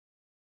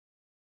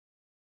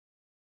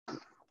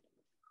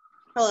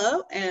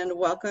Hello and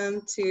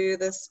welcome to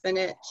the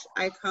SPNHC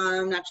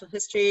ICOM Natural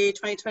History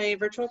 2020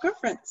 virtual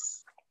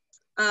conference.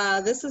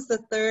 This is the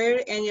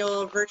third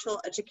annual virtual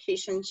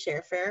education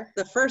Shre Fair,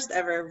 the first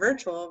ever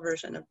virtual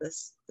version of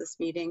this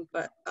meeting,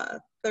 but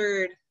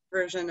third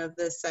version of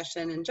this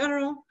session in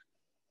general.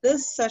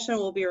 This session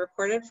will be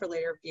recorded for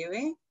later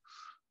viewing.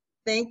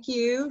 Thank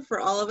you for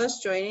all of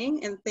us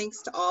joining, and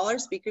thanks to all our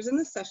speakers in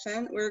this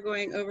session. We're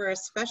going over a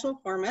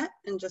special format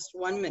in just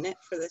 1 minute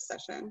for this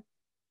session.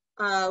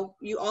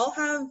 You all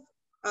have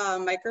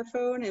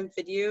microphone and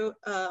video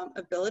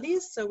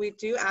abilities, so we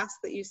do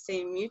ask that you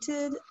stay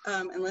muted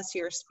unless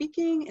you're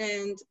speaking,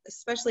 and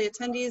especially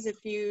attendees, if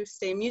you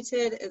stay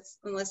muted, it's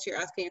unless you're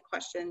asking a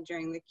question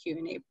during the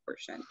Q&A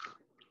portion.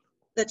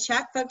 The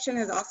chat function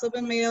has also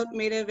been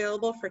made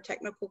available for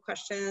technical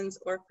questions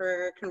or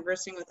for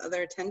conversing with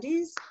other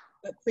attendees,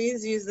 but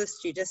please use this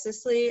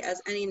judiciously,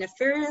 as any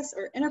nefarious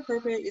or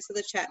inappropriate use of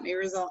the chat may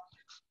result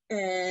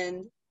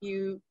in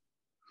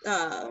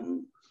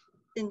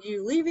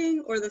you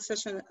leaving or the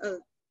session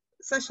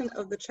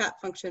of the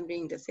chat function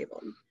being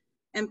disabled.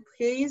 And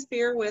please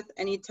bear with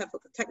any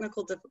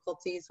technical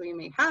difficulties we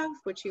may have,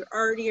 which you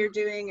already are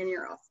doing, and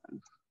you're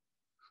awesome.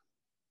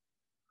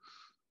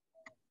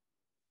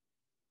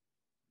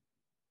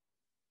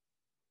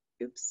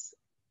 Oops,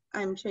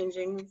 I'm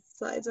changing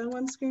slides on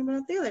one screen but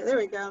not the other. There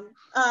we go.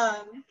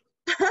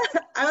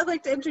 I would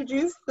like to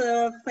introduce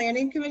the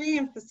planning committee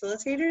and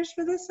facilitators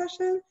for this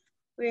session.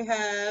 We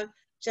have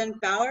Jen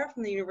Bauer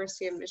from the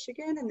University of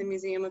Michigan and the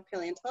Museum of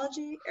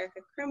Paleontology,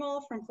 Erica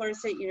Krimmel from Florida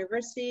State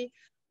University,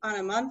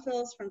 Anna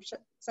Monfils from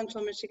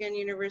Central Michigan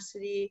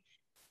University,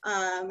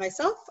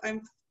 myself,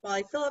 I'm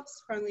Molly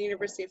Phillips from the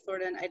University of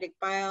Florida and IDIC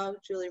Bio,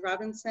 Julie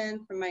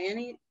Robinson from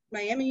Miami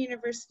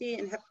University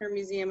and Hefner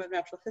Museum of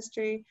Natural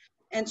History,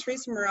 and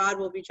Teresa Murad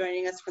will be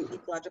joining us from the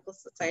Ecological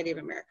Society of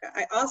America.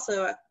 I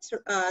also,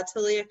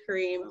 Talia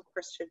Kareem, of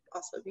course, should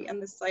also be on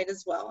this slide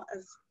as well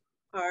as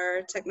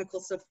our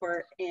technical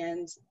support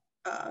and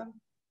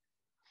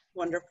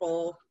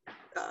wonderful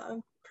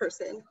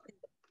person.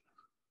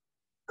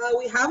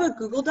 We have a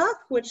Google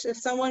Doc, which if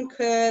someone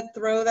could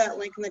throw that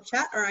link in the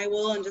chat, or I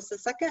will in just a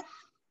second,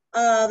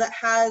 that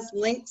has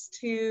links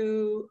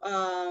to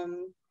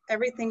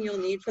everything you'll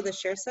need for the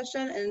share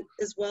session, and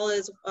as well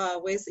as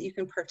ways that you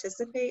can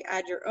participate,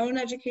 add your own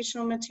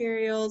educational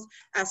materials,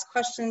 ask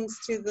questions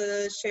to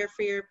the Shre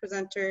Fair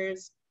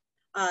presenters,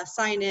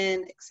 sign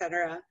in,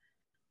 etc.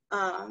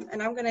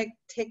 And I'm going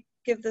to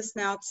give this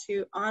now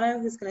to Anna,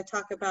 who's going to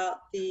talk about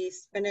the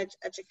SPNHC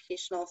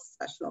Educational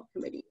Sessional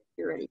Committee. If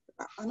you're ready for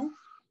that, Anna.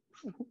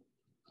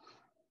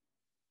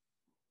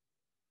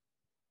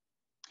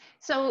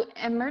 So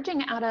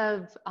emerging out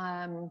of,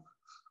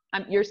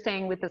 you're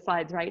staying with the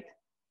slides, right?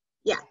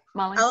 Yeah,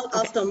 Molly?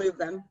 I'll still move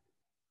them.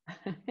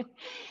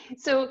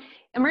 So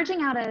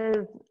emerging out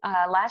of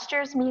last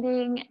year's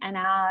meeting and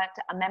at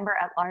a member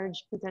at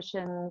large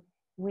position,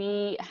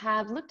 we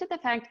have looked at the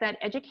fact that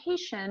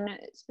education,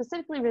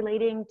 specifically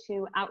relating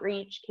to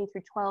outreach, K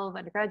through 12,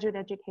 undergraduate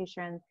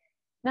education,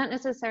 not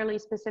necessarily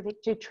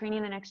specific to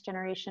training the next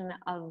generation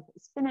of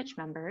SPNHC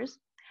members,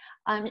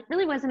 it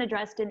really wasn't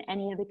addressed in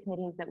any of the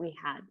committees that we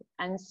had.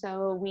 And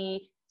so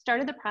we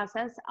started the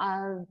process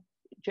of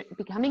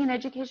becoming an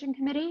education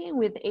committee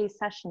with a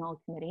sessional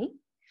committee.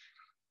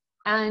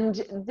 And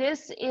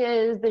this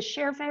is the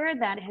Shre Fair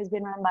that has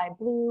been run by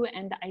Blue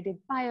and IDIC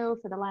Bio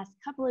for the last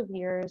couple of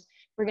years.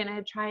 We're going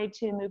to try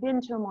to move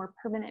into a more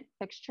permanent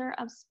fixture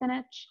of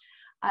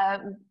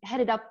SPNHC,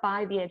 headed up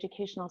by the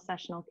Educational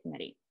Sessional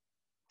Committee.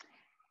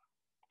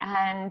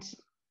 And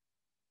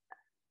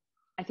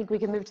I think we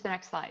can move to the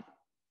next slide.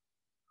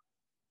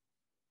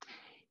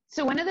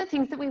 So one of the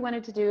things that we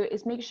wanted to do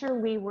is make sure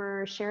we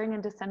were sharing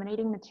and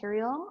disseminating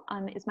material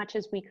as much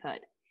as we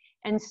could.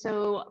 And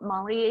so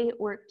Molly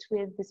worked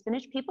with the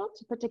SPNHC people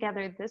to put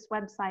together this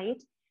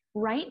website.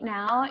 Right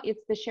now,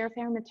 it's the Shre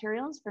Fair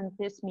materials from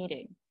this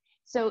meeting.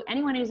 So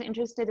anyone who's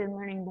interested in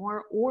learning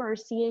more or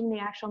seeing the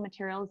actual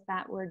materials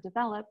that were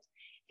developed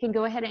can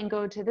go ahead and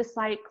go to this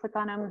site, click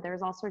on them.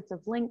 There's all sorts of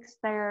links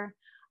there.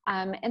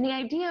 And the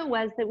idea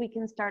was that we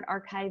can start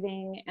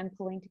archiving and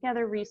pulling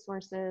together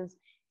resources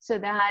so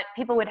that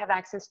people would have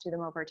access to them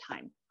over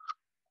time.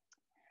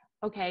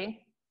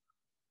 Okay.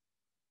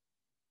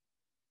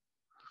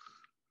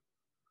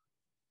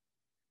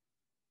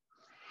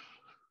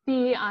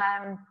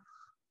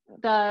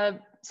 The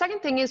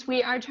second thing is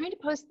we are trying to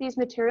post these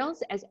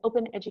materials as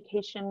open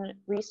education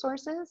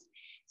resources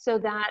so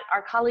that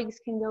our colleagues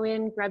can go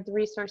in, grab the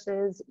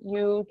resources.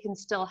 You can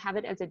still have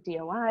it as a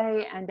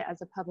DOI and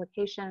as a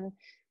publication,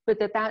 but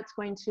that's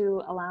going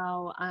to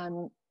allow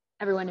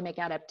everyone to make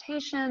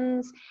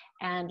adaptations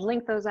and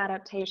link those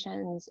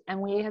adaptations.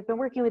 And we have been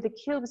working with the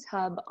Cubes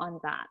Hub on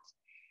that.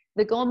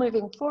 The goal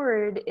moving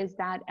forward is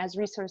that as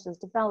resources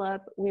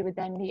develop, we would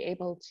then be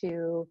able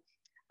to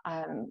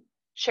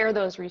share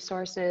those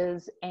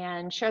resources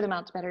and share them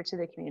out better to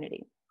the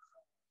community.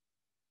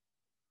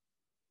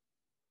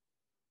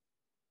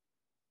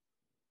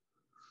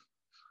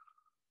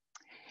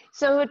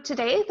 So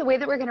today, the way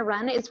that we're going to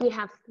run is we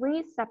have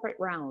 3 separate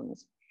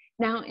rounds.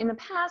 Now, in the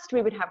past,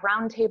 we would have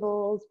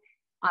roundtables.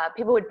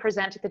 People would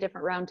present at the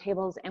different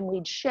roundtables, and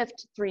we'd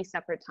shift 3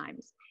 separate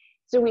times.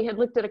 So we had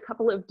looked at a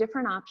couple of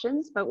different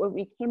options, but what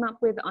we came up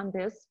with on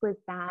this was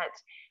that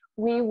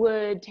we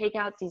would take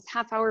out these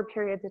half-hour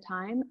periods of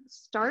time,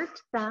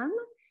 start them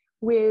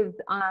with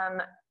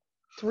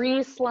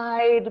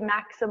 3-slide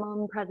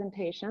maximum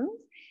presentations,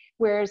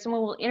 where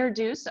someone will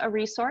introduce a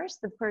resource.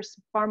 Of course,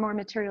 far more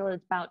material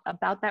is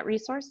about that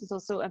resource is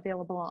also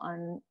available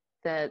on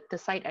the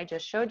site I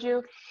just showed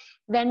you.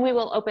 Then we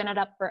will open it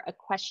up for a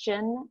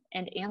question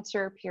and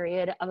answer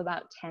period of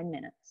about 10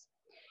 minutes.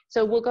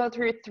 So we'll go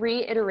through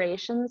 3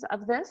 iterations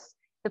of this.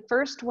 The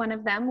first one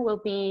of them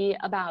will be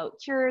about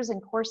cures and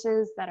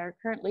courses that are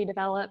currently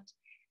developed.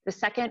 The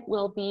second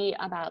will be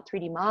about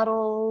 3D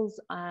models,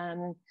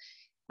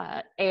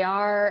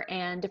 AR,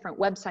 and different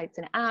websites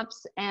and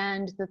apps.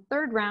 And the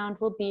third round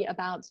will be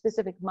about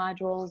specific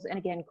modules and,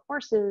 again,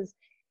 courses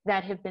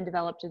that have been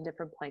developed in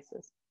different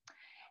places.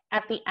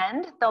 At the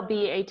end, there'll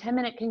be a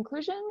 10-minute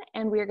conclusion,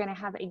 and we're going to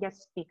have a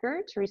guest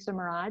speaker, Teresa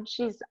Murad.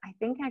 She's, I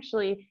think,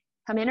 actually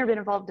come in or been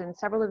involved in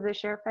several of the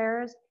Shre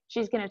Fairs.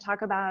 She's going to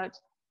talk about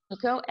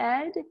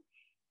eco-ed.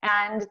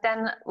 And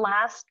then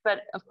last, but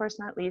of course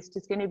not least,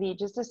 is going to be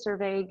just a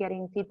survey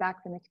getting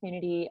feedback from the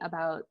community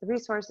about the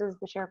resources,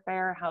 the Shre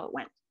Fair, how it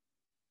went.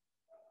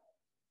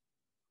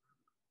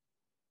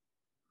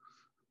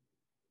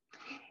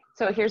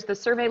 So here's the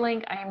survey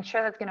link. I am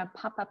sure that's going to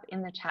pop up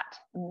in the chat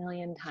a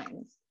million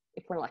times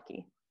if we're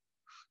lucky.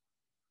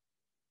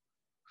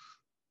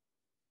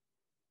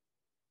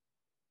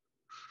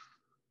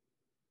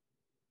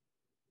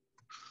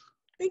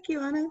 Thank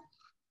you, Anna.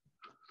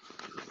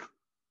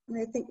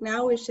 And I think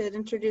now we should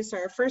introduce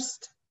our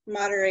first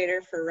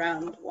moderator for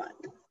round 1.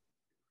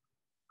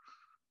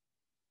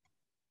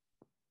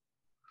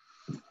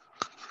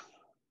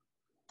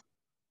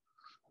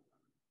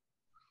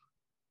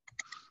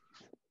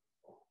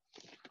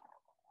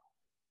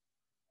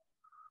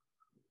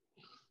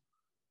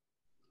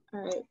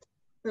 All right,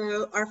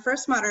 so our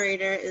first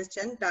moderator is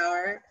Jen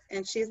Bauer,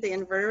 and she's the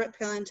Invertebrate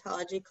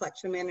Paleontology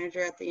Collection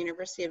Manager at the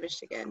University of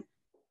Michigan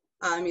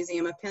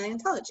Museum of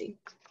Paleontology.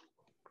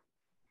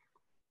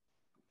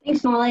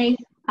 Thanks, Molly.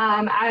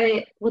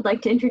 I would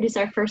like to introduce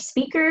our first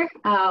speaker,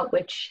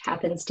 which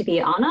happens to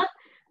be Anna,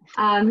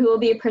 who will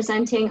be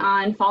presenting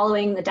on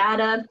following the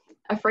data,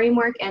 a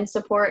framework and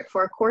support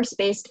for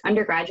course-based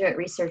undergraduate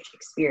research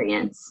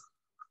experience.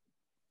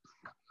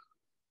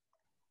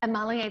 And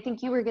Molly, I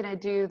think you were going to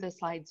do the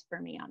slides for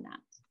me on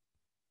that.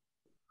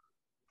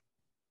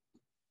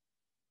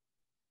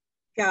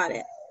 Got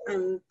it.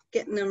 I'm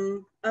getting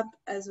them up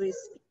as we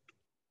speak.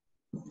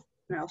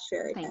 And I'll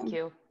share again. Thank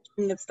you.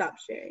 I'm going to stop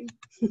sharing.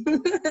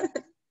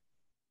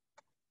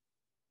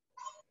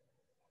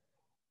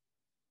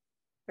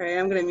 All right,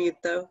 I'm going to mute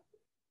though.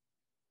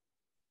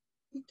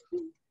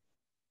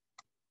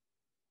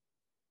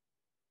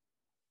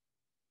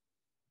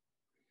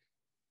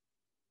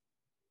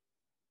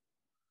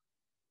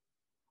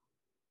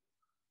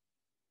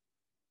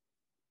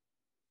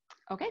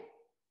 Okay.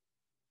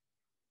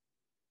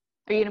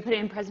 Are you going to put it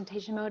in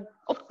presentation mode?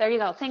 Oh, there you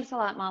go. Thanks a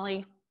lot,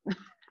 Molly.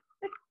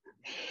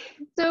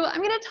 So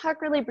I'm going to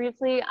talk really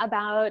briefly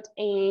about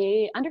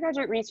a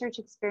undergraduate research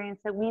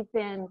experience that we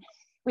kind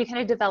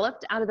of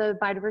developed out of the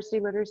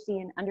Biodiversity Literacy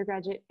and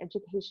Undergraduate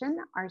Education,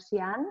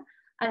 RCN,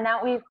 and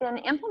that we've been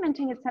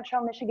implementing at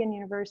Central Michigan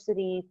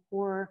University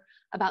for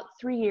about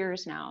 3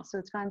 years now. So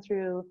it's gone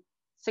through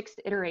 6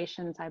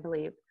 iterations, I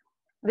believe.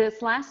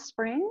 This last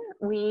spring,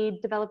 we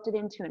developed it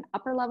into an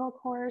upper level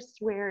course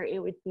where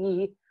it would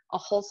be a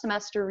whole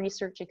semester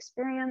research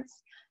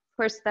experience. Of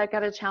course, that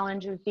got a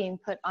challenge of being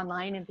put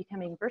online and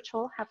becoming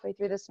virtual halfway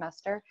through the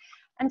semester.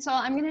 And so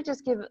I'm going to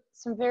just give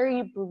some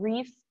very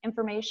brief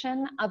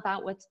information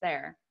about what's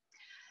there.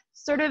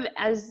 Sort of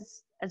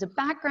as a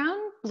background,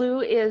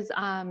 Blue is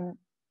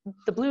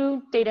the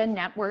Blue Data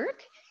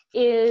Network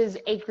is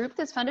a group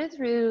that's funded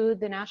through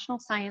the National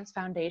Science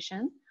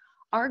Foundation.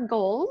 Our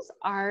goals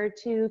are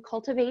to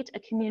cultivate a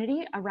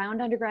community around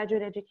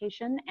undergraduate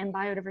education and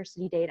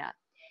biodiversity data,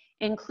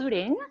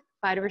 including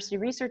biodiversity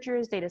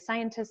researchers, data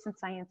scientists, and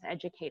science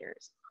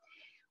educators.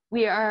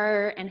 We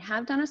are and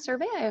have done a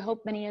survey. I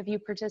hope many of you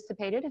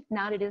participated. If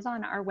not, it is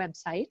on our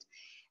website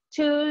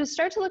to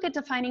start to look at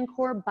defining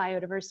core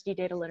biodiversity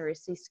data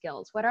literacy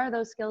skills. What are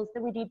those skills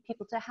that we need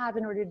people to have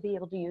in order to be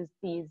able to use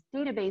these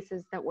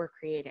databases that we're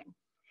creating?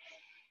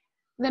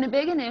 Then a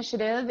big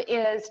initiative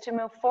is to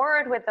move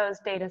forward with those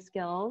data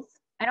skills.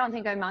 I don't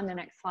think I'm on the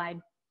next slide.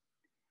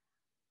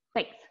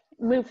 Thanks.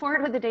 Move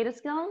forward with the data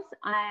skills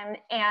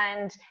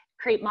and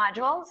create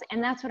modules,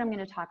 and that's what I'm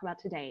going to talk about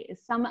today, is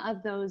some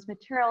of those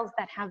materials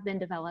that have been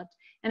developed.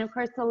 And of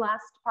course, the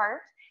last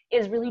part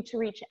is really to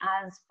reach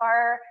as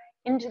far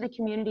into the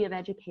community of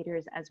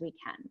educators as we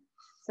can.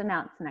 So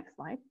now it's the next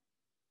slide.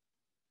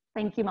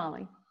 Thank you,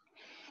 Molly.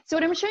 So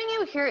what I'm showing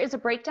you here is a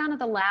breakdown of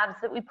the labs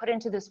that we put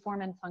into this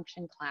form and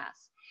function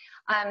class.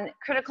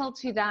 Critical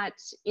to that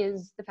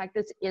is the fact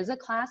this is a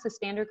class, a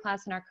standard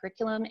class in our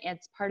curriculum.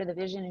 It's part of the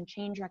vision and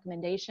change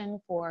recommendation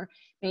for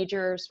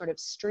major sort of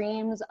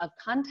streams of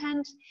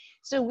content.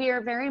 So we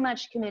are very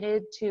much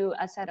committed to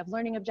a set of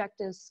learning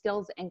objectives,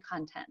 skills, and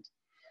content.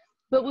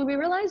 But what we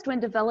realized when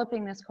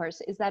developing this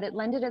course is that it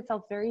lended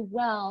itself very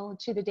well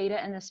to the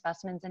data and the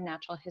specimens in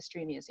natural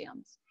history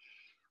museums.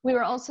 We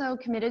were also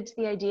committed to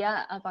the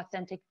idea of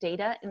authentic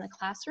data in the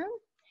classroom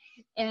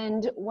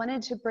and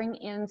wanted to bring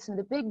in some of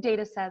the big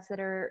data sets that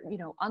are,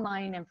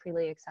 online and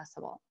freely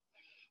accessible.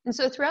 And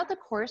so throughout the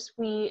course,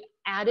 we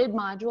added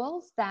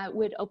modules that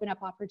would open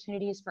up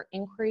opportunities for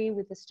inquiry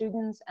with the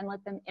students and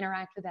let them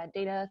interact with that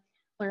data,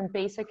 learn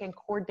basic and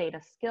core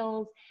data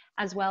skills,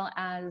 as well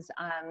as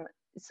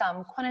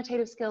some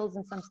quantitative skills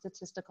and some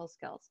statistical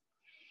skills.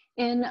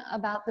 In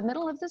about the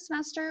middle of the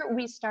semester,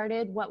 we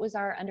started what was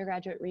our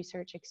undergraduate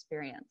research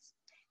experience.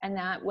 And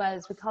that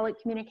was, we call it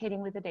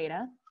communicating with the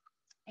data.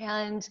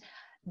 And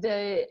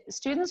the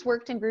students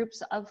worked in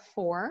groups of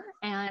 4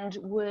 and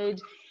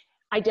would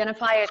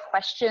identify a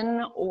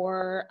question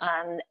or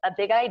a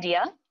big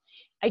idea,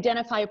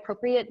 identify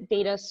appropriate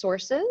data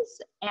sources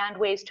and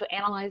ways to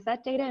analyze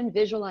that data and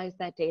visualize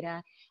that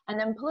data, and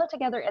then pull it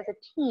together as a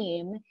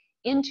team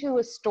into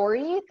a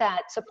story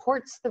that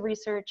supports the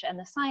research and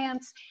the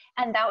science,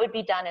 and that would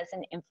be done as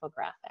an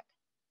infographic.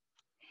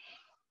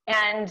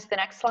 And the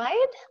next slide,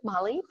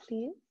 Molly,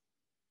 please.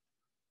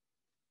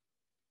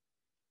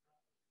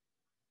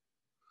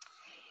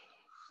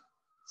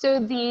 So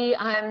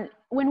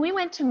when we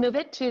went to move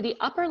it to the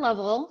upper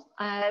level,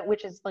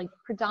 which is like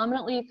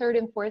predominantly 3rd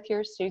and 4th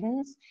year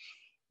students,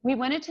 we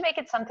wanted to make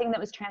it something that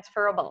was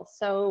transferable.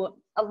 So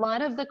a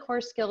lot of the core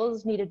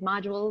skills needed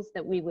modules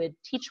that we would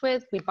teach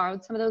with. We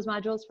borrowed some of those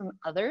modules from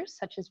others,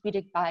 such as We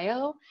Dig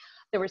Bio.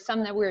 There were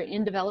some that were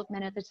in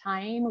development at the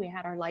time. We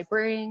had our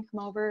librarian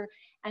come over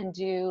and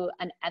do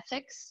an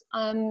ethics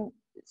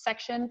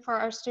section for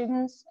our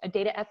students, a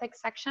data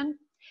ethics section.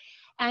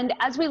 And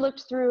as we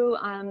looked through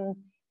and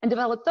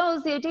developed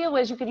those, the idea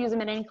was you could use them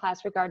in any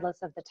class regardless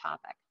of the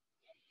topic.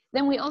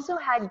 Then we also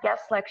had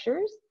guest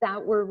lectures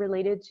that were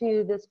related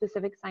to the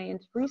specific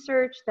science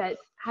research that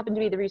happened to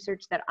be the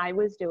research that I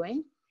was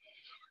doing.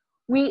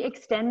 We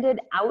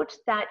extended out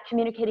that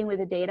communicating with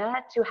the data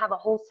to have a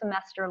whole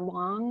semester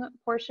long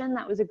portion.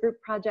 That was a group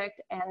project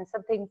and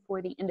something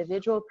for the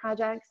individual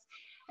projects.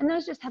 And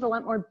those just had a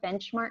lot more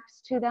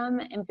benchmarks to them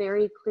and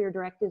very clear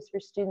directives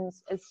for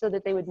students so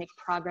that they would make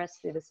progress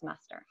through the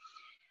semester.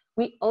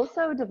 We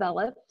also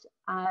developed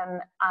a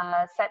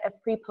set of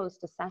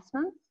pre-post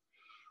assessments.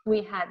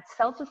 We had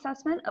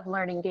self-assessment of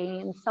learning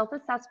gains,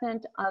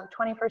 self-assessment of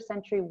 21st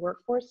century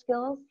workforce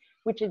skills,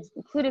 which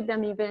included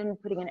them even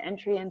putting an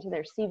entry into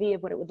their CV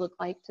of what it would look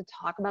like to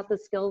talk about the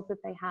skills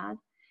that they had.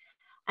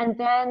 And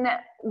then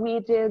we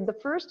did the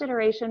first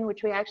iteration,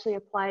 which we actually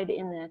applied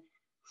in the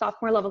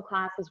sophomore level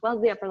class as well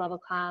as the upper level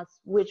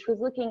class, which was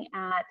looking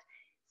at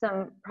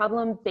some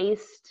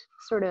problem-based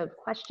sort of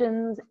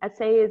questions,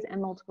 essays, and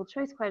multiple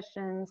choice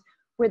questions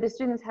where the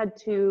students had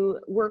to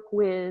work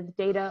with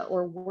data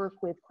or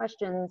work with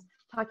questions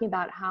talking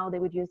about how they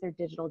would use their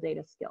digital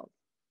data skills.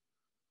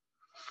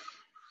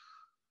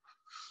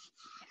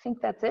 I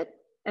think that's it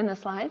in the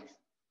slides.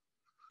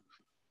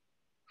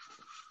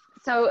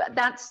 So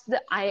that's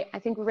I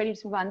think we're ready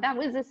to move on. That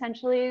was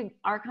essentially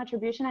our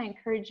contribution. I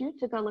encourage you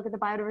to go look at the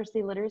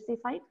biodiversity literacy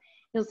site.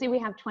 You'll see we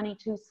have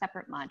 22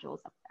 separate modules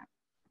up there.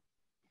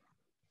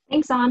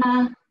 Thanks,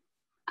 Anna.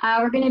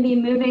 We're going to be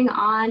moving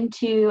on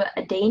to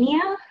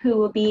Adania, who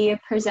will be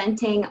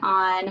presenting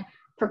on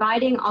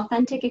providing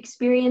authentic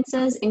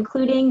experiences,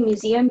 including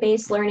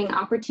museum-based learning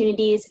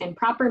opportunities and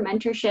proper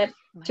mentorship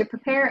to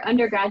prepare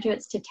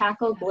undergraduates to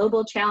tackle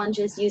global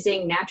challenges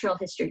using natural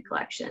history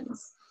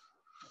collections.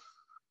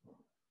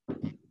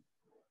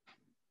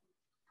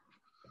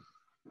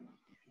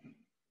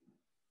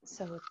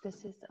 So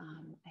this is,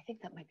 I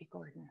think that might be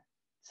Gordon.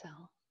 So.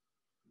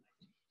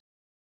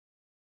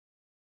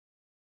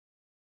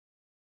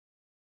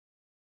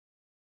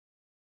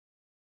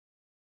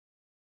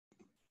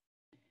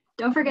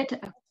 Don't forget to.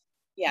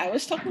 Yeah, I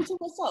was talking to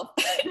myself.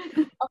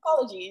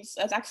 Apologies.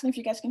 I was asking if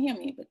you guys can hear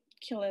me, but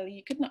clearly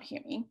you could not hear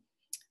me.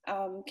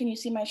 Can you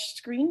see my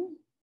screen?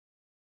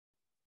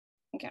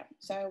 Okay,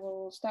 so I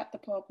will start the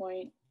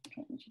PowerPoint.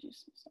 Try to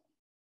introduce myself.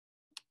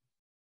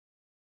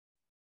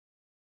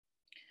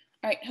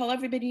 All right, hello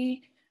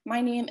everybody.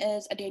 My name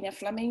is Adania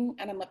Fleming,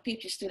 and I'm a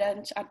PhD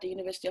student at the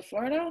University of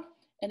Florida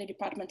in the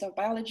Department of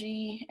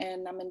Biology,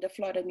 and I'm in the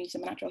Florida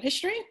Museum of Natural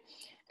History,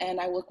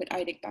 and I work with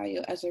I Dig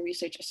Bio as a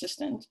research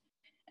assistant.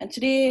 And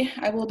today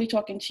I will be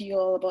talking to you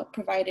all about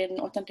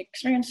providing authentic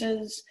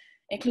experiences,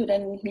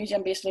 including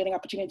museum-based learning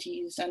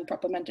opportunities and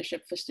proper mentorship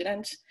for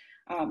students.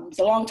 It's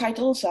a long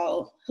title,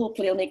 so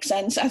hopefully it'll make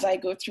sense as I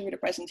go through the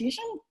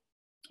presentation.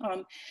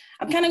 I'm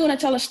kind of going to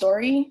tell a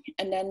story,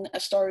 and then a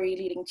story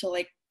leading to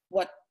like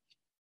what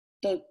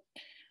the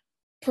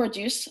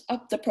produce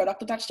of the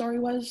product of that story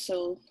was.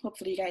 So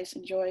hopefully you guys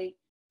enjoy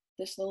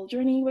this little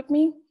journey with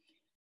me.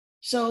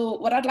 So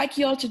what I'd like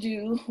you all to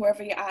do,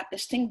 wherever you're at,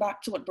 is think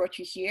back to what brought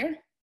you here.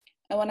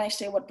 And when I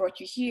say what brought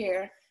you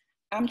here,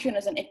 I'm trained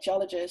as an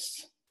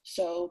ichthyologist.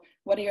 So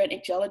whether you're an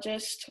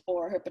ichthyologist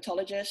or a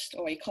herpetologist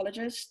or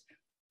ecologist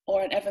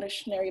or an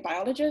evolutionary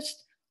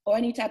biologist or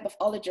any type of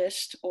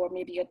ologist or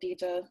maybe a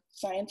data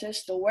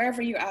scientist or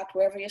wherever you're at,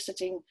 wherever you're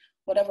sitting,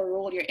 whatever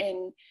role you're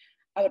in,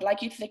 I would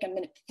like you to take a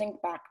minute to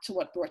think back to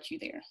what brought you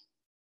there.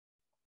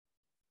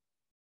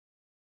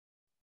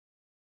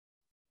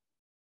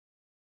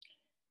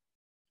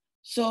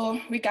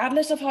 So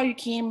regardless of how you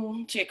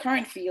came to your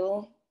current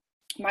field,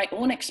 my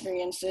own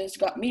experiences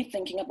got me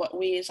thinking about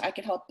ways I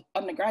could help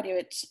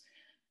undergraduates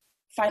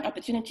find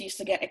opportunities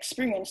to get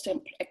experience to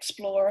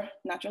explore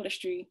natural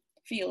history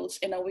fields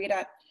in a way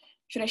that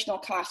traditional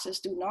classes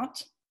do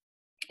not.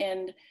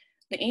 And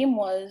the aim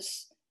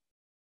was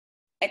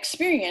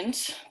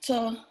experience,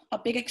 to a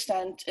big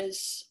extent,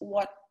 is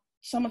what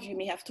some of you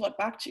may have thought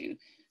back to.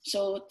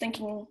 So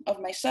thinking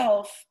of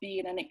myself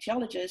being an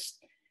ichthyologist,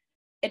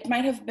 it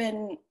might have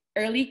been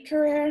early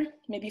career,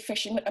 maybe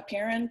fishing with a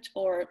parent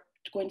or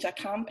going to a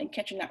camp and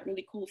catching that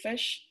really cool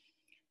fish.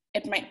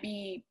 It might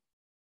be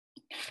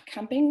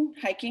camping,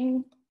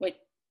 hiking with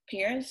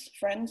peers,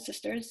 friends,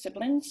 sisters,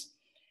 siblings.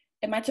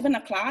 It might have been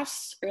a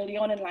class early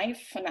on in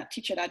life and that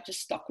teacher that just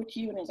stuck with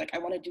you and is like, I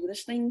want to do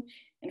this thing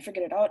and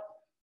figured it out.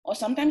 Or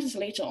sometimes it's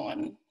later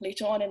on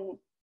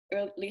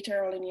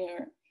in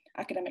your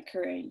academic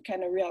career, you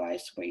kind of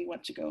realize where you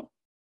want to go.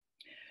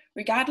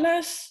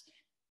 Regardless,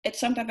 it's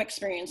some type of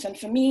experience. And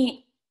for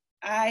me,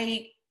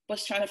 I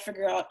was trying to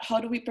figure out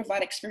how do we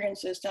provide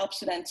experiences to help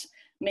students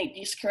make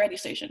these career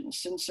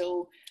decisions. And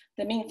so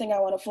the main thing I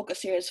want to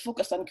focus here is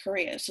focus on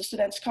careers. So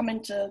students come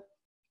into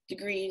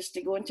degrees,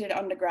 they go into the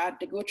undergrad,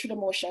 they go through the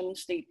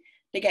motions, they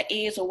get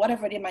A's or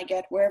whatever they might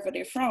get wherever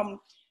they're from.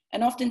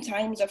 And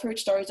oftentimes I've heard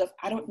stories of,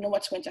 I don't know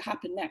what's going to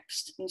happen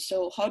next. And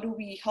so how do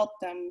we help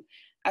them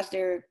as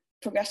they're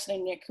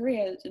progressing in their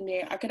careers, in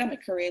their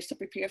academic careers, to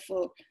prepare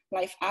for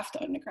life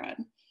after undergrad?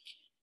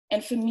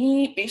 And for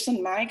me, based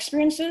on my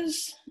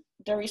experiences,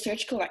 the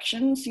research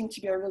collection seemed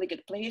to be a really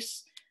good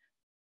place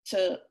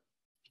to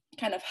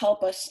kind of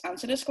help us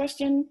answer this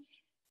question.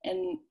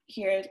 And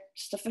here's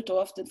the photo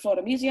of the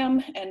Florida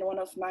Museum and one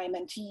of my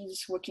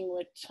mentees working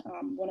with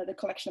one of the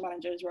collection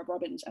managers, Rob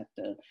Robbins, at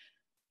the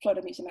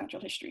Florida Museum of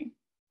Natural History.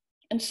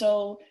 And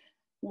so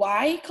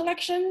why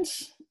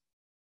collections?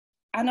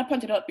 Anna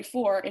pointed out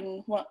before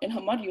in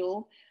her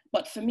module,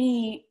 but for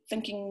me,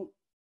 thinking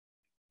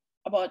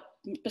about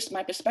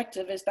my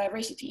perspective is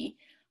diversity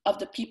of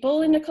the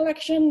people in the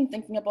collection,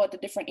 thinking about the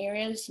different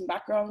areas and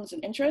backgrounds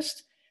and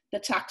interests, the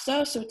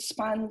taxa, so it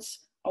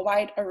spans a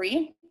wide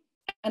array,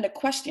 and the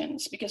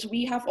questions, because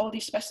we have all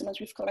these specimens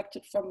we've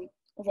collected from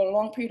over a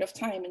long period of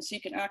time, and so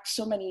you can ask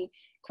so many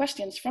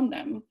questions from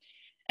them.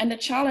 And the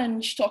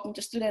challenge, talking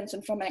to students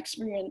and from my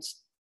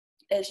experience,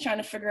 is trying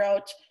to figure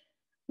out,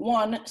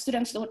 one,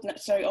 students don't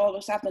necessarily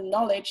always have the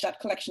knowledge that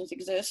collections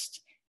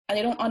exist, and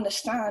they don't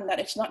understand that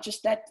it's not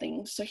just dead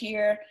things. So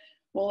here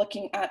we're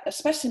looking at a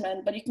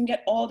specimen, but you can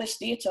get all this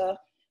data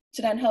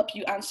to then help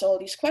you answer all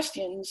these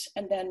questions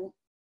and then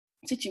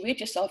situate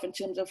yourself in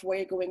terms of where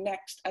you're going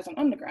next as an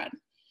undergrad.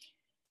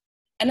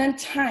 And then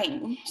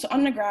time. So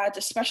undergrads,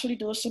 especially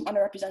those from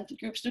underrepresented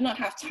groups, do not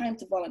have time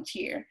to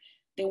volunteer.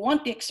 They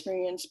want the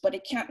experience, but they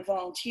can't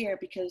volunteer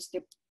because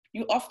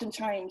you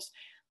oftentimes,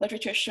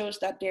 literature shows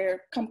that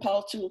they're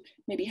compelled to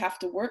maybe have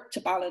to work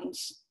to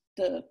balance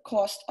the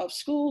cost of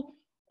school,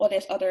 or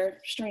there's other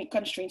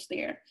constraints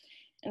there.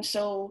 And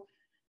so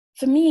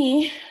for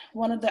me,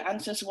 one of the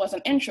answers was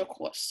an intro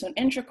course, so an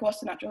intro course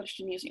to natural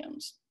history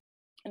museums.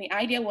 And the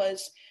idea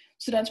was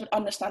students would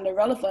understand the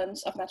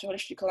relevance of natural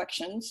history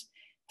collections,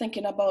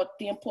 thinking about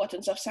the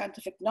importance of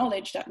scientific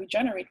knowledge that we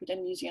generate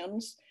within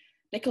museums.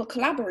 They could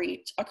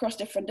collaborate across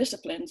different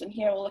disciplines. And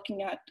here we're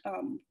looking at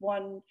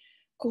one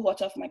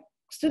cohort of my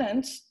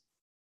students,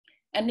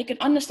 and they could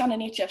understand the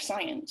nature of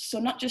science. So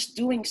not just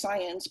doing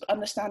science, but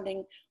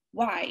understanding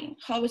why,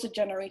 how is it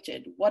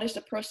generated? What is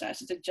the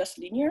process? Is it just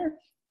linear?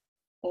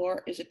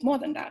 Or is it more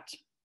than that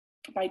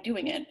by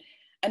doing it?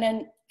 And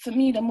then for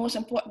me, the most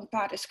important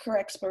part is career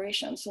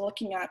exploration. So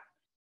looking at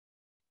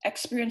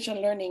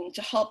experiential learning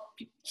to help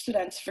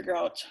students figure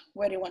out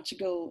where they want to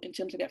go in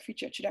terms of their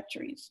future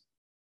trajectories.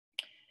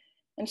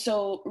 And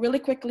so really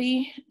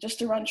quickly, just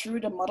to run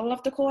through the model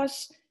of the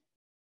course,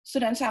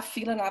 students have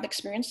field and lab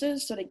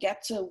experiences. So they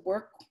get to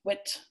work with,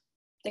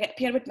 they get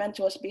paired with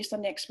mentors based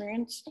on their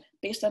experience,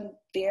 based on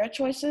their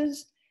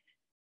choices.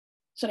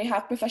 So they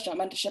have professional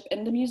mentorship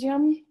in the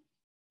museum.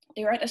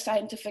 They write a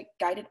scientific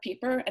guided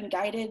paper, and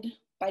guided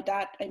by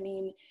that, I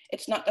mean,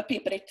 it's not a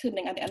paper they're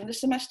turning at the end of the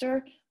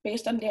semester.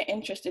 Based on their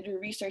interest, they do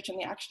research and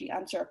they actually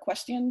answer a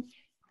question,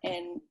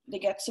 and they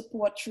get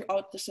support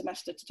throughout the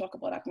semester to talk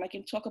about that. And I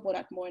can talk about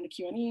that more in the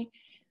Q&A.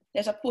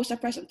 There's a poster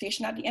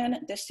presentation at the end.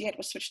 This year it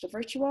was switched to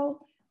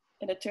virtual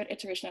in the third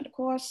iteration of the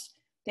course.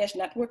 There's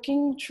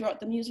networking throughout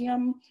the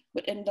museum,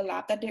 within the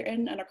lab that they're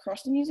in and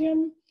across the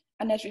museum.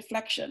 And there's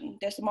reflection.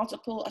 There's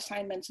multiple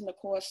assignments in the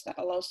course that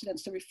allow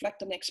students to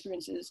reflect on their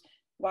experiences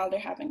while they're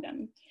having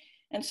them.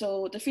 And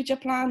so the future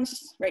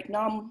plans, right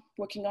now I'm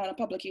working on a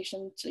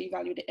publication to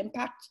evaluate the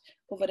impact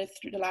over the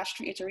last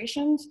 3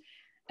 iterations.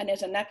 And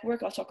there's a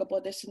network, I'll talk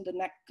about this in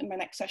my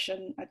next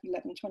session at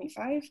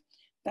 11:25,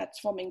 that's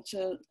forming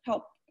to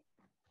help.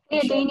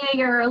 Hey, Dania,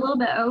 you're a little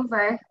bit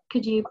over.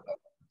 Could you?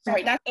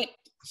 Sorry, that's it.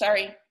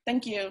 Sorry,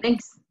 thank you.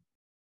 Thanks.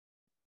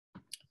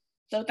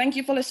 So thank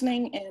you for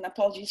listening, and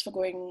apologies for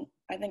going,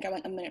 I think I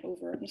went a minute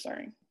over, I'm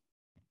sorry.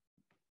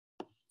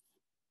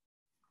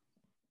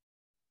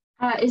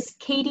 Is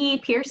Katie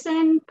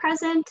Pearson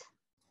present?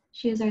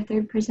 She is our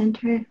 3rd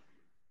presenter.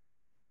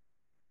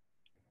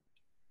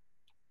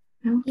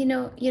 No?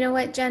 You know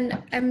what,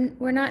 Jen?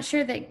 We're not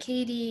sure that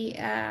Katie.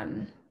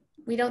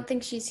 We don't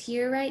think she's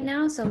here right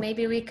now, so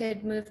maybe we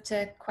could move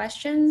to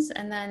questions,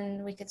 and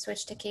then we could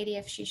switch to Katie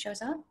if she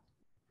shows up.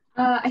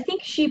 I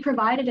think she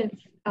provided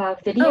a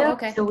video, Oh,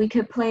 okay. So we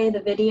could play the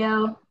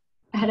video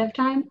ahead of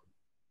time.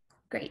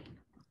 Great.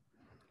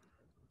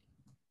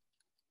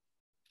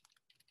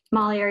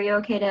 Molly, are you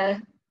okay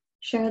to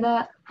share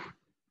that?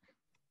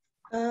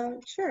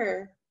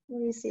 Sure.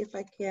 Let me see if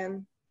I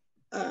can.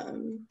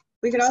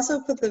 We could also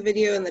put the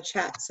video in the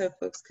chat so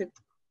folks could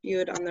view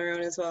it on their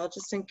own as well,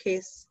 just in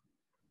case.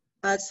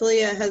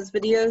 Celia, has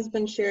videos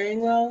been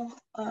sharing well?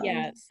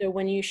 Yeah, so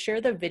when you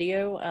share the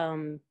video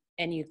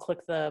and you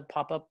click the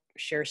pop-up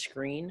share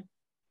screen,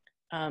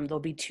 there'll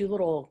be 2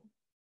 little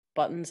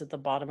buttons at the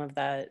bottom of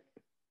that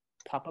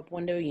pop-up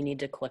window. You need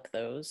to click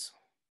those.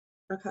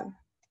 Okay.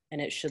 And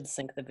it should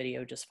sync the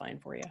video just fine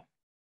for you.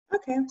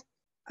 Okay.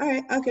 All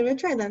right. I'll give it a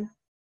try then.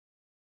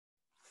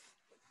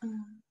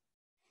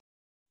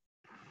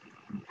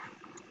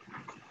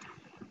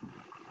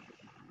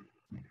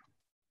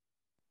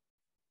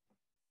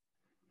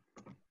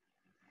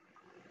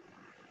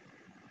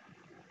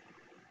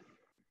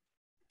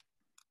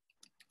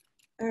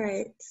 All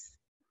right.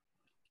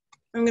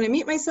 I'm going to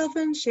mute myself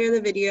and share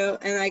the video,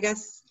 and I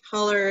guess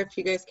holler if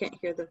you guys can't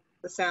hear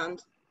the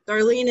sound.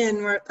 Darlene and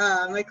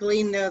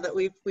Michaeline know that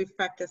we've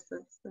practiced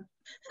this. So.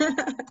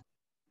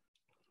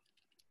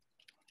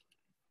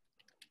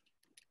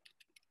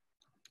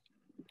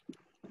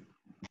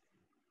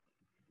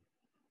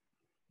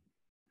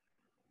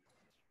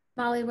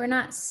 Molly, we're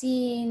not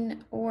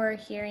seeing or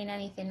hearing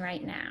anything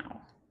right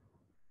now.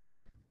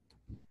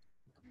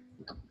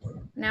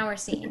 Now we're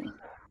seeing.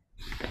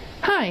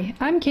 Hi,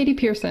 I'm Katie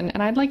Pearson,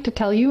 and I'd like to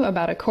tell you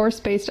about a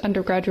course-based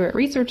undergraduate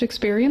research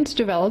experience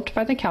developed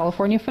by the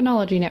California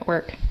Phenology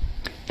Network.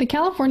 The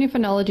California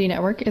Phenology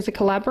Network is a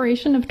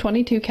collaboration of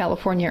 22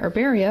 California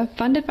herbaria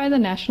funded by the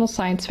National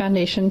Science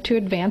Foundation to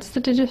advance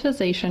the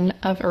digitization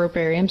of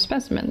herbarium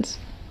specimens.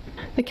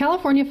 The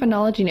California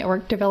Phenology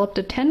Network developed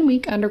a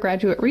 10-week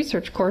undergraduate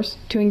research course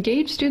to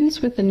engage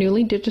students with the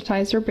newly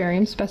digitized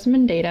herbarium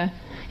specimen data,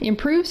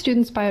 improve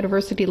students'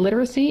 biodiversity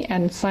literacy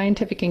and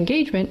scientific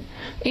engagement,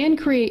 and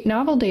create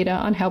novel data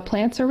on how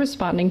plants are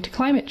responding to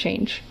climate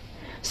change.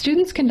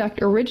 Students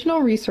conduct original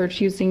research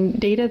using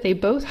data they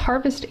both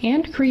harvest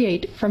and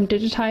create from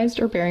digitized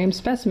herbarium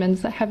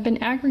specimens that have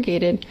been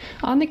aggregated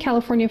on the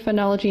California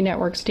Phenology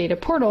Network's data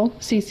portal,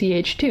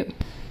 CCH2.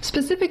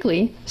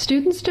 Specifically,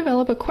 students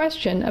develop a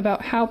question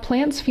about how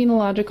plants'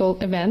 phenological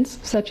events,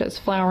 such as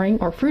flowering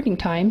or fruiting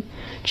time,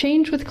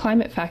 change with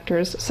climate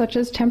factors such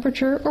as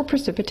temperature or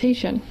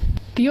precipitation.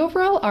 The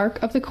overall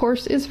arc of the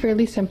course is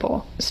fairly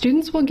simple.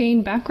 Students will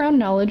gain background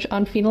knowledge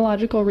on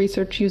phenological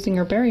research using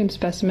herbarium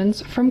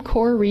specimens from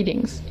core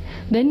readings,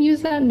 then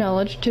use that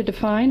knowledge to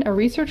define a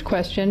research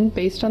question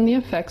based on the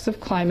effects of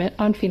climate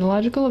on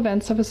phenological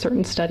events of a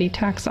certain study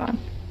taxon.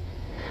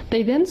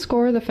 They then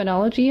score the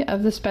phenology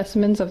of the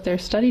specimens of their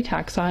study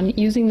taxon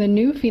using the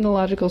new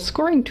phenological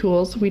scoring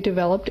tools we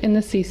developed in the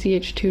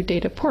CCH2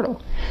 data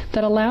portal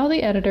that allow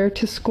the editor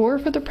to score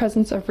for the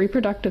presence of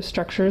reproductive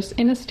structures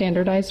in a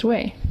standardized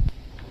way.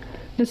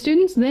 The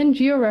students then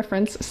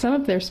georeference some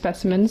of their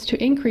specimens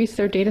to increase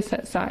their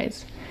dataset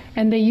size,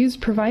 and they use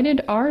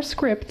provided R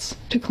scripts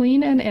to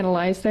clean and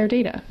analyze their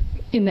data.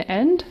 In the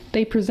end,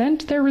 they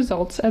present their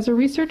results as a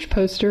research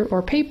poster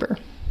or paper.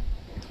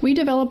 We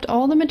developed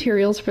all the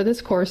materials for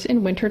this course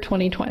in winter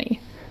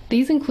 2020.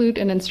 These include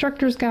an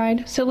instructor's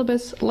guide,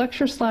 syllabus,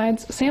 lecture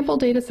slides, sample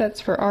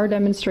datasets for R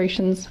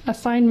demonstrations,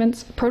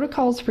 assignments,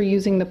 protocols for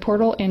using the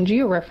portal and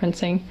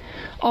georeferencing,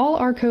 all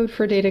R code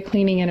for data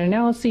cleaning and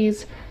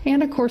analyses,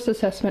 and a course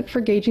assessment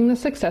for gauging the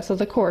success of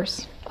the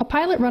course. A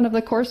pilot run of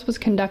the course was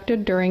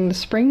conducted during the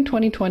spring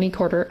 2020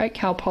 quarter at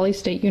Cal Poly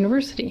State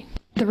University.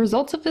 The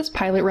results of this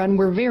pilot run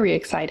were very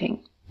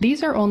exciting.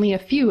 These are only a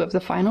few of the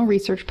final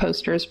research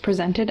posters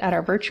presented at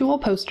our virtual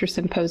poster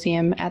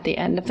symposium at the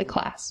end of the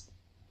class.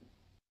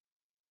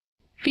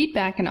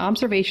 Feedback and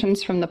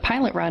observations from the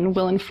pilot run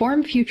will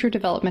inform future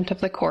development of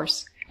the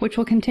course, which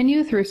will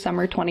continue through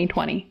summer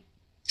 2020.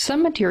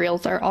 Some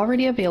materials are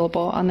already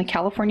available on the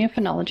California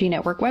Phenology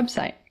Network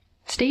website.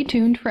 Stay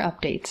tuned for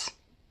updates.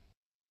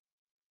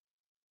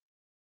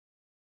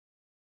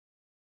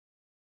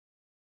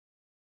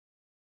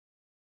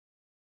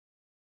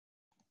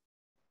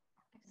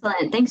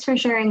 Excellent. Thanks for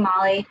sharing,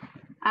 Molly.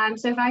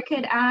 So if I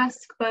could ask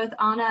both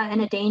Anna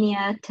and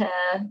Adania to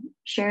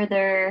share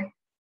their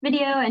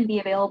video and be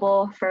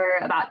available for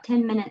about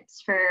 10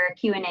 minutes for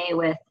Q&A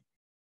with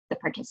the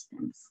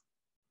participants.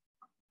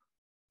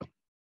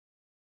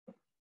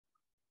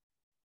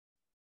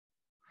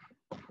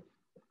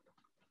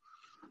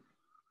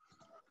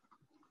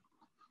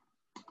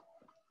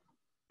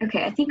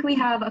 Okay, I think we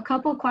have a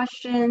couple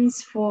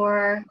questions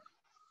for,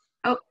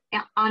 oh,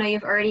 yeah, Anna,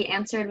 you've already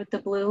answered with the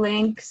blue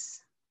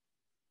links.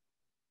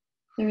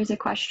 There is a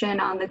question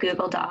on the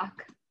Google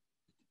Doc,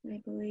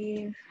 I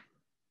believe.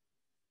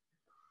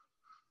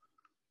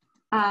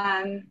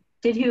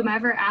 Did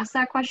whomever asked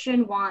that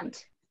question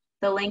want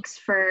the links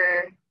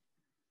for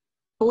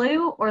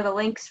blue or the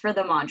links for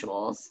the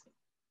modules?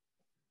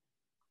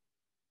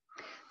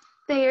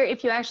 There,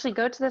 if you actually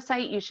go to the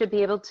site, you should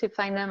be able to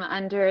find them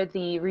under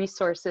the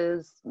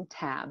resources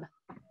tab.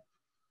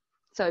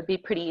 So it'd be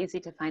pretty easy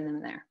to find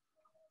them there.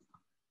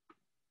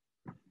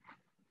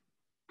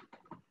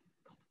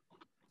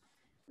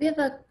 We have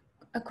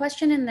a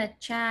question in the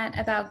chat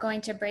about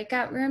going to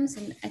breakout rooms,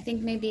 and I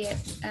think maybe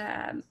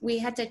we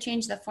had to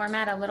change the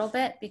format a little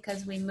bit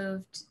because we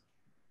moved.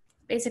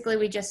 Basically,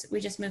 we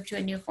just moved to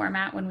a new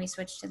format when we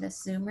switched to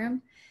this Zoom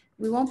room.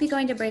 We won't be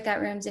going to breakout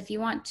rooms. If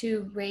you want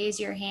to raise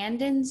your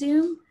hand in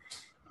Zoom,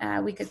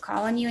 we could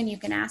call on you and you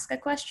can ask a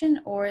question,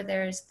 or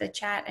there's the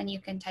chat and you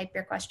can type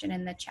your question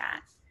in the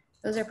chat.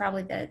 Those are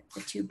probably the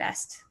two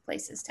best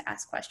places to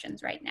ask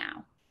questions right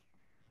now.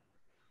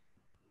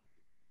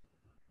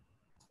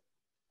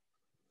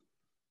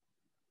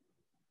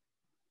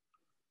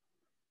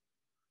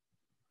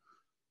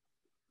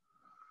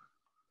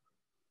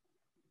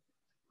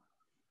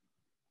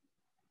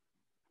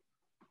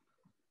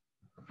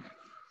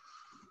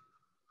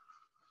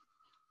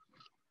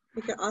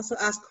 We can also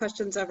ask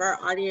questions of our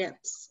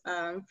audience.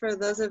 For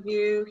those of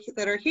you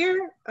that are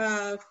here,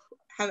 have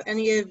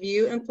any of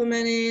you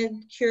implemented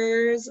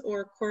cures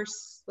or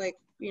course, like,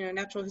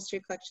 natural history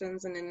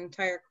collections in an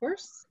entire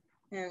course?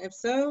 And if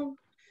so,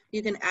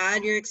 you can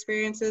add your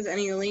experiences,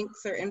 any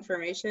links or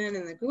information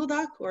in the Google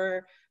Doc,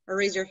 or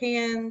raise your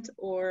hand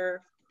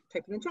or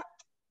type in the chat.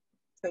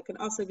 So it can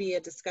also be a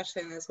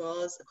discussion as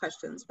well as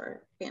questions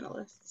for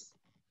panelists.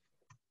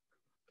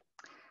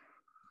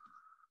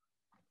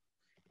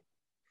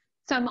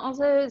 So I'm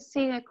also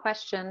seeing a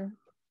question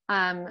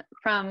from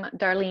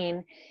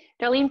Darlene.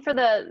 Darlene, for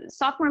the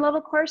sophomore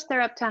level course,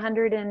 they're up to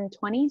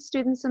 120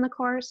 students in the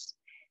course.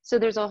 So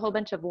there's a whole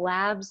bunch of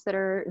labs that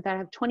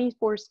have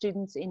 24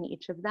 students in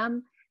each of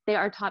them. They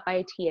are taught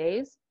by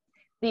TAs.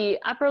 The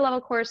upper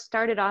level course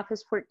started off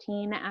as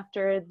 14.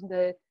 After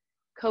the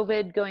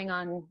COVID going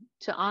on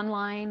to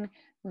online,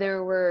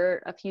 there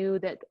were a few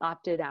that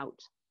opted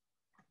out.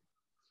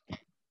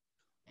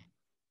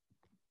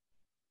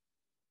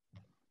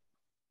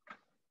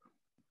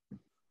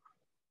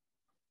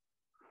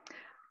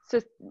 So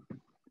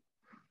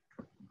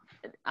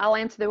I'll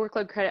answer the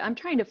workload credit. I'm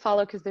trying to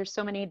follow because there's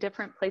so many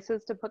different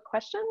places to put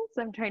questions.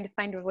 I'm trying to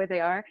find where they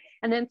are.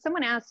 And then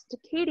someone asked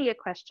Katie a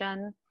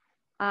question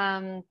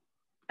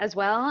as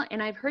well.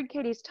 And I've heard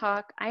Katie's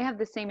talk. I have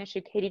the same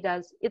issue Katie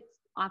does. It's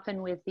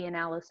often with the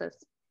analysis.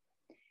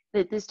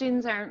 That the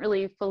students aren't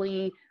really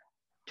fully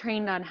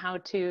trained on how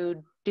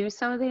to do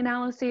some of the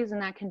analyses,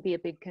 and that can be a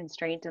big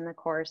constraint in the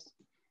course.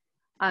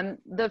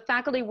 The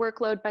faculty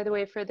workload, by the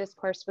way, for this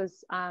course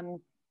was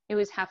it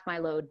was half my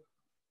load.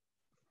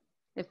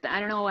 I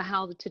don't know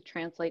how to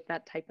translate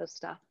that type of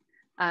stuff.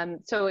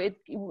 So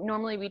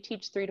normally we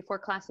teach 3 to 4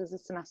 classes a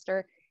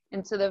semester.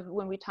 And so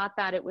when we taught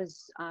that, it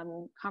was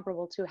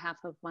comparable to half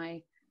of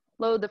my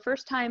load the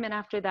first time. And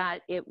after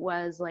that, it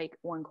was like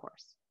 1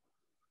 course.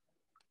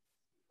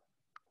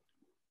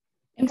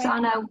 Thanks,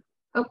 Anna.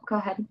 Oh, go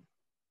ahead.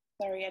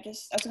 Sorry, I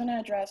was going to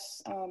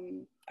address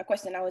a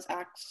question I was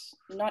asked,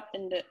 not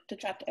in the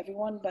chat to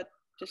everyone, but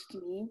just to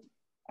me.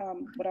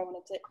 But I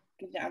wanted to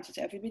give the answer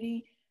to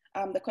everybody.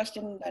 The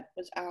question that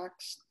was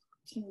asked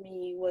to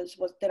me was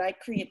did I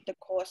create the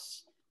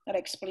course that I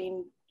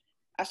explained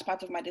as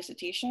part of my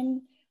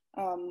dissertation?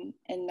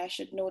 And I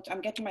should note,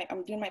 I'm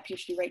doing my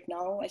PhD right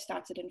now. I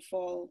started in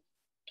fall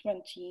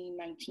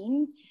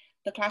 2019.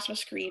 The class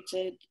was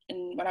created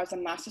when I was a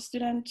master's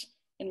student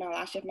in my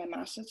last year of my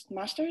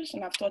master's,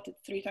 and I've taught it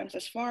 3 times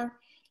thus far.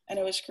 And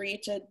it was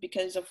created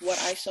because of what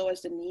I saw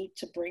as the need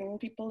to bring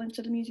people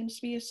into the museum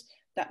space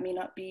that may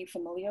not be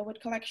familiar with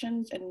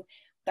collections. And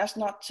that's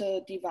not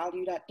to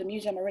devalue that the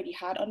museum already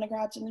had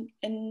undergrads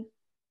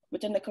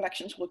within the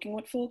collections working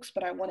with folks,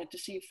 but I wanted to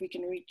see if we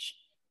can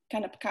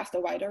kind of cast a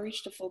wider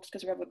reach to folks,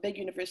 because we have a big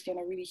university and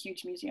a really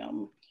huge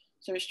museum.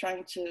 So it's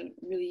trying to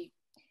really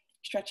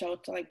stretch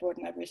out to like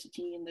broaden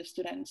diversity in the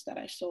students that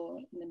I saw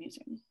in the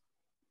museum.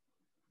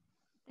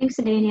 Thanks,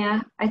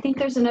 Adania. I think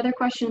there's another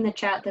question in the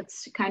chat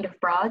that's kind of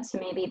broad, so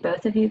maybe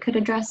both of you could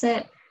address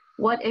it.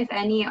 What, if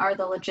any, are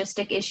the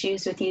logistic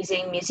issues with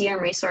using museum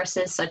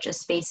resources such as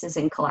spaces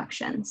and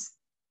collections?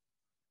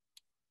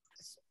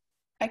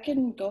 I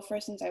can go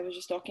first since I was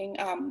just talking.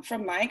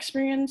 From my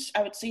experience,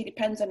 I would say it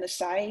depends on the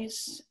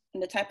size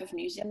and the type of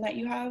museum that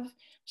you have.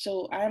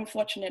 So I am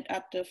fortunate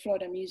at the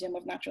Florida Museum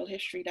of Natural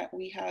History that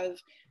we have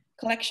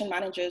collection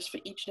managers for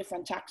each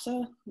different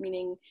taxa,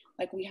 meaning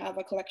like we have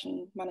a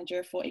collection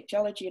manager for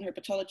ichthyology and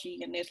herpetology,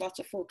 and there's lots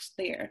of folks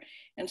there.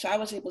 And so I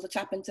was able to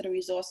tap into the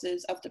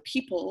resources of the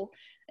people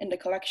in the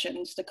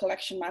collections, the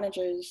collection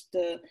managers,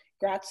 the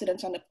grad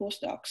students, and the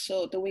postdocs.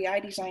 So the way I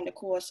designed the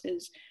course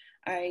is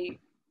I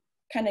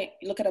kind of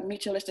look at a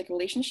mutualistic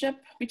relationship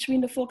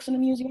between the folks in the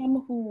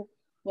museum who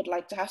would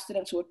like to have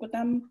students work with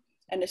them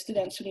and the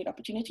students who need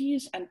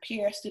opportunities, and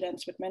pair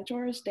students with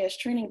mentors. There's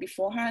training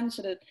beforehand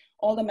so that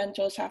all the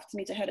mentors have to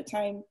meet ahead of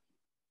time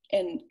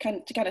and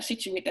kind of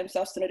situate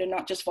themselves so that they're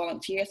not just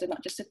volunteers, they're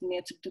not just sitting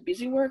there to do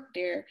busy work,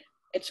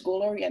 it's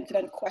goal-oriented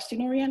and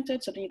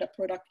question-oriented, so they need a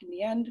product in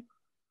the end.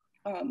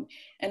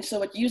 And so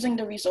with using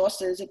the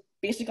resources, it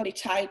basically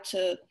tied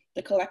to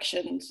the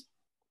collections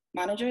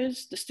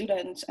managers, the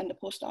students, and the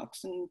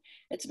postdocs, and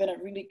it's been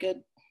a really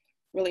good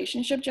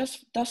relationship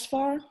just thus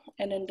far.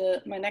 And in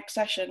my next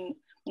session,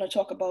 I'm going to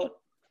talk about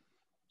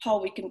how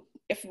we can,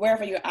 if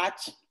wherever you're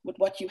at with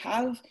what you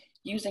have,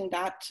 using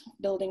that,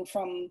 building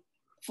from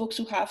folks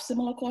who have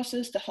similar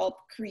courses to help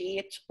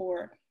create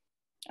or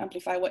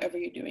amplify whatever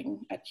you're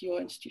doing at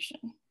your institution.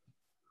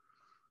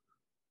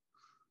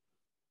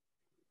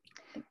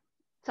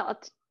 So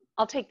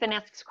I'll take the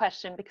next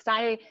question, because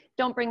I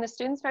don't bring the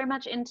students very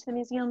much into the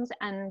museums,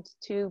 and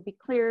to be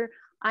clear,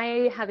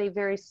 I have a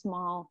very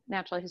small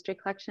natural history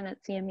collection at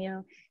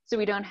CMU, so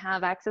we don't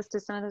have access to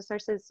some of the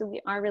sources, so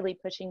we are really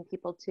pushing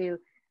people to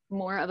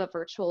more of a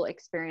virtual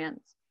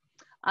experience.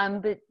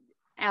 But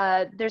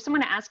there's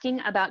someone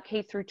asking about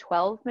K through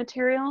 12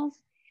 materials,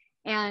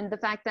 and the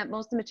fact that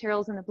most of the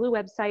materials in the Blue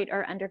website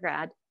are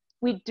undergrad.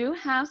 We do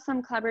have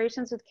some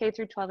collaborations with K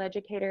through 12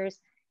 educators.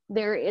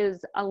 There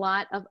is a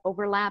lot of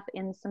overlap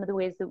in some of the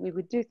ways that we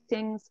would do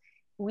things.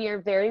 We are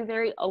very,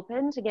 very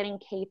open to getting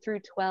K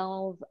through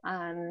 12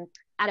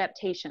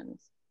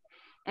 adaptations.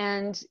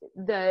 And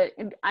I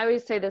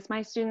always say this,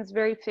 my students'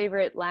 very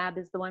favorite lab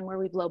is the one where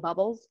we blow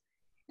bubbles.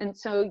 And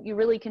so you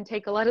really can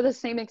take a lot of the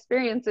same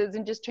experiences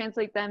and just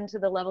translate them to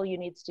the level you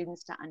need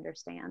students to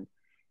understand.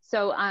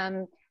 So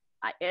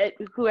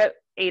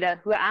Ada,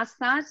 who asked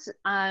that,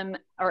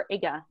 or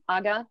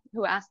Aga,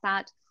 who asked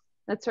that,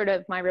 that's sort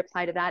of my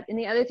reply to that. And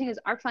the other thing is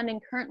our funding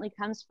currently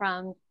comes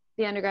from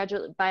the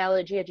undergraduate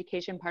biology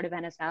education part of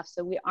NSF.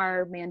 So we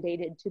are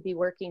mandated to be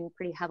working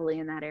pretty heavily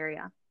in that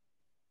area.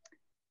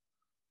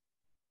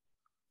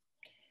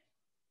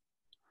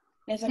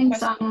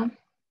 Thanks, Anna.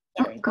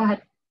 Oh, go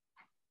ahead.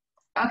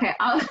 Okay,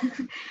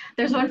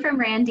 there's one from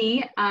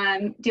Randy.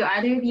 Do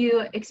either of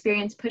you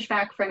experience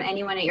pushback from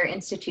anyone at your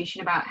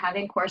institution about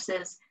having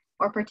courses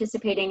or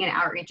participating in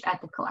outreach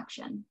at the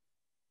collection?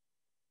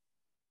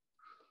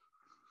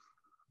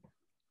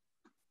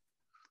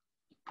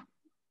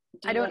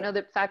 I don't know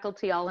that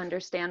faculty all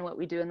understand what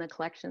we do in the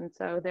collection,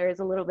 so there is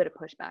a little bit of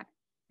pushback.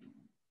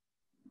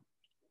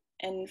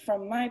 And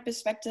from my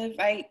perspective,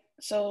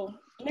 so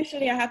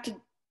initially I had to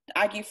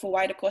argue for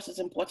why the course is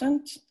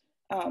important.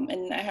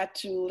 And I had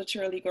to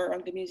literally go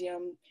around the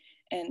museum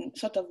and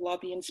sort of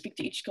lobby and speak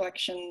to each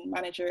collection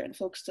manager and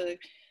folks to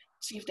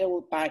see if they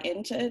will buy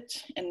into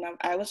it. And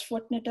I was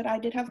fortunate that I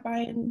did have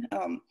buy-in,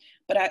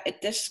 but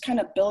this kind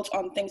of built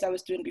on things I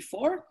was doing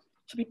before.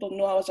 So people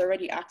knew I was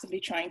already actively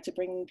trying to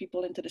bring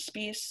people into the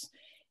space,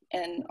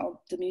 and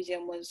the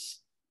museum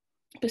was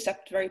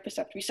very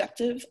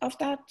receptive of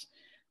that.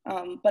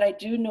 But I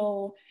do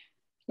know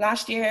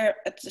last year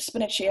at the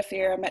Shre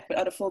Fair, I met with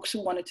other folks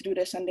who wanted to do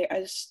this, and I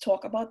just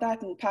talk about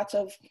that, and part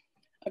of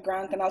a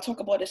grant, and I'll talk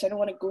about this, I don't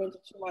want to go into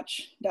too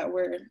much, that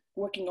we're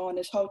working on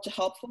is how to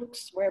help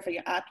folks wherever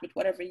you're at with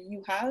whatever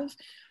you have,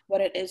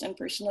 what it is in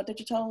person or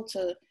digital,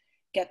 to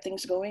get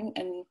things going.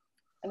 And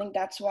I think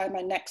that's why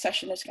my next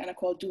session is kind of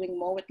called Doing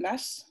More with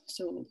Less.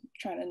 So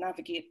trying to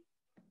navigate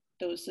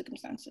those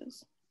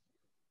circumstances.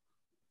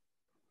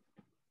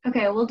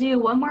 Okay, we'll do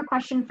one more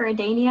question for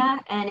Adania,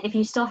 and if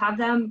you still have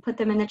them, put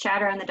them in the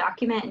chat or on the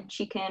document, and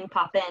she can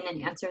pop in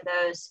and answer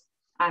those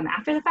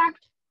after the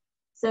fact.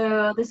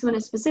 So this one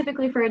is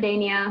specifically for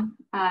Adania.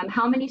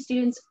 How many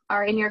students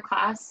are in your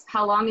class?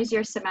 How long is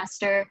your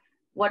semester?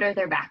 What are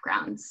their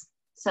backgrounds,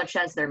 such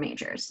as their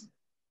majors?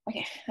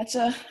 Okay, that's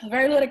a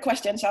very loaded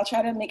question, so I'll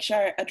try to make sure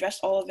I address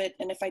all of it,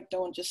 and if I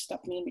don't, just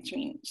stop me in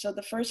between. So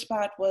the first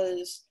part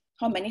was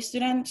how many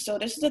students? So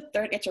this is the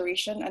third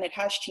iteration, and it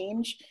has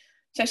changed.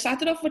 So I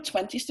started off with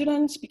 20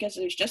 students because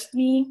it was just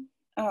me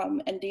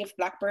and Dave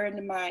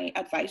Blackburn, my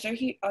advisor.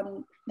 I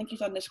think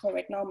he's on this call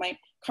right now. My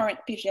current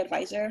PhD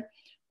advisor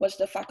was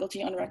the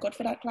faculty on record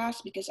for that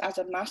class, because as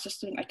a master's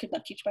student, I could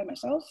not teach by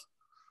myself.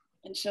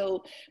 And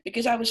so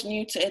because I was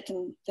new to it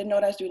and didn't know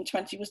what I was doing,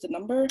 20 was the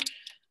number.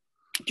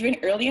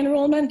 During early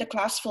enrollment, the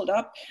class filled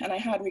up, and I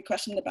had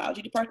requests from the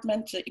biology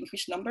department to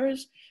increase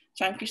numbers.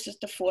 So I increased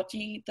it to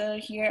 40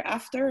 the year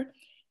after.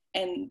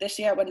 And this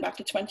year I went back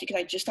to 20 because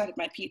I just started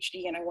my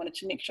PhD, and I wanted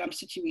to make sure I'm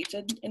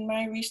situated in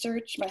my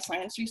research, my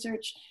science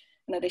research,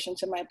 in addition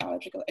to my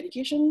biological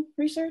education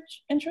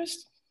research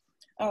interest.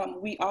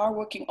 We are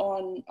working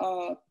on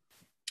a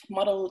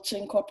model to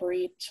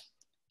incorporate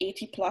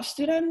 80+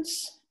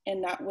 students,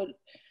 and that would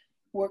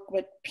work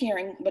with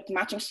peering, with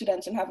matching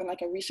students and having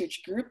like a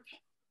research group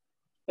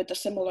with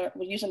we're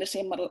using the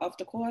same model of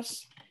the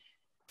course.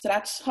 So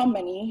that's how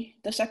many.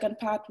 The second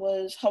part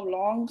was how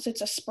long. So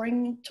it's a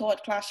spring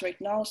taught class right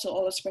now, so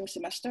all the spring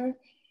semester.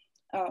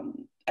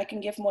 I can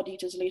give more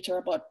details later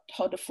about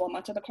how the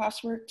format of the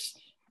class works,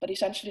 but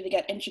essentially they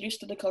get introduced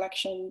to the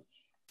collection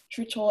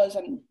through tours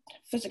and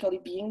physically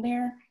being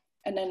there.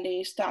 And then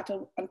they start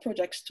on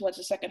projects towards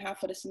the second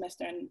half of the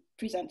semester and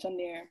present on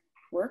their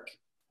work.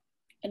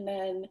 And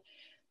then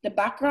the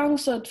background,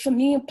 so for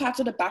me, part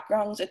of the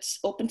backgrounds, it's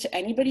open to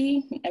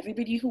anybody,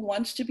 everybody who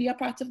wants to be a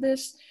part of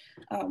this,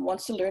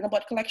 wants to learn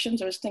about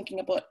collections or is thinking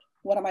about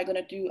what am I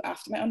gonna do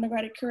after my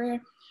undergraduate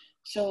career.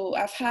 So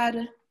I've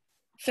had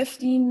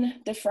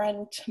 15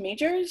 different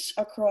majors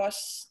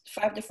across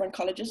 5 different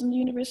colleges in the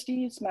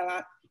university. It's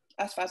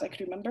as far as I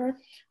could remember. And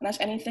that's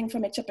anything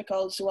from a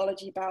typical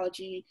zoology,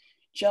 biology,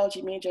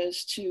 geology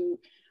majors to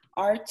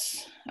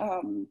arts,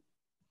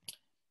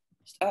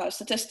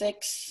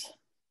 statistics.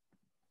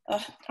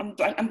 I'm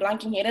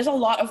blanking here. There's a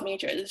lot of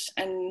majors,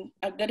 and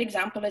a good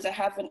example is I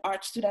have an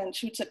art student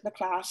who took the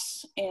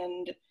class,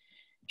 and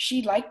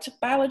she liked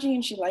biology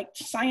and she liked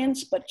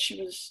science, but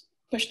she was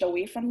pushed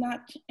away from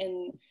that,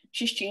 and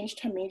she's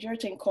changed her major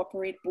to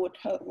incorporate both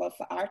her love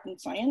for art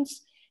and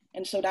science.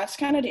 And so that's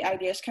kind of the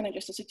idea, is kind of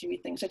just to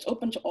situate things. So it's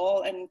open to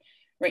all, and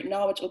right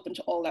now it's open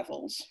to all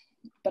levels,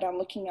 but I'm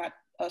looking at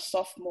a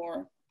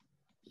sophomore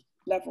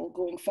level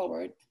going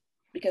forward,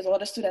 because a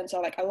lot of students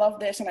are like, I love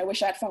this and I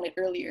wish I had found it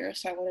earlier.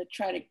 So I want to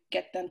try to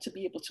get them to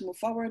be able to move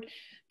forward,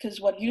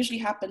 because what usually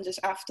happens is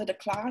after the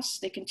class,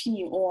 they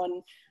continue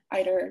on,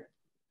 either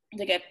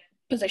they get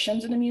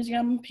positions in the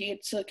museum,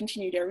 paid to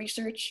continue their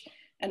research,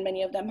 and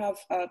many of them have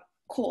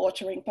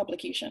co-authoring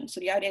publications. So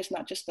the idea is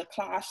not just the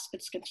class,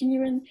 it's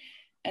continuing.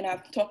 And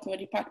I've talked with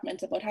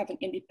departments about having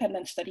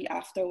independent study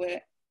after,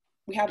 where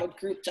we have a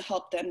group to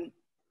help them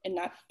in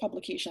that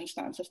publication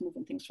stance of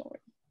moving things forward.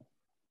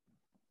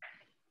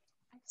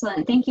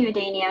 Excellent, thank you,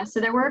 Adania. So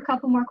there were a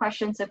couple more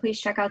questions, so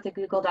please check out the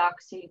Google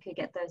Doc so you could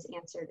get those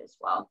answered as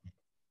well.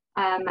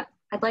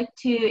 I'd like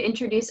to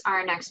introduce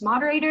our next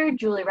moderator,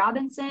 Julie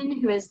Robinson,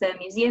 who is the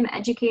museum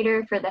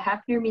educator for the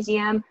Hefner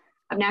Museum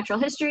of Natural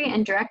History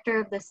and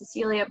director of the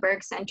Cecilia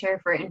Berg Center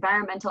for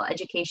Environmental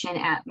Education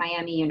at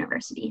Miami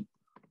University.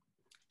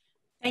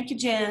 Thank you,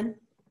 Jen.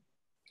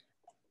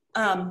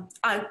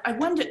 I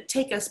wanted to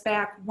take us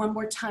back one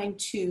more time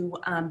to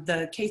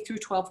the K through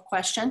 12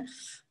 question,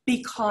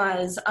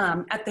 because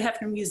at the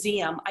Hefner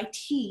Museum, I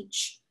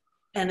teach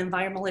an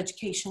environmental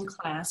education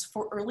class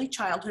for early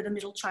childhood and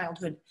middle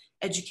childhood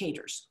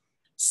educators.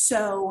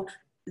 So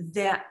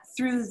that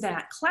through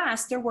that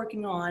class, they're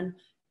working on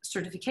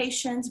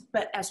certifications,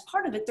 but as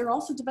part of it, they're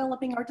also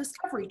developing our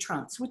Discovery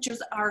Trunks, which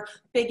is our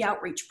big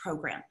outreach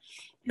program.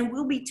 And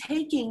we'll be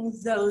taking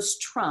those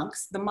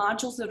trunks, the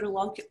modules that are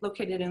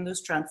located in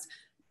those trunks,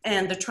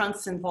 and the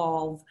trunks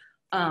involve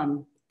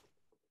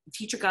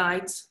teacher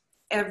guides,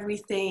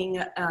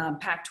 everything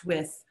packed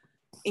with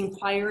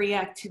inquiry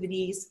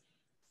activities,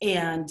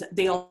 and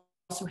they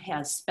also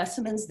have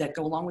specimens that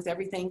go along with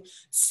everything.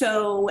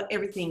 So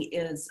everything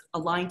is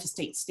aligned to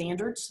state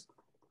standards,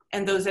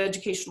 and those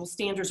educational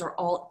standards are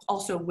all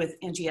also with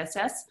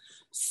NGSS.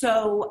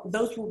 So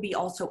those will be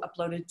also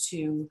uploaded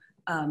to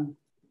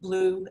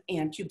Blue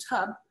and Cube's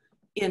Hub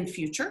in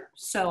future.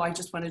 So I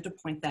just wanted to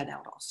point that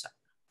out also.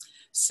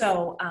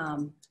 So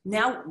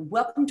now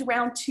welcome to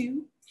round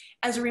 2.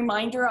 As a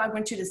reminder, I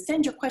want you to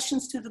send your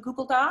questions to the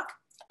Google Doc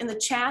in the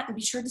chat and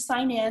be sure to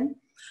sign in.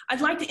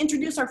 I'd like to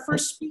introduce our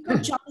first speaker,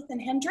 Jonathan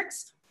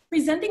Hendricks,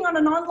 presenting on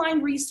an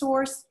online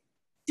resource,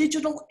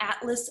 Digital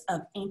Atlas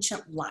of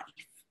Ancient Life.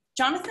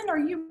 Jonathan, are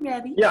you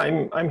ready? Yeah,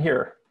 I'm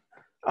here.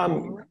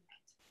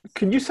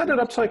 Could you set it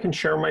up so I can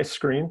share my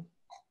screen?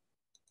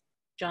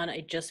 John,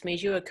 I just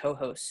made you a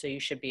co-host, so you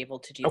should be able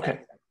to do that. Okay,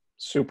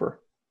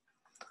 super.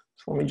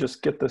 So let me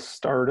just get this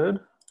started.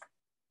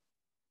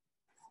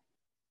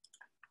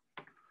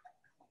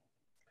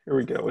 Here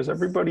we go. Is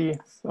everybody,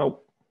 oh,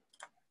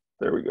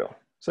 there we go.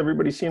 Is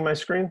everybody seeing my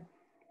screen?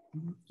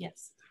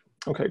 Yes.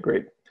 Okay,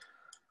 great.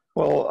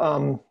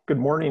 Well, good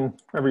morning,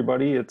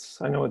 everybody.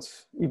 I know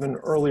it's even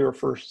earlier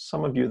for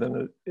some of you than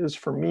it is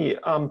for me.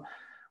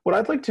 What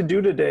I'd like to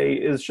do today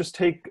is just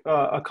take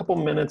a couple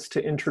minutes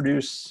to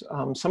introduce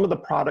some of the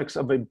products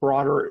of a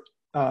broader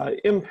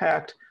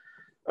impact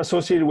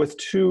associated with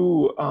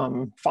 2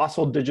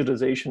 fossil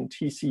digitization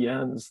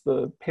TCNs,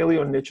 the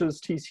Paleo Niches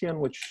TCN,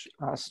 which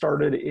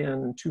started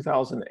in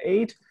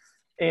 2008,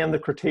 and the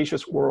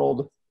Cretaceous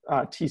World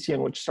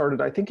TCN, which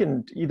started, I think,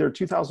 in either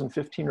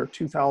 2015 or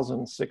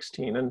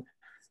 2016. And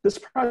this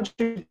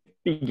project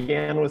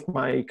began with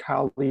my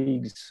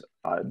colleagues,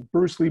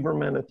 Bruce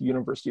Lieberman at the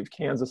University of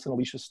Kansas and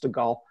Alicia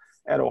Stegall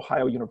at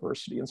Ohio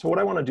University. And so what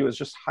I want to do is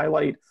just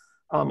highlight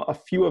a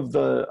few of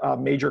the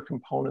major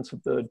components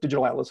of the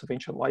Digital Atlas of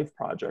Ancient Life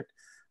project,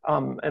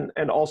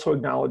 and also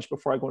acknowledge,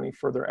 before I go any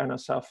further,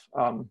 NSF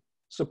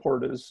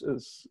support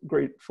is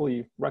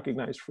gratefully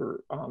recognized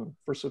for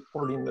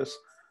supporting this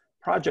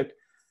project.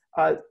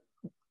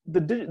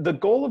 the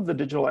goal of the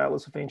Digital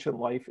Atlas of Ancient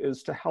Life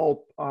is to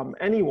help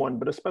anyone,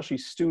 but especially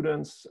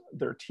students,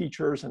 their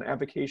teachers, and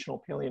avocational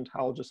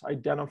paleontologists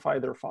identify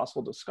their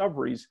fossil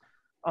discoveries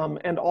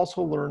and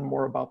also learn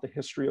more about the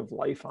history of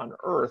life on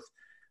Earth.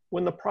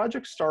 When the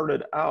project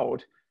started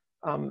out,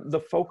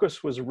 the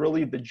focus was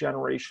really the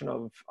generation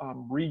of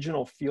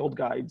regional field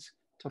guides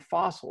to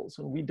fossils,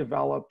 and we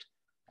developed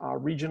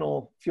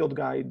regional field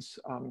guides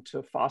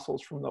to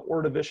fossils from the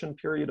Ordovician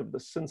period of the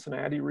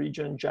Cincinnati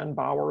region. Jen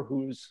Bauer,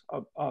 who's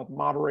a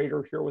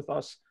moderator here with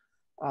us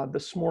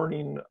this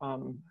morning,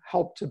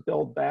 helped to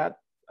build that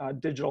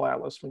digital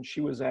atlas when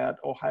she was at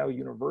Ohio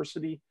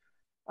University.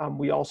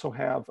 We also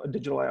have a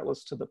digital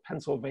atlas to the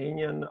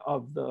Pennsylvanian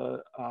of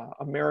the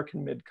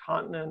American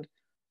mid-continent,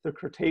 the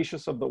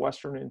Cretaceous of the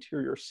Western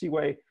Interior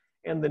Seaway,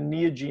 and the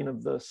Neogene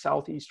of the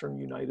southeastern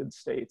United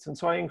States. And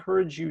so I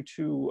encourage you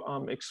to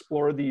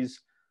explore these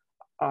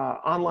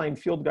online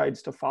field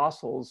guides to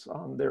fossils.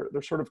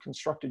 They're sort of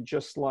constructed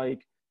just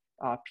like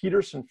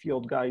Peterson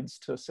field guides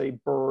to, say,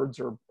 birds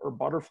or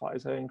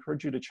butterflies. I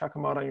encourage you to check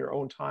them out on your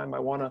own time. I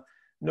want to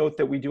note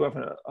that we do have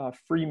a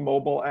free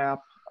mobile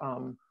app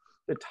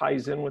that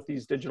ties in with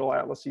these digital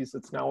atlases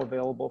that's now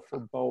available for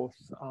both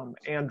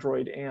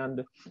Android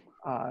and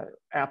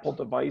Apple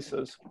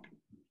devices.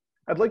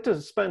 I'd like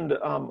to spend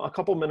a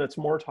couple minutes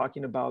more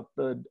talking about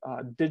the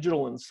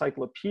Digital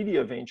Encyclopedia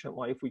of Ancient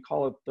Life. We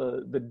call it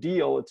the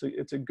deal.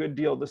 It's a good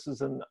deal. This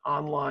is an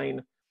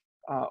online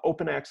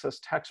open access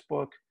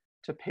textbook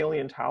to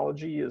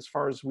paleontology. As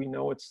far as we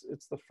know, it's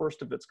the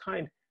first of its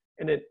kind,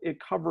 and it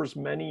covers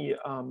many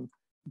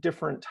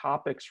different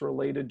topics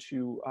related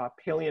to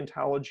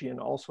paleontology and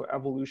also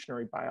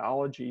evolutionary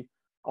biology.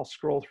 I'll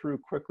scroll through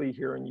quickly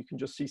here and you can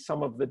just see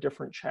some of the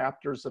different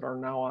chapters that are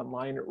now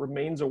online. It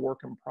remains a work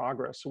in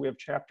progress. So we have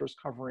chapters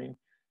covering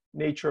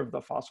nature of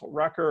the fossil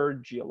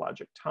record,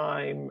 geologic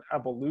time,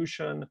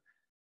 evolution,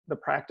 the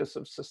practice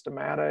of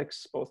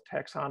systematics, both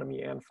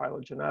taxonomy and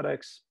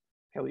phylogenetics,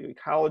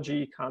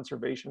 paleoecology,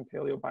 conservation,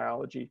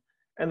 paleobiology.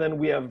 And then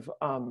we have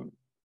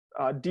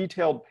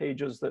detailed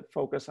pages that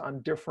focus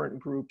on different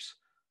groups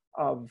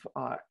of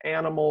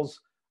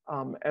animals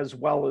as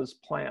well as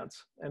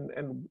plants.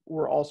 And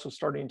we're also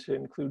starting to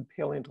include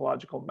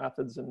paleontological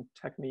methods and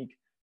technique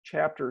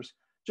chapters.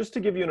 Just to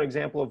give you an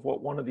example of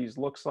what one of these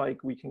looks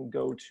like, we can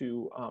go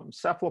to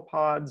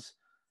cephalopods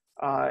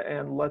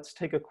and let's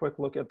take a quick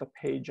look at the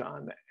page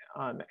on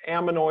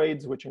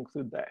ammonoids, which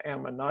include the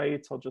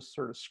ammonites. I'll just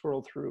sort of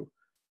scroll through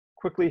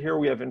quickly here.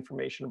 We have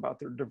information about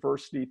their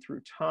diversity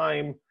through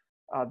time,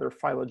 their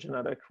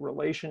phylogenetic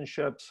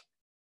relationships.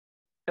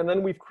 And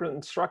then we've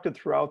constructed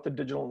throughout the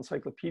digital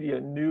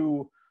encyclopedia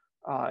new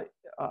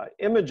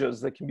images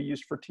that can be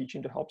used for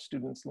teaching to help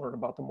students learn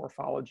about the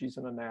morphologies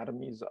and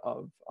anatomies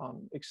of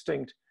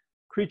extinct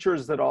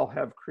creatures that all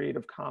have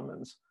Creative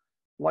Commons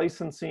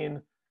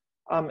licensing.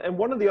 And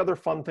one of the other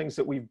fun things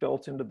that we've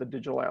built into the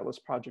Digital Atlas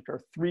project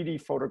are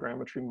 3D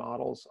photogrammetry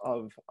models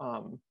of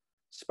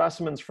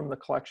specimens from the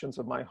collections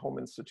of my home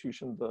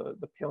institution,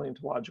 the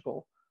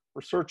Paleontological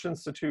Research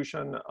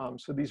Institution.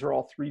 So these are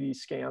all 3D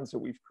scans that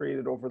we've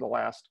created over the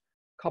last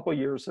couple of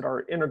years that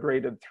are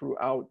integrated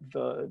throughout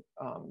the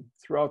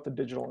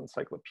digital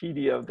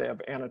encyclopedia. They have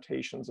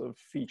annotations of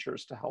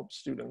features to help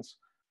students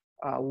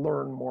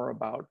learn more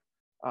about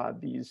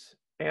these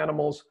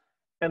animals.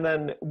 And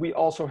then we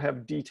also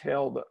have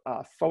detailed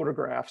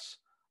photographs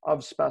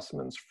of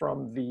specimens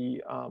from the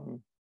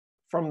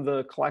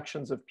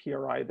collections of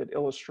PRI that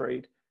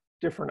illustrate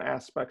different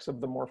aspects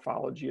of the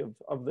morphology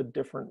of the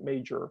different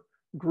major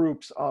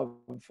groups of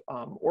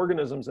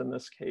organisms, in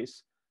this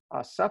case,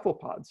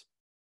 cephalopods.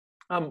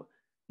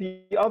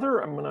 The other,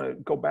 I'm going to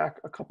go back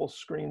a couple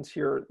screens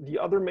here. The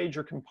other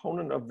major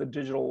component of the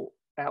Digital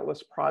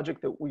Atlas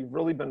project that we've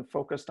really been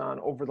focused on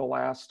over the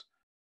last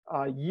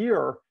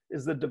year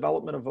is the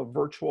development of a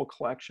virtual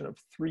collection of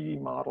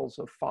 3D models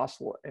of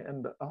fossil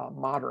and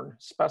modern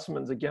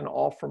specimens, again,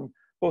 all from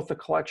both the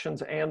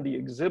collections and the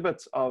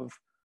exhibits of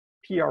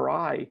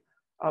PRI.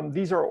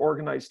 These are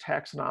organized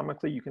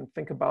taxonomically. You can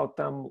think about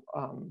them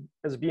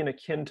as being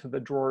akin to the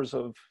drawers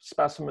of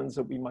specimens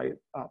that we might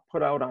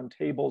put out on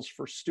tables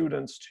for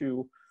students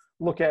to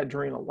look at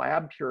during a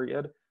lab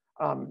period.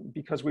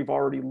 Because we've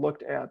already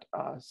looked at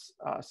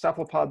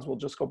cephalopods, we'll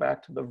just go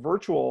back to the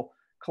virtual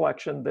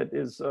collection that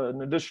is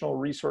an additional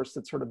resource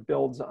that sort of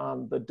builds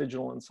on the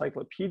digital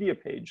encyclopedia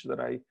page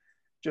that I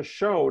just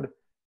showed.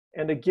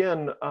 And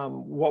again,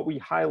 what we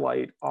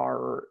highlight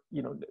are,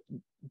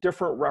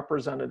 different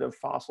representative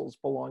fossils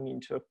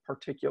belonging to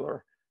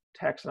particular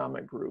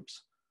taxonomic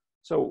groups.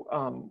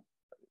 So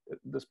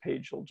this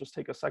page will just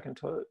take a second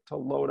to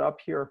load up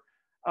here.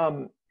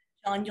 John,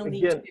 you'll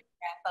need to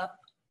wrap up.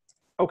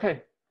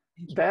 Okay,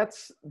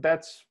 that's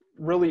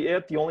really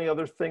it. The only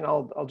other thing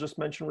I'll just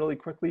mention really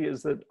quickly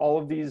is that all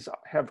of these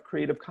have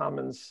Creative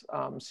Commons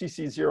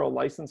CC0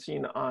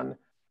 licensing on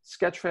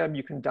Sketchfab.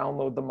 You can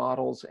download the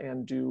models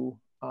and do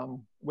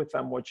with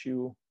them what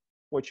you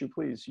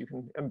please. You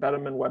can embed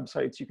them in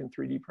websites, you can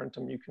 3D print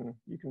them, you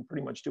can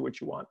pretty much do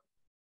what you want.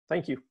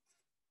 Thank you.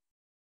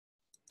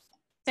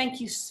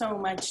 Thank you so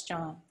much,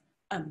 John.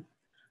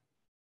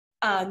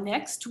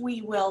 Next,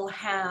 we will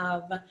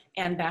have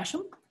Ann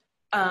Basham.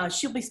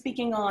 She'll be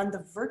speaking on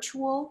the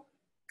virtual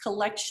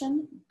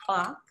collection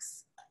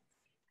box,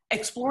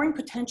 exploring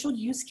potential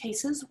use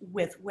cases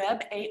with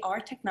web AR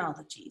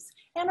technologies.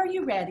 Ann, are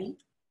you ready?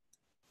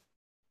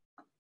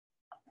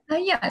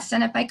 Yes,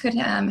 and if I could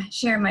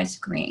share my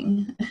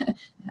screen,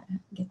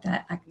 get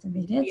that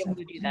activated. You'll be able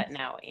to do that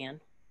now, Ann.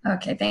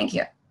 Okay, thank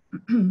you.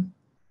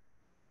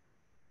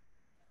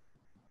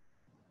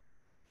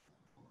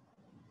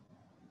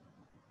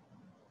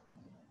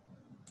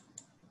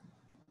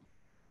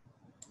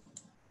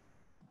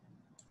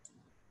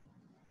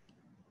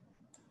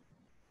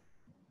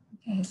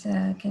 Okay,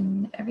 so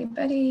can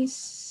everybody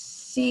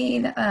see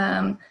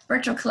the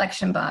virtual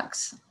collection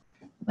box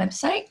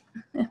website?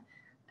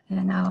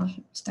 And I'll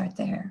start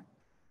there.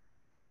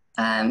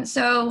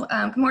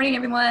 Good morning,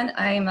 everyone.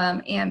 I'm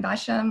Ann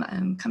Basham.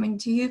 I'm coming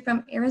to you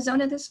from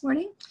Arizona this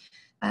morning.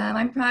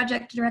 I'm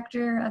project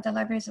director of the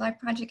Libraries Alive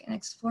project and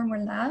Explore More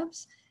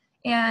Labs.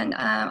 And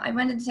I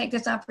wanted to take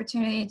this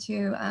opportunity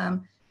to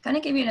kind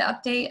of give you an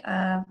update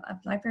of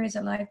Libraries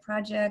Alive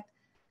project.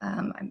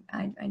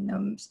 I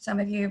know some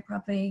of you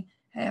probably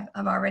have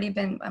already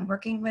been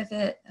working with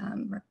it,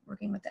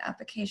 working with the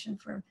application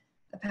for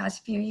the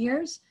past few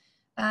years.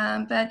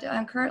 But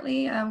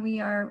currently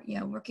we are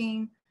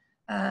working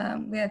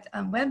with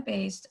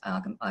web-based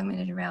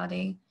augmented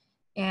reality.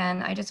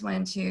 And I just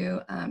wanted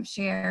to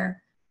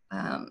share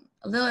a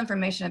little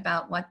information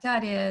about what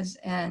that is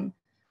and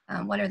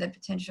what are the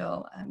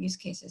potential use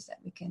cases that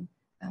we can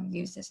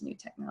use this new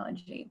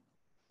technology.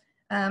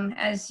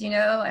 As you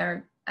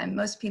know,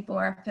 most people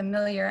are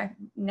familiar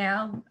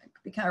now,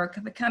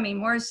 becoming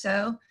more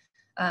so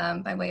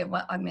by way of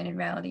what augmented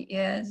reality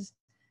is.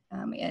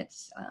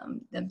 It's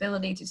the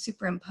ability to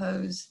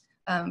superimpose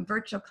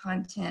virtual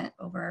content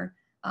over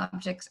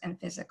objects and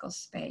physical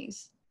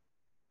space.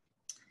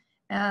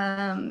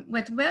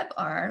 With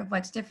WebAR,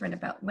 what's different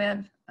about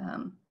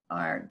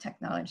WebAR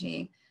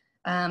technology,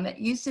 it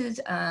uses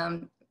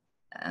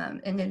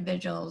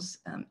individuals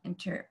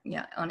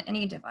on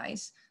any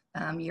device,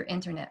 your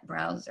internet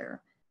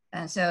browser.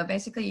 And so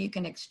basically you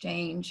can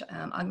exchange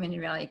augmented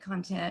reality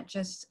content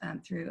just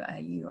through a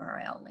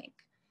URL link.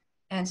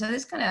 And so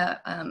this kind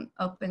of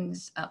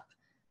opens up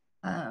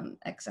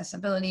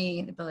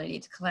accessibility, the ability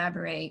to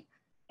collaborate.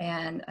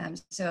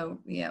 And so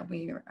we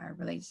are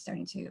really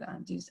starting to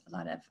do a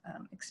lot of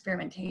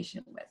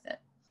experimentation with it.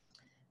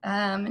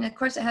 And of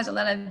course it has a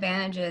lot of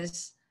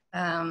advantages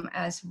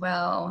as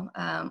well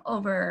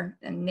over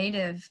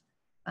native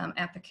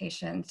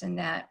applications in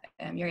that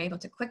you're able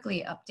to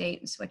quickly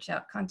update and switch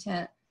out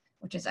content,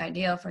 which is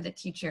ideal for the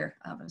teacher,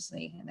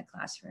 obviously, in the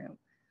classroom,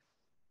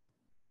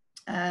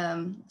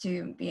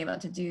 to be able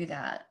to do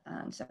that.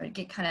 So to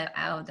get kind of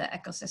out of the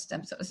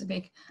ecosystem, so to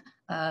speak,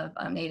 of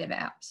native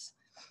apps.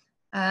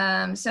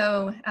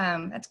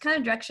 That's kind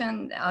of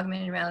direction the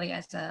augmented reality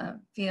as a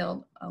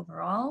field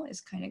overall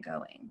is kind of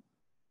going.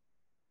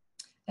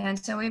 And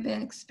so we've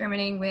been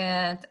experimenting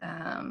with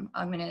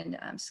augmented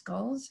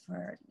skulls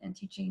in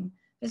teaching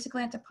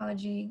physical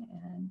anthropology,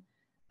 and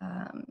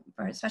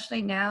for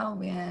especially now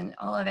when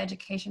all of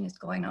education is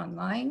going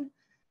online,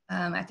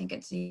 I think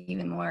it's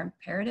even more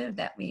imperative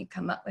that we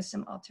come up with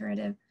some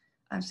alternative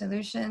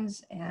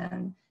solutions.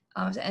 And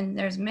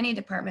there's many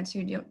departments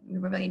who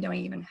really don't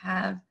even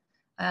have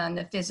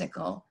the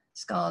physical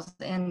skulls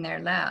in their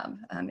lab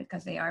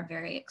because they are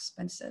very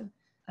expensive.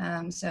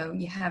 So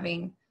you're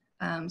having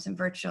some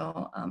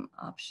virtual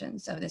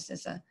options. So this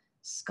is a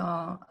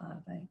skull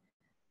of a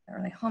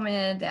early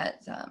hominid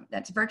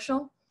that's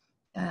virtual,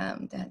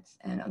 and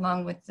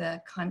along with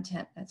the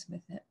content that's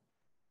with it.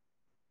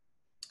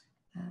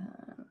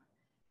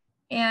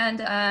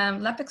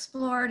 LEP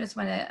Explore, just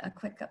want a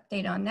quick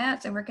update on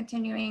that. So we're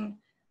continuing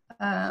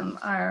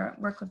our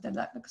work with the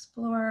LEP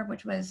Explore,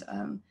 which was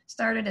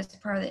started as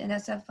part of the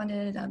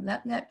NSF-funded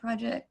LEPNet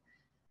project,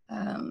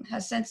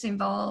 has since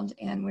evolved,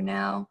 and we're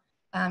now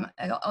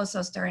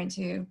also starting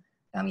to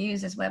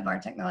use this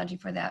WebAR technology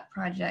for that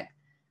project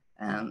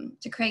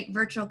to create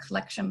virtual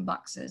collection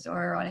boxes,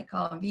 or what I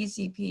call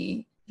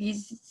VCB,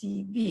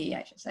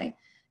 I should say,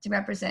 to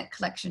represent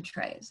collection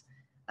trays.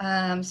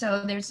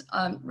 So there's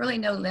really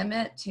no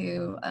limit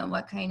to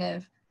what kind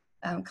of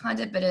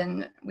content, but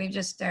we've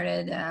just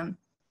started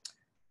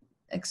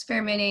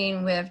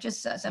experimenting with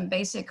just some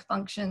basic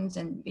functions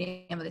and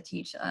being able to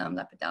teach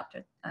LEP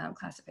adapted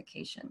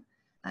classification.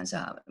 And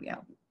so,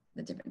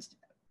 the difference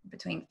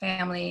between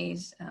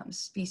families,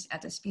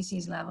 at the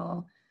species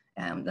level,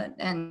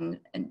 and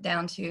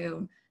down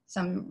to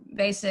some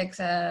basics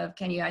of,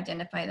 can you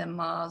identify the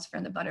moths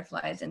from the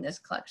butterflies in this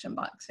collection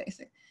box,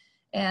 basically.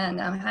 And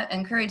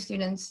encourage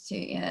students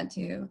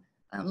to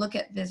look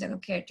at physical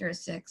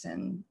characteristics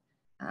and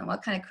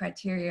what kind of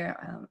criteria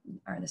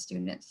are the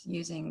students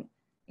using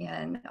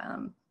in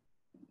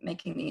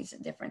making these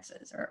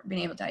differences, or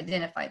being able to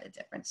identify the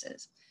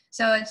differences.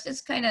 So it's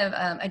just kind of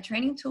a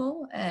training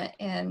tool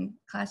in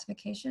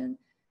classification.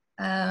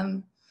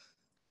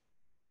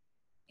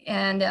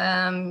 And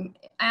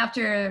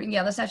after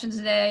the session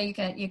today,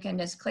 you can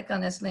just click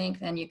on this link,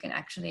 then you can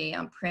actually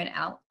print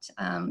out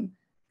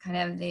kind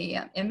of the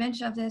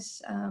image of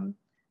this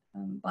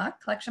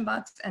collection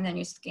box, and then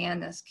you scan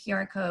this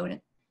QR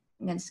code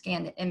and then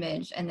scan the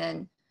image, and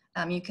then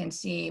you can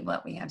see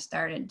what we have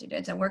started to do.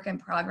 It's a work in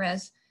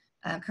progress.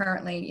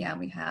 Currently,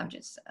 we have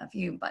just a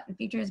few button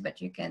features, but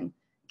you can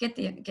get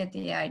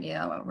the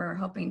idea. We're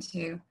hoping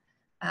to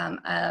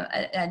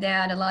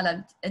add a lot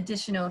of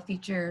additional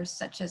features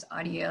such as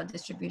audio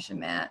distribution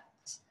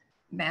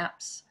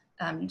maps,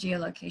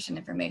 geolocation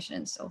information,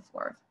 and so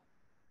forth.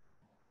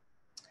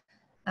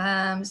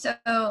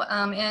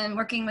 In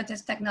working with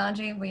this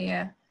technology,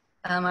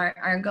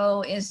 our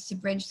goal is to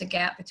bridge the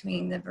gap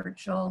between the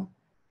virtual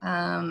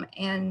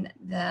and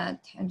the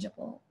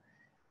tangible.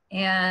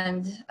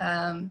 And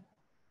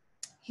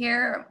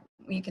here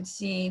we can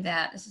see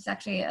that this is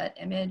actually an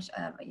image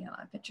of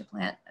a pitcher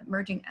plant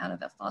emerging out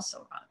of a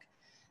fossil rock.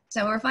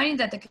 So we're finding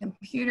that the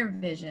computer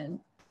vision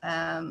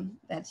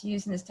that's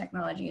used in this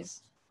technology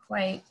is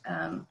quite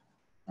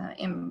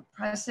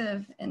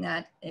impressive in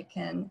that it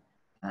can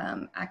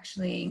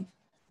actually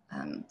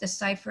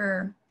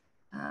decipher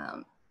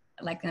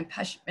like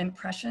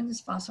impressions,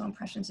 fossil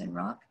impressions in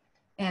rock,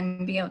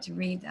 and be able to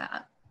read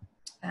that.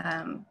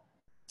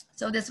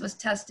 So this was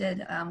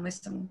tested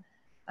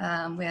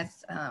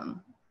with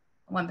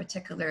one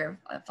particular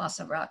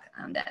fossil rock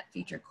that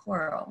featured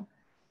coral.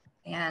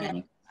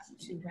 And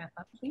to wrap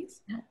up,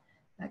 please.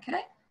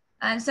 Okay.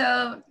 And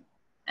so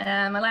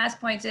my last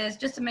point is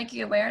just to make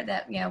you aware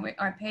that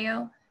our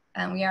PAO,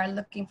 we are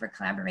looking for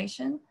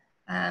collaboration,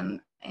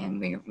 and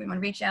we want to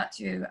reach out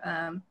to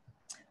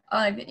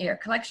all of your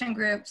collection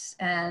groups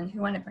and who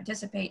want to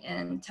participate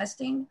in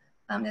testing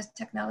this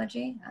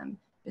technology,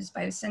 just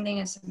by sending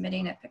and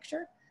submitting a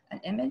picture,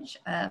 an image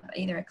of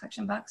either a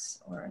collection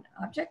box or an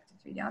object,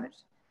 a 3D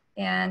object,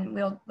 and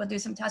we'll do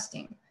some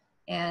testing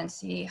and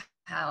see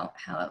how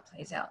it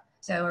plays out.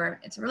 So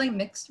it's a really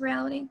mixed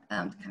reality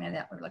kind of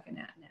that we're looking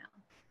at now.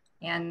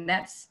 And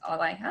that's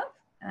all I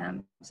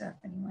have. So if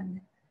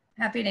anyone,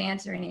 happy to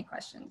answer any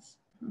questions.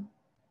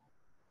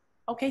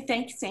 Okay,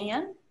 thanks,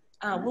 Anne.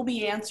 We'll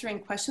be answering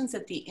questions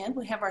at the end.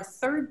 We have our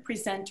third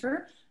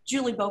presenter,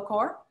 Julie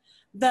Bokor.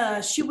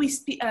 She'll be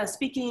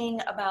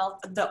speaking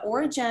about the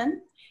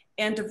origin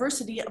and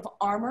diversity of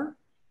armor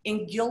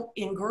in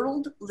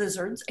girdled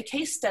lizards, a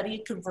case study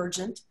of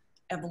convergent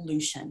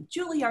evolution.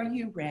 Julie, are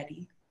you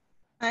ready?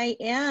 I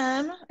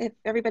am, if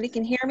everybody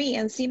can hear me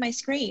and see my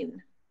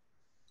screen.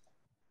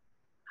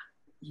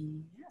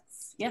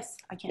 Yes,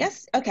 I can.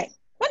 Yes, okay,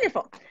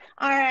 wonderful.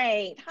 All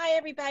right, hi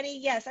everybody.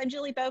 Yes, I'm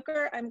Julie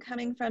Bokor. I'm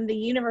coming from the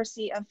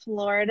University of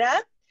Florida.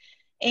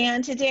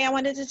 And today I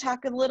wanted to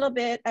talk a little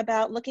bit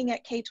about looking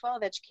at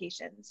K-12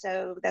 education.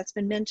 So that's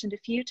been mentioned a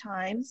few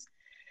times.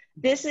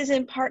 This is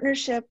in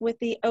partnership with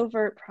the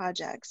OVERT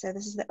project. So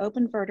this is the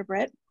Open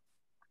Vertebrate,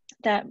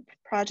 that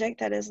project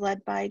that is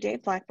led by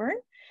Dave Blackburn.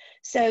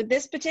 So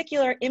this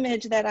particular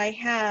image that I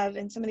have,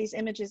 and some of these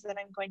images that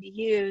I'm going to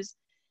use,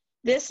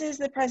 this is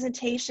the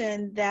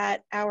presentation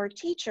that our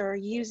teacher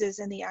uses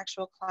in the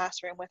actual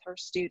classroom with her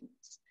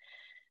students.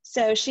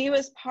 So she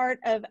was part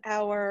of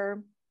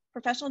our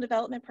professional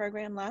development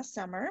program last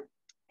summer,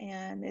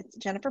 and it's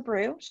Jennifer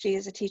Brew. She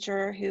is a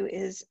teacher who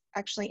is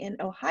actually in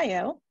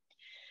Ohio.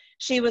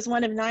 She was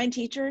one of 9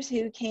 teachers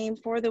who came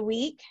for the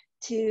week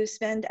to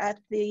spend at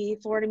the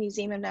Florida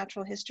Museum of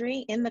Natural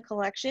History in the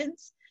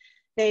collections.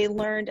 They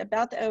learned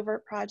about the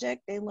OVERT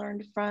project. They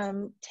learned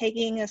from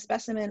taking a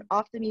specimen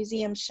off the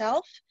museum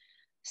shelf,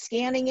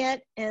 scanning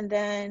it, and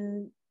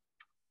then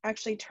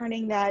actually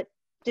turning that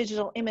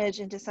digital image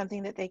into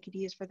something that they could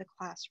use for the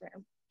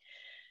classroom.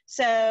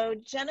 So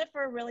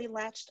Jennifer really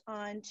latched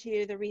on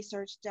to the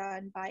research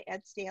done by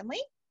Ed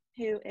Stanley,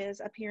 who is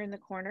up here in the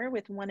corner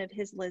with one of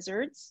his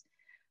lizards.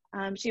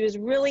 She was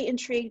really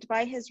intrigued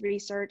by his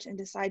research and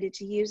decided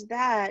to use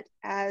that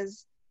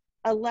as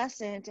a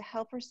lesson to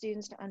help her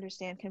students to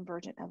understand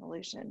convergent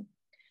evolution,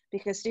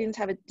 because students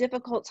have a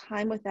difficult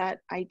time with that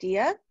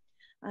idea.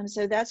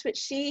 So that's what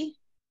she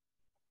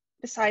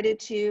decided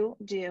to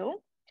do.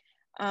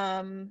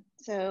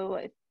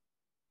 So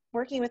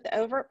working with the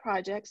OVERT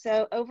project.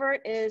 So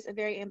OVERT is a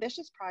very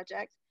ambitious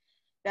project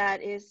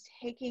that is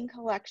taking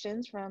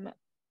collections from,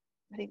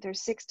 I think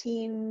there's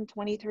 16,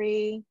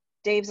 23,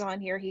 Dave's on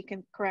here, he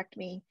can correct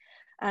me,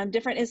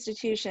 different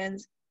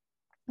institutions,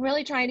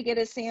 really trying to get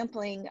a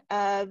sampling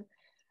of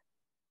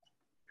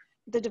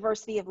the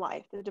diversity of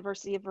life, the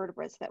diversity of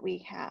vertebrates that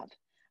we have.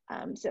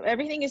 So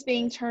everything is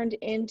being turned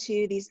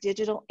into these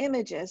digital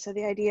images. So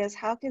the idea is,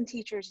 how can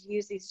teachers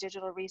use these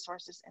digital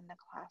resources in the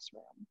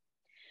classroom?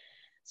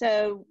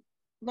 So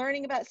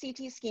learning about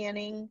CT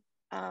scanning,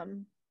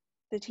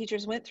 the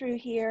teachers went through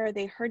here,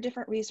 they heard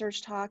different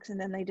research talks, and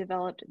then they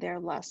developed their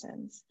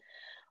lessons.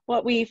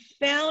 What we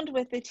found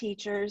with the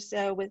teachers,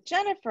 so with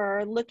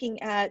Jennifer,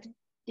 looking at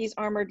these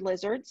armored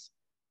lizards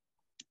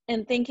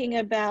and thinking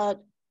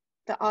about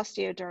the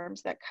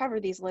osteoderms that cover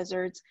these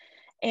lizards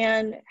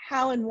and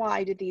how and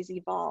why did these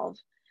evolve.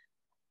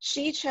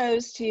 She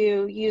chose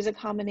to use a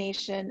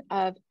combination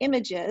of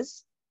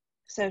images.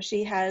 So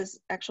she has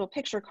actual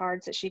picture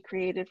cards that she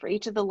created for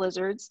each of the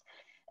lizards,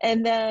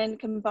 and then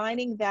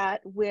combining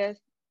that with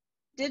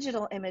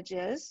digital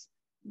images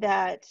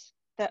that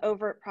the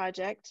Overt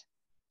project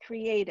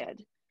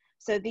created.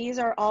 So these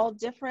are all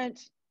different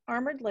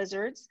armored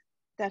lizards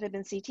that have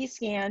been CT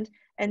scanned,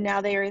 and now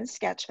they are in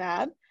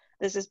Sketchfab.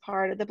 This is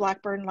part of the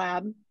Blackburn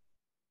Lab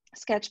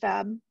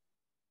Sketchfab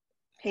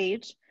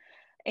page.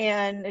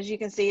 And as you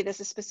can see, this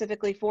is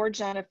specifically for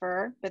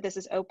Jennifer, but this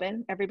is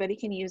open. Everybody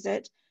can use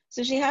it.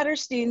 So she had her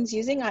students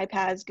using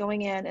iPads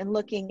going in and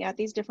looking at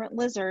these different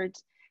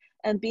lizards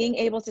and being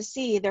able to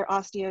see their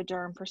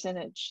osteoderm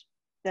percentage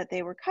that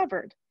they were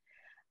covered.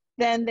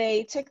 Then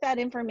they took that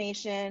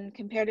information,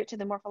 compared it to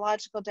the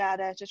morphological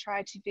data to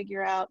try to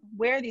figure out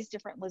where these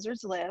different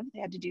lizards live. They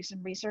had to do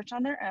some research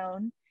on their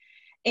own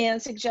and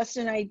suggest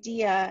an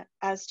idea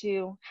as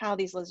to how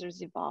these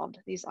lizards evolved,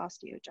 these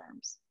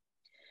osteoderms.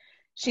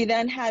 She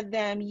then had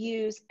them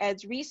use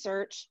Ed's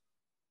research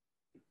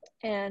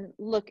and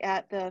look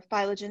at the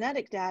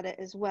phylogenetic data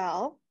as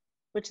well,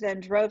 which then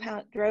drove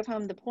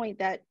home the point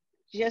that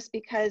just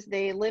because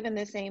they live in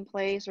the same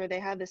place or they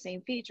have the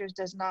same features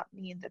does not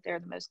mean that they're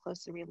the most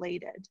closely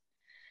related.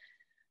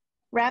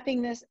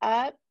 Wrapping this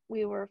up,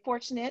 we were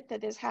fortunate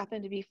that this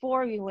happened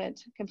before we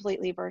went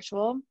completely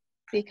virtual,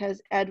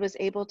 because Ed was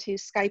able to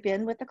Skype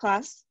in with the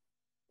class,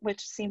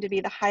 which seemed to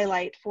be the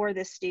highlight for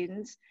the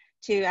students,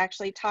 to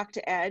actually talk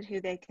to Ed,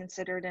 who they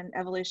considered an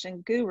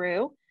evolution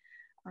guru,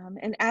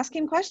 and ask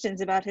him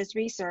questions about his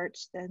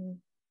research. And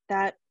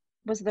that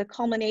was the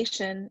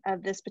culmination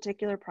of this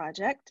particular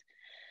project.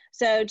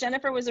 So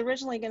Jennifer was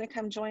originally going to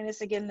come join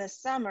us again this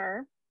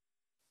summer,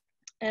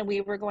 and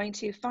we were going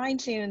to fine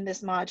tune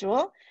this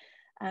module,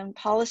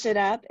 polish it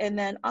up, and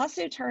then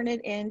also turn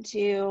it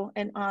into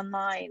an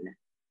online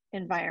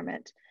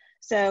environment.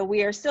 So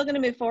we are still going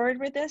to move forward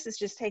with this. It's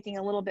just taking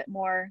a little bit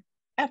more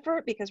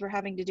effort because we're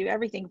having to do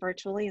everything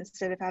virtually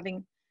instead of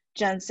having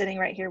Jen sitting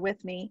right here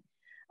with me.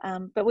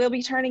 But we'll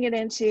be turning it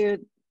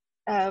into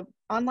an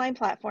online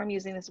platform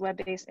using this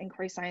web-based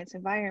inquiry science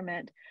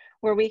environment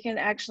where we can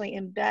actually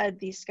embed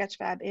these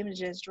Sketchfab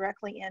images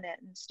directly in it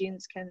and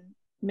students can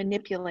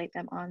manipulate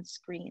them on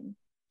screen.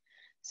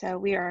 So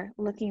we are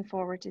looking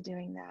forward to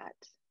doing that.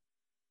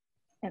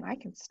 And I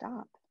can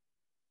stop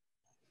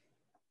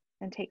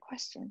and take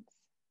questions.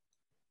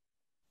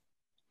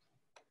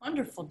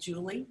 Wonderful,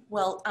 Julie.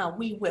 Well,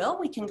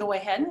 we can go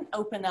ahead and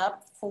open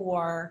up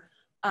for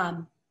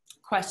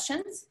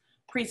questions.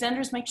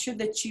 Presenters, make sure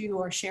that you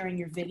are sharing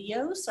your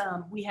videos.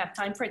 We have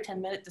time for a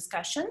 10-minute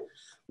discussion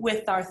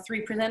with our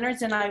three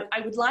presenters. And I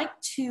would like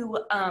to,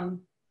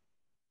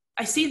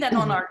 I see that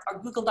on our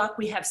Google Doc,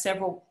 we have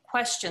several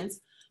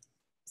questions.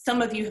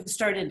 Some of you have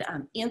started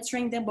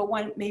answering them, but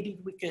maybe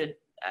we could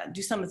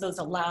do some of those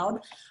aloud.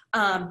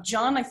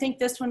 John, I think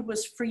this one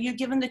was for you.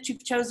 Given that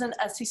you've chosen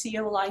a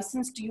CCO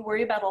license, do you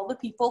worry about all the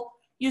people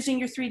using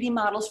your 3D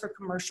models for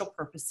commercial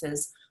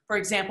purposes? For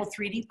example,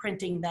 3D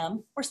printing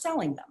them or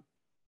selling them?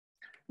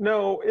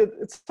 No,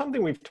 it's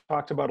something we've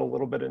talked about a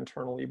little bit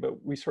internally,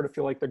 but we sort of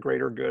feel like the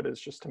greater good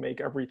is just to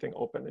make everything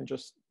open and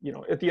just, you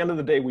know, at the end of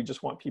the day, we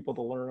just want people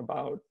to learn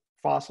about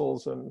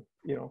fossils and,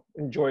 you know,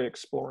 enjoy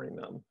exploring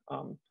them.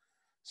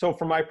 So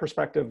from my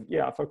perspective,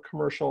 yeah, if a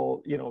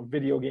commercial, you know,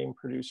 video game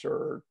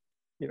producer,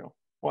 you know,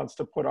 wants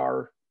to put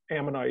our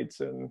ammonites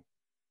in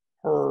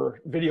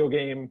her video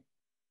game,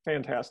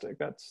 fantastic.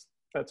 That's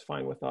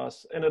fine with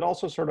us. And it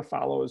also sort of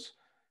follows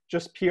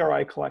just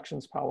PRI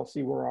collections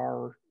policy where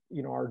our,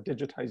 you know, our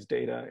digitized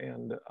data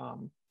and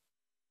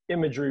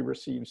imagery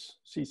receives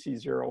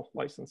CC0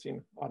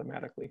 licensing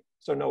automatically.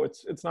 So no,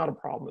 it's not a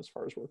problem as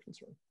far as we're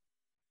concerned.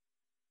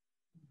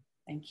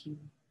 Thank you.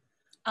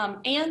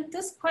 And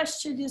this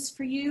question is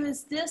for you.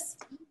 Is this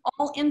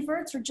all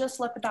inverts or just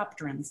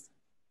lepidopterans?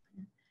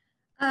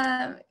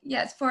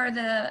 Yes, for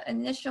the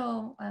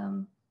initial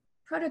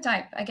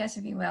prototype, I guess,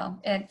 if you will.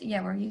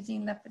 Yeah, we're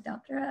using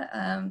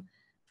Lepidoptera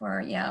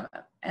for, yeah,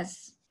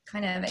 as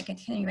kind of a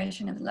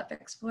continuation of the Lep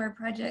Explorer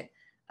project,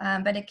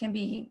 but it can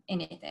be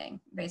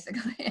anything,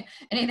 basically.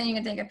 Anything you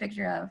can take a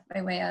picture of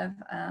by way of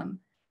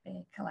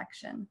a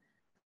collection.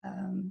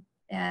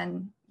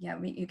 And yeah,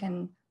 you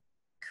can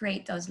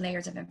create those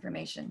layers of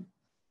information,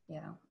 you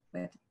know,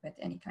 with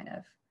any kind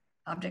of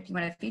object you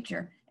want to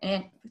feature.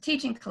 And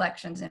teaching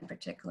collections in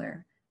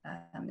particular,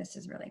 this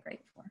is really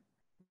great for.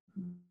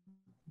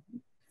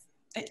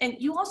 And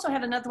you also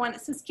have another one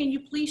that says, can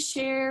you please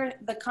share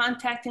the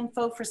contact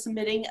info for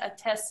submitting a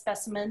test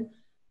specimen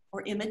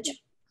or image?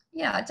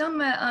 Yeah, it's on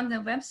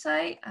the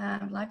website,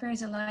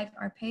 Libraries Alive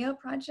Arpaio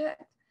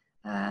project.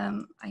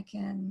 I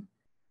can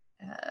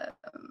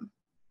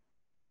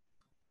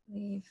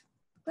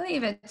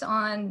believe it's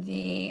on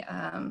the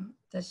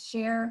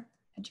Share,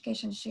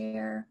 Education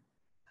Share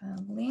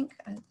link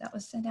that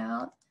was sent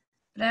out,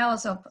 but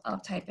I'll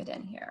type it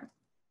in here.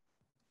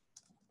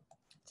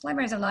 It's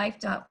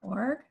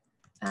librariesalive.org,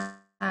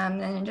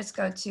 and then just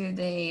go to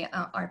the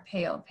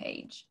Arpaio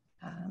page.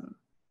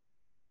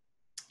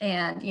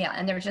 And yeah,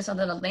 and there was just a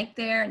little link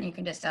there, and you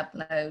can just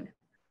upload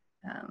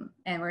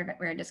And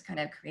we're just kind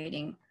of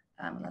creating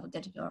a little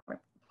digital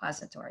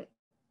repository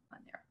on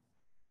there.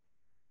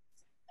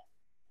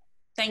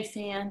 Thanks,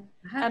 Anne.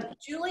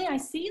 Julie, I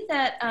see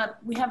that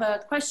we have a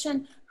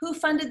question. Who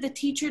funded the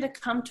teacher to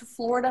come to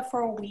Florida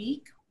for a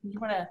week? You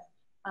want to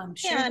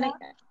share that?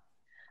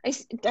 I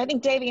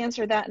think Dave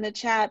answered that in the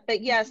chat,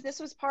 but yes,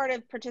 this was part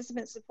of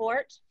participant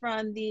support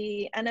from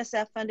the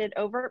NSF funded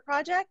OVERT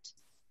project.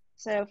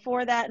 So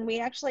for that, and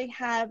we actually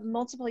have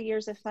multiple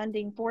years of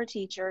funding for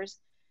teachers.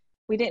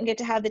 We didn't get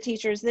to have the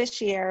teachers this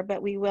year,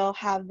 but we will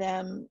have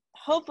them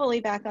hopefully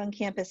back on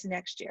campus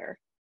next year.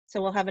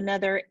 So we'll have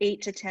another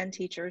 8 to 10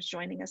 teachers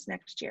joining us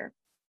next year,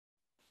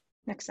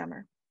 next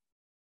summer.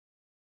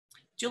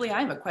 Julie,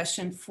 I have a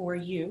question for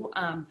you.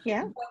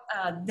 Yeah.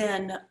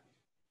 Then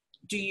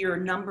do your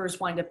numbers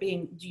wind up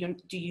being,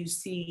 do you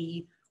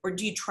see, or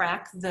do you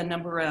track the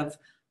number of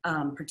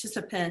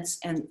participants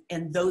and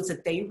those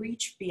that they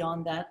reach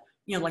beyond that,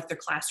 you know, like their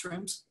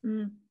classrooms?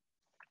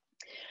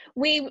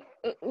 We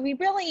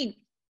really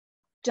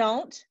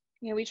don't.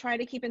 You know, we try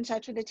to keep in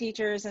touch with the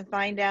teachers and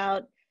find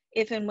out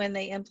if and when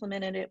they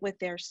implemented it with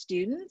their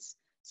students.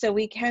 So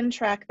we can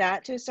track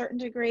that to a certain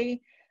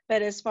degree,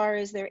 but as far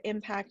as their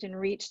impact and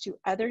reach to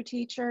other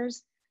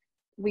teachers,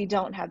 we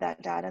don't have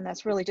that data, and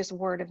that's really just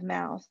word of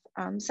mouth.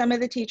 Some of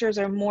the teachers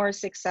are more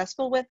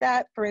successful with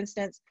that. For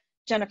instance,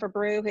 Jennifer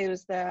Brew, who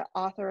is the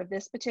author of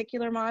this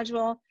particular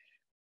module,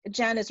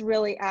 Jen is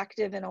really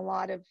active in a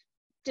lot of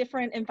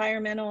different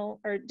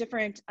environmental or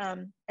different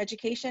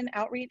education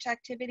outreach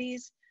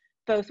activities,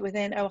 both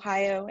within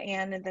Ohio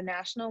and at the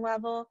national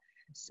level.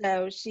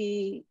 So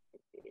she's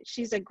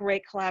a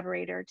great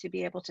collaborator to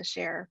be able to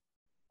share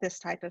this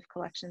type of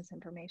collections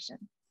information.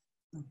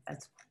 Oh,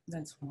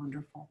 that's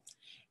wonderful.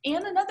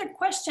 And another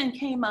question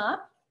came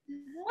up.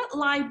 What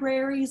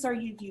libraries are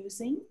you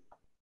using?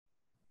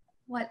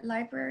 What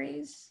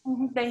libraries?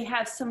 They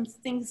have some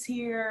things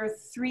here,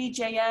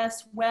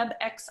 3JS,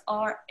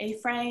 WebXR,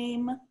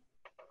 A-Frame.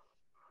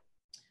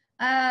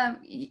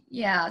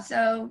 Yeah,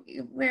 so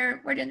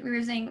we're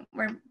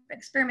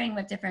experimenting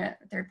with different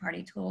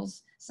third-party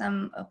tools,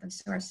 some open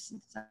source,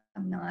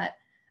 some not.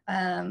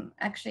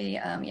 Actually,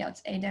 yeah,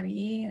 it's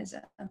AWE. Is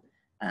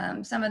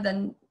some of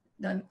the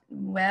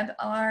web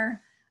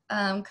are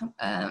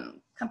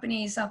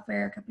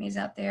software companies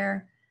out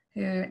there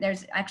who,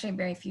 there's actually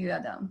very few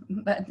of them,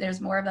 but there's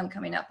more of them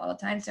coming up all the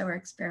time. So we're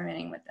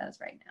experimenting with those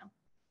right now.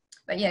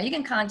 But yeah, you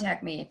can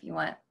contact me if you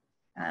want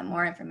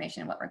more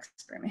information on what we're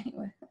experimenting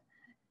with.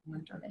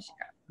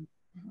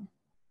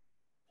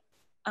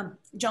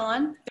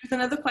 John, there's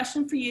another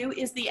question for you.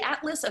 Is the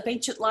Atlas of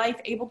Ancient Life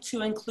able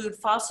to include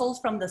fossils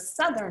from the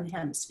Southern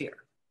Hemisphere?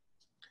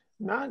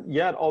 Not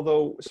yet,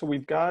 although, so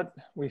we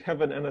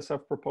have an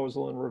NSF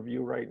proposal in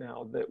review right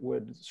now that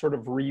would sort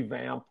of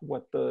revamp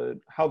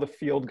how the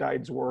field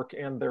guides work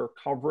and their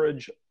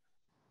coverage.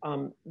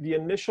 The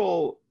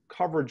initial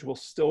coverage will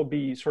still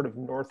be sort of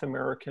North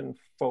American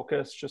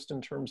focused, just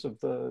in terms of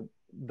the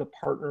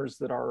partners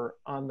that are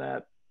on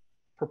that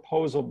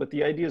proposal, but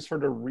the idea is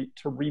sort of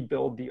to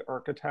rebuild the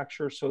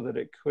architecture so that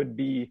it could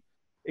be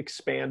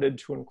expanded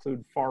to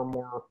include far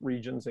more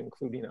regions,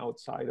 including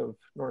outside of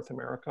North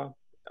America.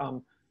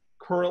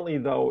 Currently,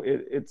 though,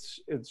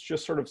 it's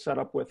just sort of set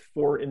up with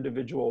 4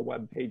 individual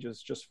web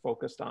pages just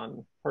focused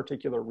on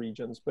particular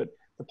regions. But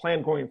the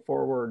plan going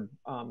forward,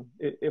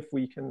 if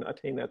we can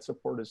attain that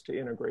support, is to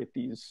integrate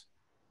these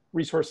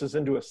resources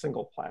into a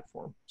single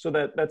platform. So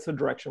that's the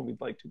direction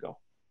we'd like to go.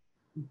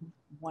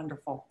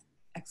 Wonderful.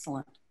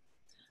 Excellent.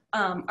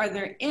 Are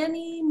there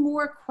any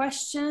more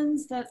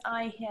questions that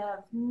I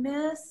have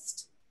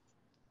missed?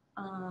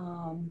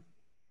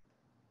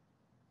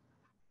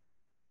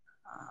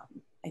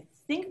 I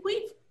think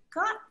we've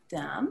got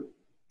them.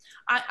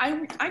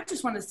 I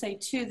just want to say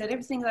too that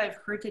everything that I've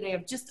heard today,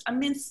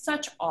 I'm in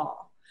such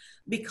awe,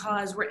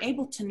 because we're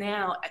able to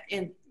now,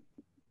 in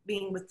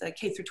being with the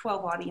K through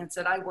 12 audience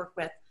that I work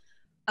with,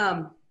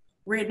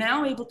 we're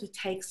now able to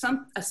take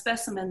a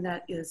specimen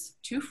that is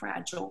too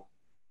fragile,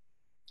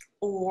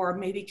 or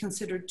maybe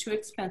considered too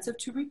expensive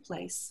to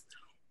replace,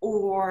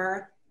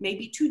 or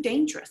maybe too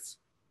dangerous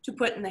to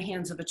put in the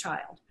hands of a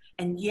child.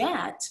 And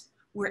yet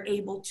we're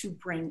able to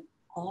bring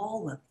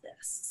all of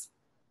this.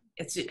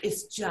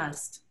 It's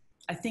just,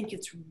 I think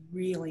it's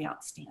really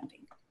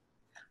outstanding.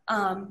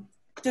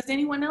 Does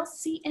anyone else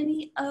see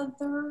any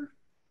other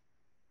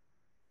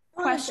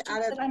questions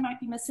that I might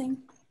be missing?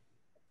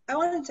 I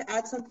wanted to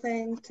add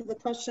something to the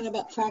question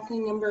about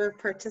tracking number of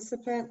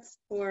participants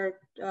for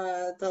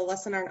the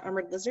lesson on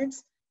armored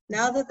lizards.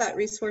 Now that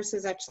resource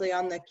is actually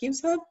on the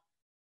Cubes Hub,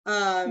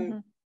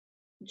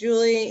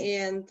 Julie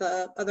and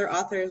the other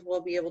authors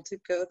will be able to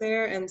go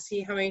there and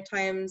see how many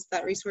times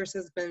that resource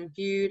has been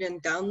viewed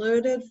and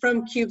downloaded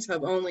from Cubes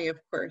Hub only, of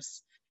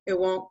course. It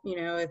won't,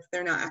 if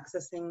they're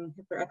accessing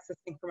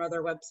from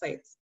other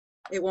websites,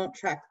 it won't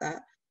track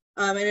that.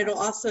 And it'll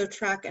also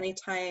track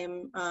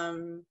anytime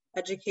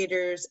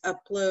educators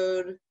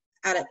upload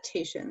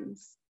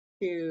adaptations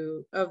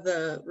of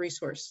the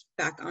resource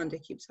back onto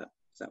Cubes Hub.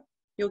 So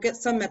you'll get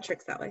some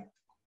metrics that way.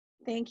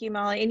 Thank you,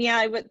 Molly. And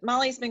yeah,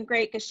 Molly's been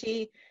great because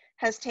she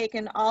has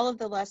taken all of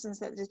the lessons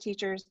that the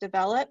teachers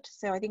developed.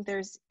 So I think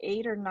there's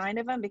 8 or 9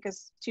 of them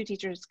because 2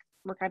 teachers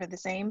were kind of the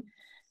same,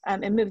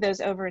 and moved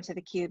those over into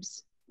the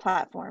CUBES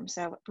platform.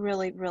 So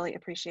really, really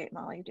appreciate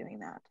Molly doing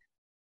that.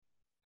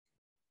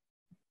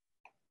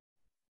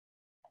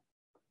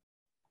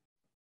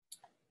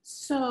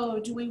 So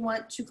do we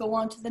want to go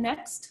on to the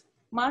next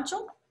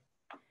module,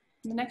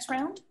 the next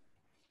round?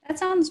 That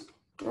sounds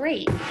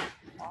great.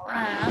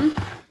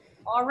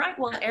 All right,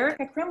 well,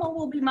 Erica Krimmel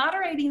will be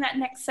moderating that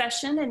next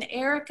session, and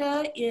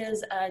Erica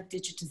is a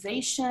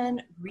digitization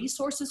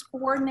resources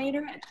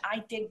coordinator at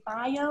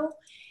iDigBio,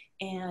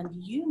 and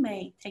you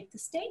may take the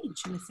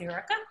stage, Miss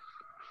Erica.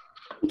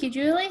 Thank you,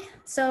 Julie.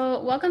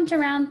 So welcome to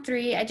round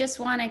 3. I just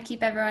want to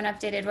keep everyone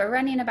updated. We're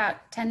running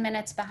about 10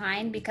 minutes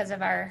behind because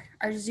of our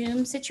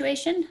Zoom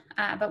situation,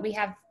 but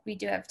we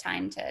do have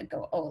time to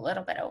go a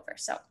little bit over.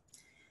 So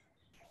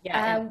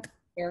yeah,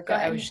 Erica,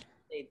 I was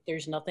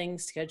there's nothing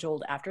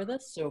scheduled after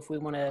this, so if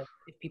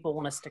people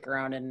want to stick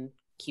around and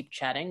keep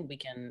chatting,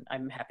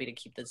 I'm happy to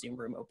keep the Zoom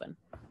room open.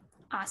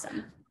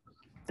 Awesome.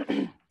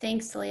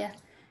 Thanks, Talia.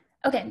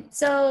 Okay,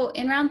 so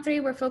in round 3,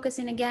 we're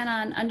focusing again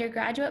on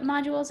undergraduate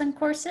modules and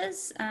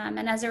courses.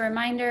 And as a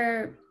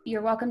reminder,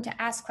 you're welcome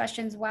to ask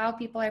questions while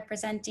people are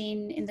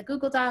presenting in the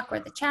Google Doc or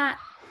the chat.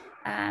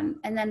 And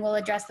then we'll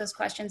address those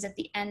questions at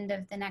the end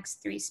of the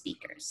next 3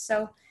 speakers.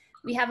 So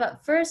we have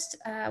up first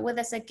with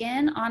us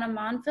again, Anna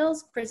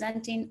Monfils,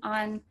 presenting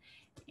on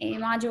a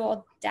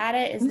module,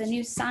 Data is the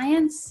New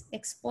Science,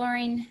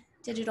 Exploring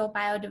Digital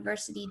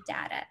Biodiversity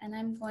Data. And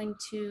I'm going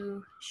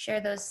to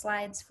share those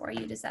slides for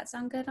you. Does that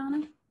sound good,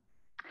 Anna?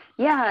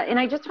 Yeah, and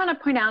I just want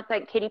to point out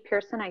that Katie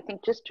Pearson, I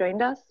think, just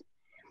joined us.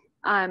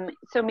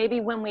 So maybe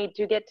when we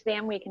do get to the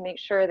end, we can make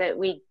sure that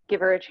we give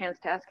her a chance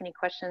to ask any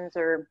questions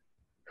or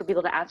for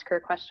people to ask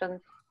her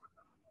questions.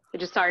 I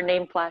just saw her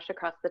name flash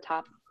across the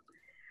top.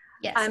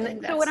 Yes,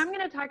 so what I'm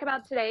going to talk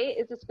about today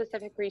is a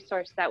specific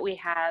resource that we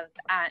have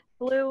at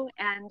Blue,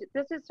 and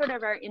this is sort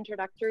of our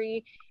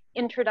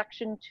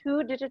introduction to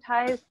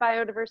digitized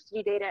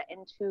biodiversity data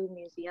into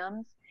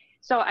museums.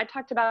 So I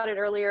talked about it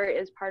earlier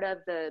as part of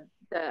the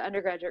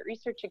undergraduate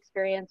research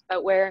experience,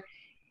 but where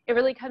it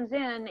really comes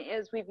in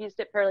is we've used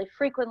it fairly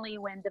frequently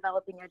when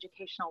developing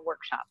educational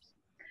workshops.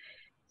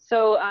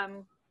 So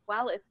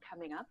while it's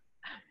coming up.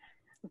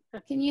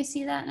 Can you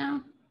see that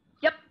now?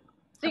 Yep.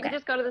 So you can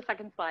just go to the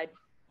second slide.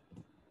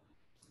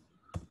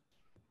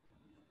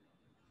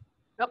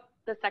 Nope,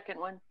 the second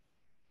one.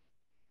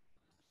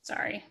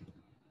 Sorry.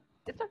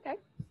 It's okay.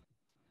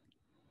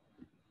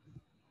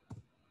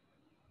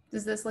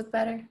 Does this look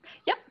better?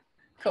 Yep.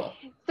 Cool.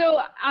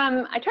 So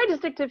I tried to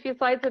stick to a few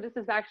slides, so this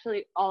is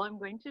actually all I'm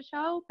going to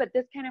show, but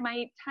this kind of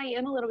might tie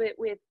in a little bit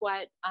with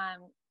what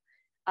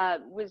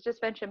was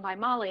just mentioned by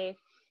Molly.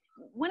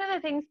 One of the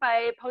things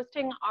by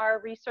posting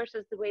our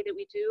resources the way that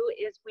we do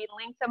is we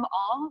link them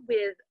all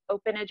with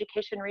open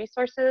education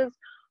resources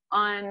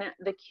on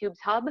the CUBES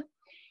Hub.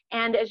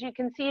 And as you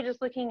can see,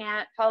 just looking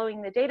at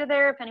following the data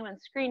there, if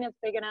anyone's screen is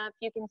big enough,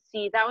 you can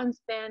see that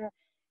one's been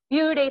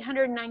viewed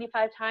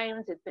 895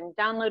 times, it's been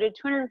downloaded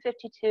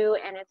 252,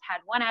 and it's had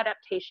 1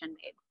 adaptation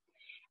made.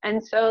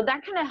 And so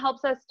that kind of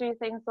helps us do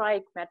things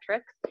like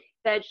metrics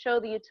that show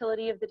the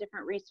utility of the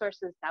different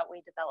resources that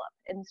we develop.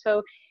 And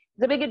so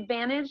the big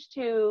advantage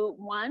to,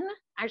 one,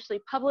 actually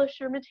publish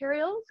your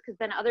materials, because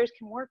then others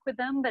can work with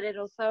them, but it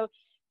also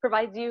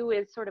provides you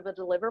with sort of a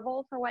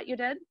deliverable for what you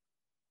did.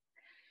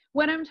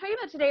 What I'm talking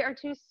about today are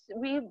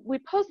we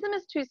post them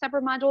as 2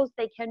 separate modules.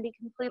 They can be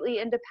completely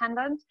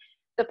independent.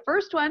 The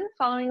first one,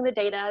 following the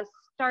data,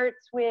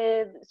 starts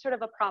with sort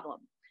of a problem.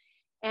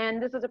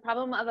 And this is a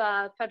problem of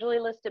a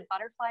federally listed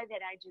butterfly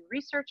that I do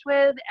research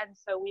with. And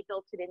so we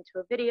built it into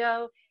a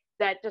video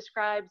that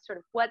describes sort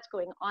of what's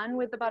going on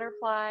with the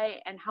butterfly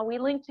and how we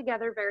link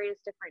together various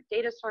different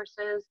data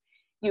sources.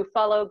 You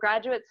follow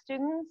graduate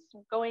students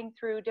going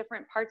through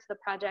different parts of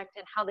the project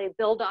and how they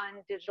build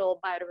on digital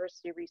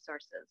biodiversity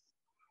resources.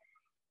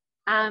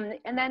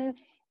 And then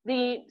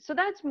so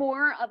that's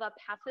more of a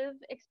passive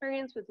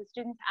experience with the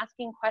students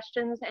asking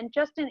questions and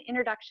just an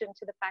introduction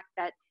to the fact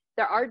that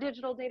there are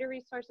digital data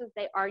resources,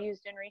 they are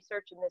used in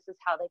research, and this is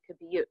how they could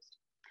be used.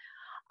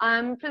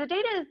 For the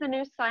data is the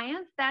new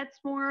science, that's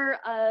more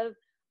of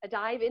a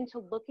dive into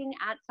looking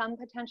at some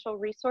potential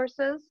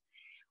resources.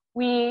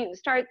 We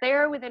start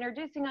there with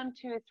introducing them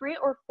to 3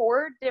 or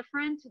 4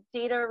 different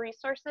data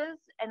resources,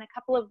 and a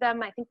couple of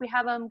them, I think we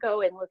have them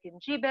go and look in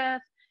GBIF.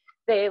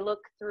 They look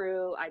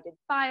through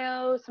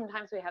iDigBio.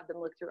 Sometimes we have them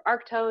look through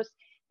Arctos.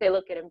 They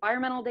look at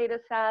environmental data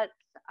sets.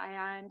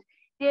 And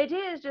the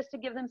idea is just to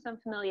give them some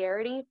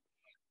familiarity.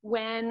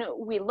 When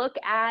we look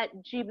at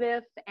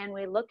GBIF and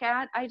we look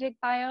at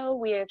iDigBio,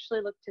 we actually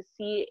look to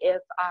see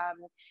if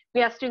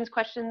we ask students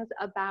questions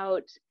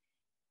about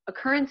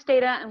occurrence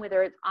data and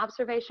whether it's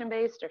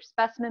observation-based or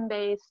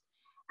specimen-based.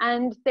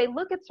 And they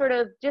look at sort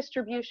of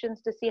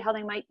distributions to see how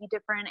they might be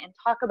different and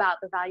talk about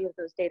the value of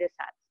those data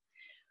sets.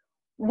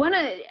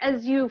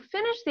 As you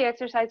finish the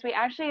exercise, we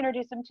actually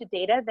introduce them to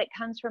data that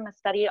comes from a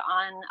study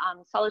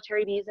on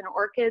solitary bees and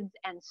orchids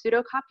and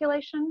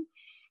pseudocopulation.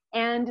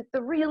 And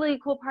the really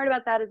cool part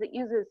about that is it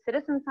uses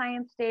citizen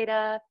science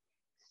data,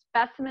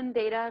 specimen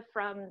data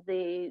from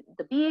the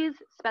bees,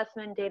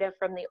 specimen data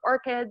from the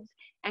orchids,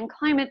 and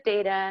climate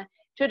data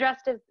to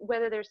address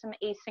whether there's some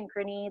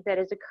asynchrony that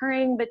is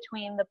occurring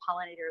between the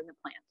pollinator and the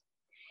plant.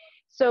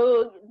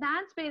 So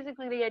that's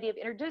basically the idea of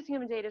introducing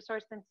them to data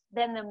source,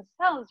 then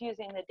themselves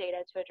using the data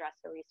to address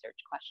the research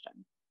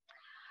question.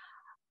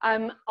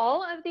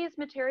 All of these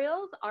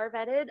materials are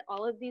vetted.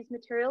 All of these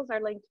materials are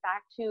linked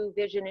back to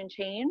vision and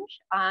change.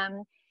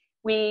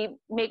 We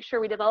make sure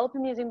we develop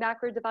them using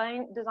backward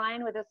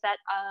design with a set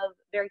of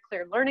very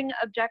clear learning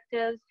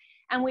objectives.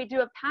 And we do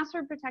have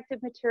password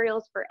protected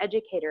materials for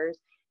educators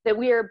that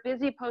we are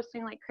busy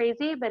posting like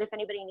crazy, but if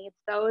anybody needs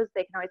those,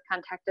 they can always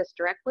contact us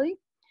directly.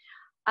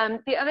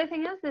 The other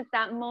thing is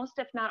that most,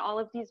 if not all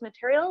of these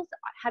materials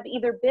have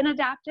either been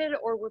adapted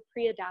or were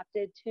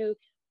pre-adapted to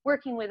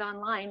working with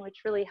online, which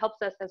really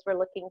helps us as we're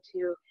looking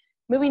to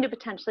moving to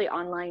potentially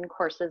online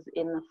courses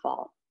in the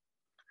fall.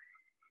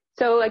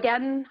 So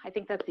again, I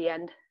think that's the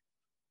end.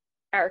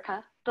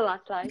 Erica, the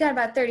last slide. You got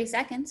about 30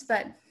 seconds,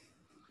 but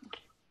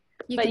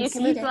you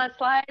can move to the last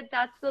slide.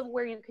 That's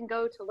where you can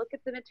go to look at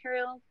the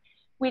materials.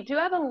 We do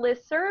have a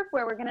listserv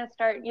where we're going to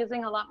start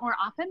using a lot more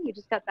often. We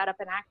just got that up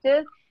and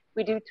active.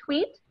 We do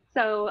tweet,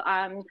 so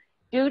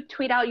do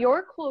tweet out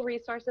your cool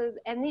resources.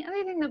 And the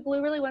other thing that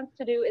Blue really wants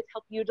to do is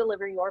help you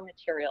deliver your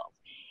materials.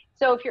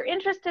 So if you're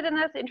interested in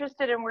this,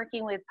 interested in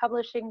working with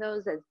publishing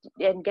those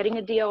and getting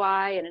a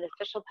DOI and an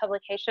official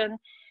publication,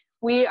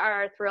 we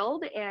are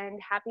thrilled and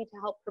happy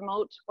to help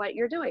promote what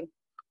you're doing.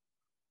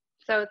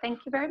 So thank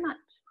you very much.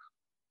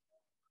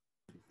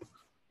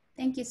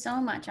 Thank you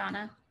so much,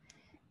 Anna.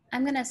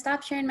 I'm going to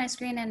stop sharing my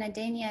screen, and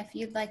Adania, if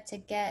you'd like to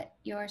get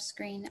your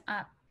screen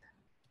up.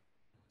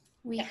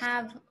 We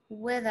have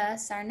with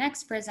us, our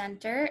next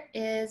presenter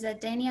is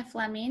Adania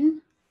Fleming,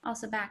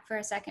 also back for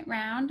a second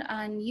round,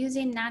 on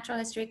using natural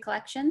history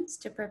collections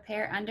to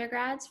prepare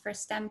undergrads for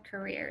STEM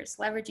careers,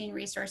 leveraging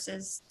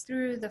resources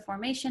through the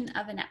formation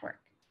of a network.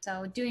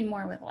 So doing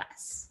more with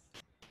less.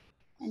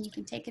 And you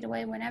can take it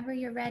away whenever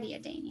you're ready,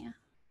 Adania.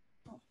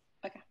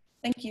 Okay,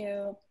 thank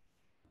you.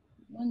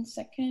 1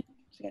 second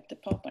to get the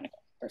PowerPoint.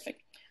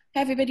 Perfect.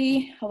 Hi,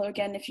 everybody. Hello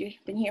again if you've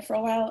been here for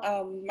a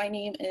while. My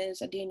name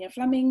is Adania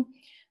Fleming,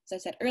 as I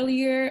said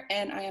earlier,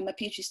 and I am a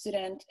PhD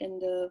student in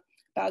the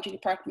biology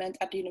department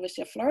at the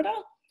University of Florida.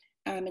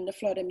 I'm in the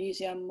Florida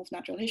Museum of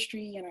Natural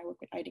History, and I work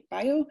with IDIC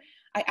Bio.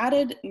 I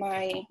added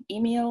my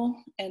email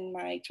and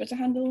my Twitter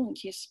handle in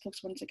case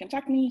folks want to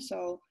contact me, so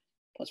I'll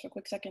pause for a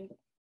quick second.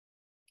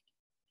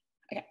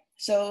 Okay,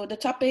 so the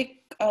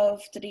topic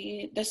of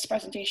this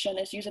presentation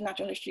is using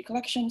natural history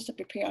collections to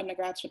prepare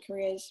undergrads for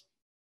careers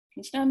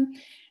in STEM,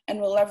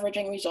 and we're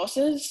leveraging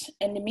resources.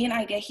 And the main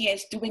idea here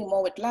is doing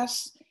more with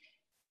less,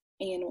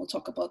 and we'll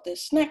talk about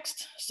this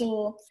next.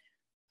 So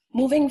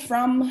moving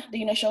from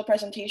the initial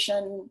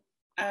presentation,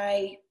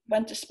 I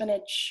went to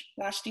SPNHC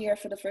last year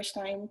for the first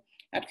time.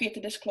 I'd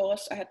created this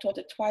course, I had taught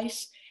it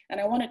twice,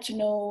 and I wanted to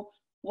know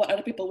what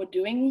other people were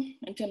doing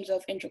in terms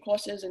of intro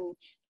courses and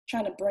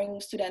trying to bring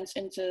students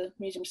into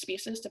museum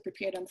spaces to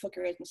prepare them for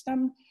careers in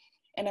STEM.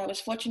 And I was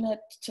fortunate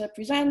to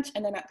present,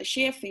 and then at the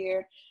Shre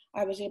Fair,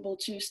 I was able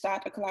to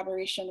start a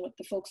collaboration with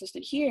the folks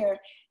listed here,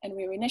 and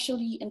we were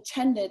initially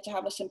intended to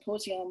have a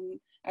symposium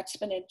at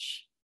SPNHC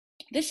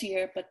this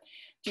year, but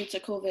due to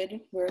COVID,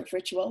 we're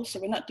virtual, so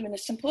we're not doing a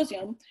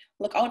symposium.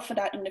 Look out for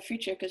that in the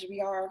future, because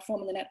we are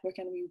forming the network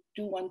and we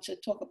do want to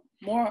talk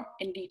more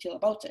in detail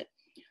about it.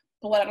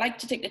 But what I'd like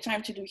to take the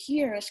time to do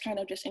here is kind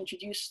of just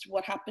introduce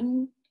what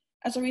happened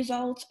as a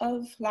result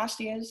of last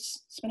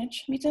year's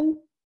SPNHC meeting.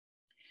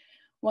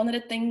 One of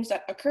the things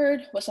that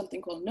occurred was something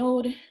called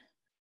NODE,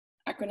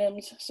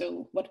 acronyms.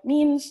 So what it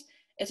means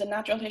is a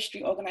Natural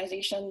History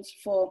Organizations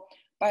for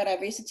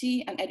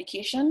Biodiversity and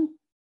Education,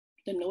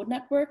 the NODE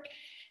network.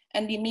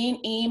 And the main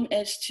aim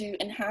is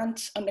to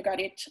enhance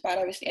undergraduate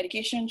biodiversity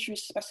education through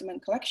specimen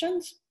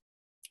collections.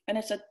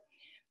 And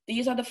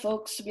these are the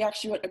folks, we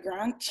actually wrote a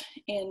grant,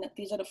 and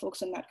these are the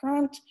folks in that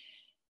grant.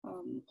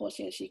 Pause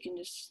here so you can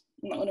just,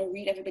 I'm not gonna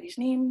read everybody's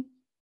name.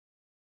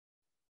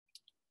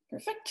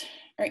 Perfect.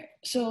 All right,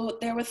 so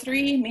there were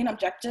 3 main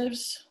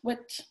objectives with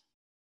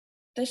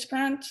this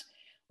grant.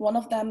 One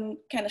of them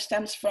kind of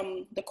stems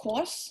from the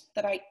course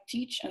that I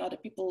teach and other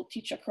people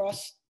teach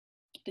across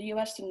the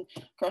US and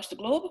across the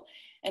globe.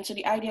 And so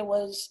the idea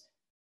was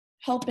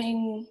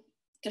helping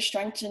to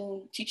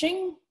strengthen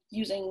teaching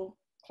using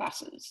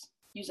classes,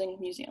 using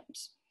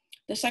museums.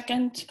 The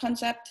second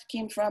concept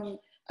came from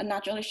a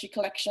natural history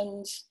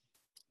collections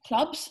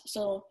clubs.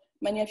 So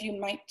many of you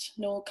might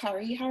know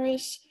Kari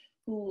Harris,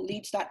 who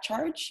leads that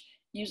charge,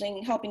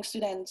 helping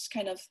students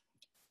kind of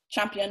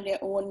champion their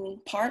own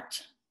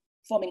part,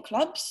 forming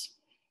clubs.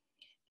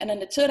 And then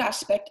the third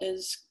aspect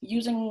is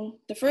using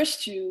the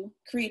first 2,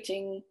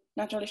 creating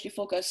natural history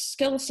focused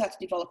skill set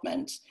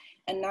development.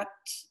 And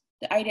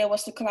the idea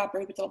was to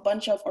collaborate with a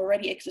bunch of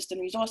already existing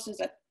resources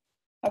that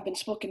have been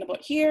spoken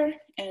about here,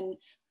 and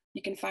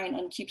you can find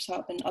on Keeps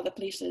Hub and other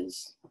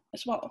places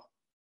as well.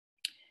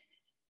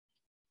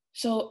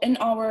 So in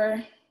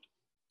our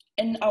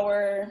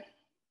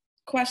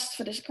quest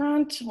for this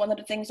grant, one of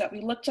the things that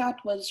we looked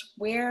at was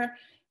where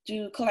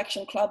do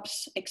collection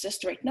clubs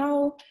exist right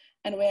now,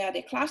 and where are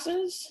their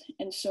classes?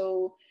 And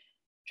so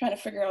trying to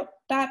figure out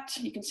that,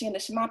 you can see in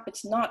this map,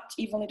 it's not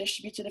evenly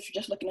distributed if you're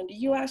just looking in the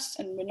US,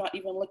 and we're not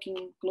even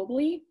looking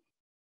globally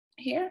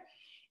here.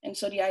 And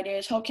so the idea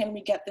is, how can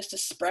we get this to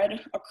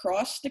spread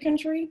across the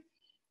country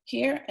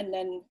here and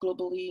then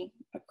globally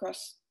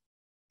across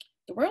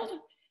the world?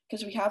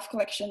 Because we have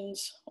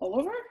collections all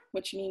over,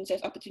 which means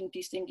there's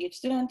opportunities to engage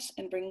students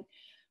and bring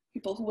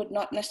people who would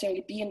not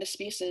necessarily be in the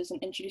spaces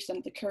and introduce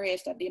them to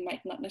careers that they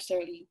might not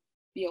necessarily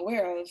be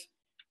aware of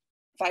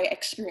via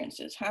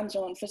experiences,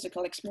 hands-on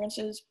physical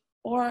experiences,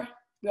 or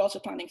we're also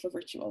planning for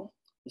virtual,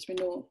 because we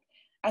know,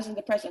 as in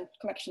the present,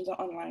 collections are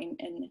online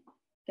and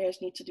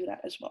there's need to do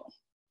that as well.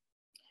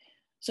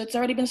 So it's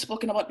already been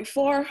spoken about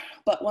before,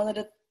 but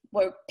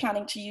we're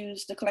planning to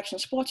use the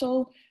collections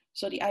portal.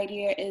 So the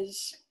idea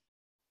is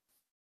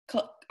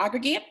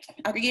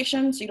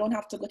aggregation, so you don't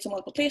have to go to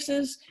multiple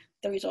places.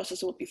 The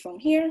resources will be from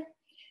here.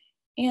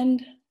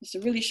 And it's a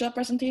really short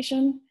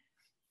presentation.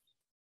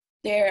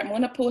 There, I'm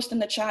going to post in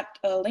the chat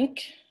a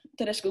link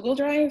to this Google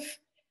Drive.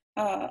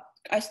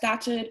 I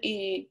started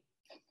a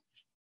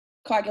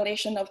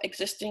coagulation of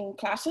existing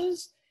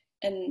classes,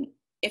 and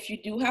if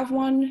you do have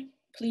one,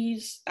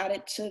 please add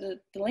it to the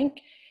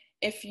link.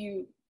 If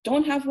you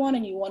don't have one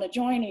and you want to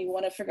join, or you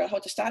want to figure out how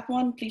to start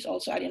one, please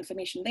also add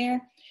information there.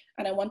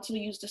 And I want to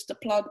use this to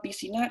plug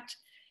BCNet.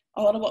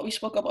 A lot of what we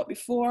spoke about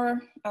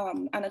before,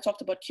 Anna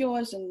talked about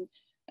cures, and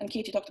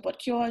Katie talked about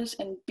cures,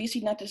 and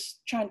BCNet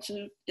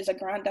is a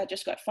grant that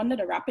just got funded,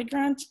 a rapid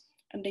grant,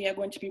 and they are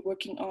going to be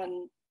working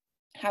on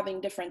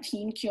having different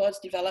teen cures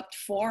developed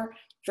for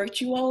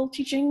virtual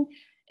teaching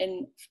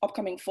in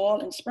upcoming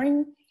fall and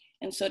spring.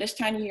 And so this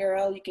tiny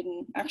URL, you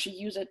can actually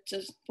use it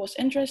to post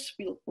interest.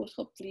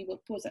 Hopefully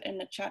we'll post that in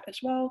the chat as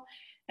well.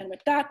 And with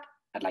that,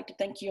 I'd like to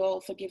thank you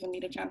all for giving me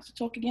the chance to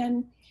talk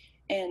again,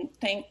 and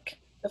thank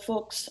the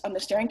folks on the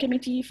steering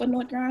committee for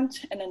Note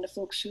Grant, and then the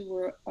folks who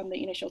were on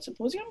the initial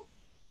symposium.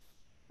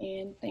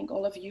 And thank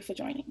all of you for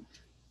joining.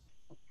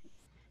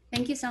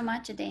 Thank you so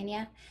much,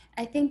 Adania.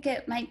 I think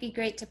it might be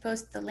great to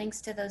post the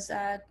links to those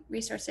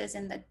resources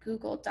in the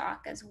Google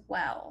Doc as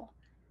well,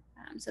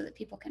 so that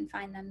people can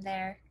find them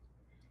there.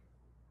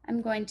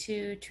 I'm going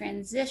to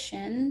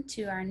transition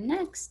to our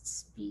next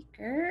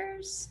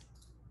speakers.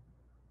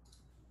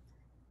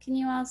 Can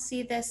you all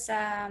see this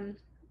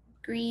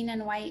green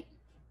and white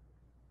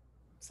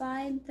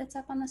slide that's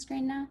up on the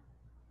screen now?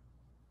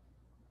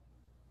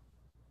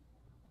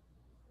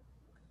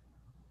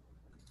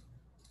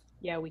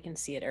 Yeah, we can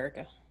see it,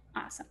 Erica.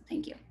 Awesome,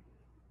 thank you.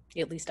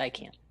 At least I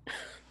can.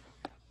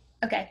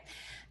 Okay,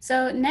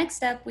 so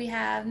next up we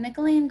have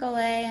Mickaleen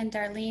Golay and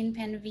Darlene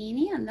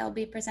Panvini, and they'll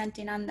be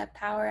presenting on the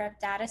power of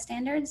data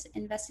standards,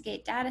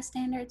 investigate data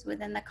standards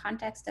within the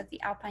context of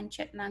the Alpine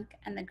chipmunk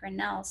and the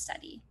Grinnell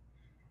study.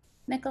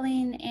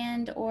 Mickaleen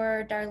and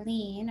or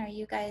Darlene, are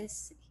you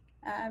guys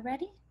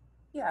ready?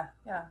 Yeah,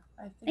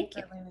 I think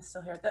Darlene is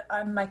still here.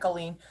 I'm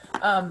Mickaleen.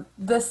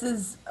 This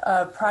is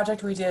a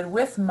project we did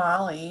with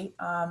Molly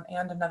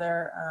and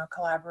another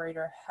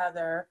collaborator,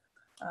 Heather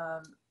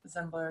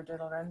Zembler de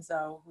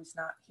Lorenzo, who's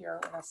not here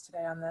with us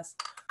today on this.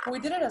 But we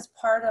did it as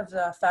part of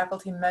the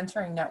faculty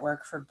mentoring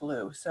network for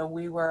Blue. So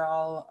we were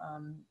all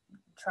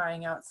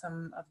trying out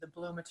some of the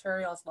Blue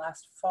materials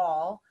last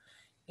fall,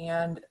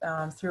 and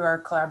through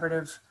our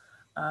collaborative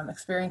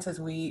experiences,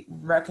 we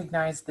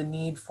recognized the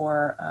need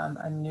for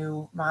a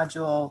new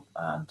module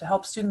to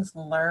help students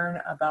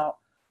learn about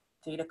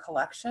data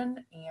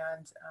collection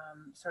and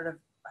sort of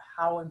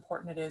how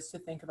important it is to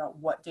think about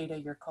what data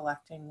you're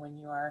collecting when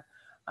you are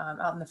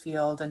out in the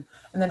field, and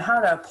then how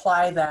to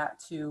apply that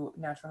to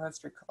natural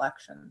history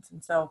collections.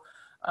 And so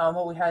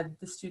what we had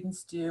the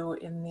students do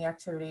in the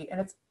activity,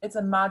 and it's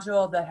a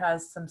module that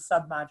has some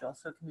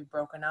sub-modules, so it can be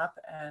broken up,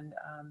 and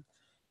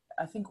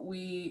I think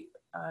we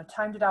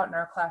timed it out in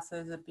our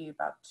classes. It'd be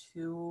about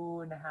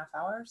 2.5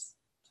 hours,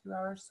 2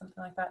 hours,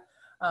 something like that.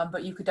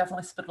 But you could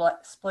definitely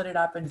split it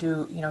up and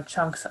do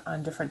chunks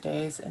on different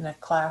days in a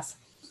class.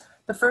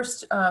 The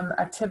first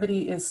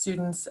activity is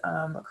students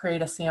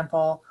create a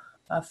sample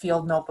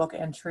field notebook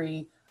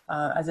entry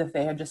as if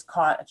they had just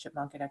caught a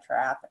chipmunk in a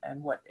trap,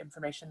 and what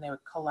information they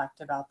would collect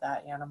about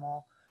that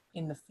animal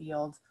in the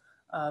field.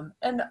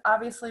 And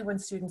obviously when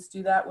students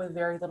do that with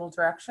very little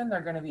direction,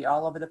 they're going to be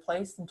all over the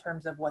place in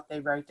terms of what they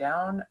write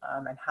down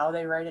and how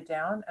they write it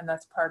down. And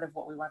that's part of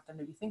what we want them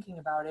to be thinking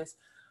about is,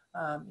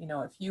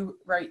 if you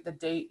write the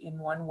date in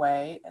one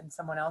way and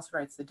someone else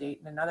writes the date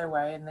in another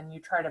way, and then you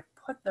try to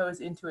put those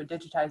into a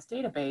digitized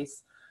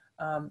database,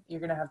 you're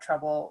going to have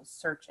trouble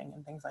searching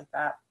and things like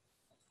that.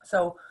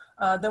 So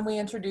then we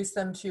introduced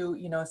them to,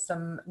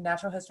 some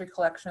natural history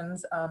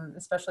collections,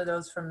 especially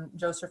those from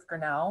Joseph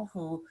Grinnell,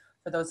 who,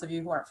 for those of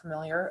you who aren't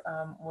familiar,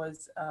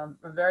 was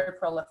a very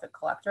prolific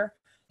collector.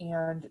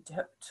 and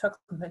took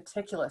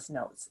meticulous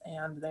notes.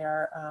 And they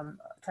are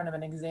kind of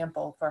an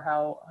example for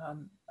how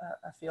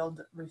a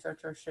field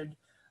researcher should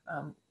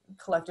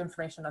collect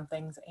information on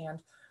things. And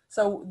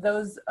so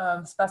those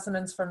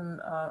specimens from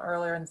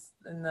earlier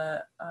in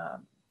the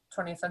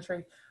 20th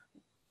century,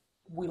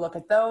 we look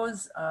at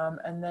those,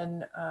 and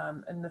then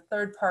in the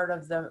third part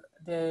of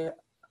the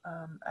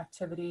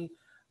activity,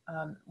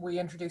 we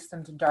introduce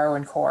them to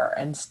Darwin Core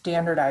and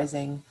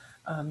standardizing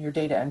your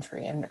data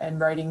entry and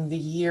writing the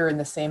year in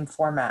the same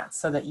format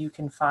so that you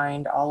can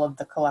find all of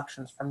the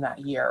collections from that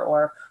year,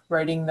 or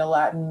writing the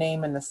Latin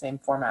name in the same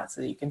format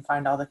so that you can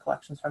find all the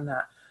collections from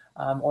that,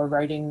 or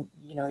writing,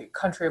 you know,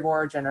 country of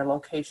origin or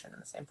location in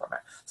the same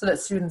format, so that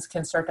students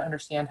can start to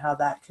understand how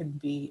that could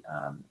be,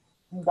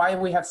 why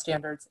we have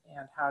standards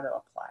and how to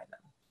apply them.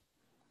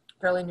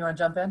 Darlene, you want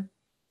to jump in?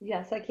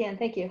 Yes, I can.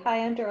 Thank you.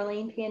 Hi, I'm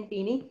Darlene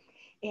Panfini.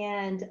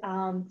 And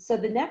so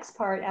the next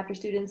part, after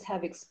students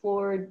have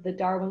explored the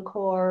Darwin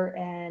Core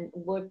and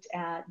looked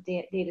at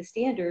data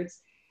standards,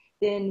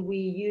 then we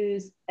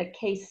use a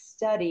case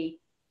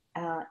study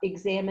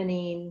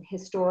examining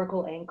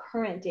historical and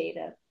current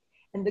data.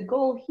 And the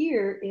goal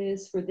here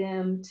is for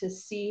them to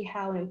see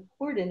how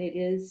important it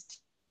is to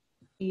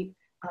keep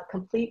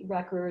complete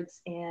records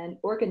and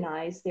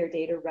organize their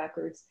data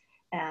records,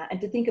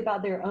 and to think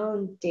about their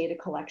own data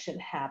collection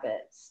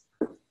habits.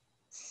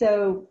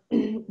 So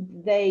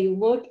they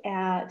look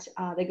at,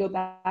 they go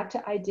back to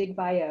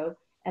iDigBio,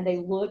 and they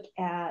look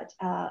at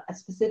a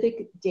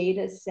specific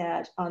data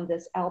set on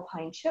this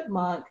alpine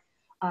chipmunk,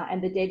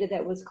 and the data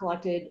that was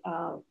collected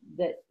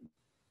that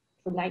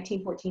from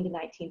 1914 to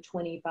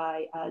 1920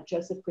 by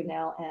Joseph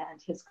Grinnell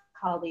and his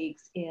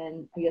colleagues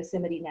in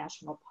Yosemite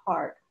National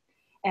Park.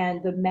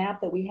 And the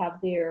map that we have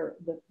there,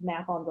 the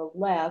map on the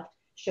left,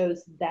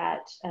 shows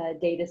that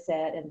data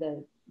set and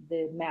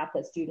the map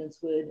that students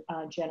would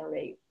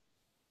generate.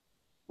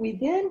 We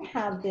then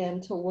have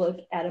them to look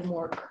at a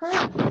more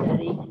current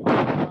study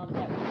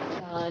that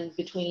was done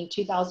between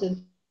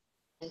 2000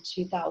 and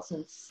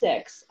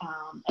 2006.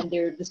 And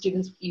the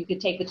students, you could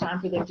take the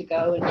time for them to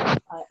go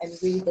and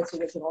read this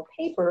original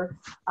paper,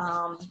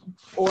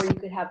 or you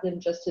could have them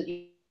just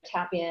to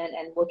tap in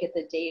and look at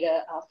the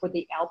data for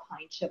the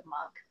alpine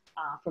chipmunk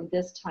from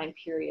this time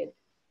period.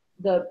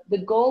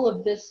 The goal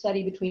of this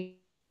study between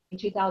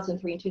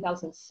 2003 and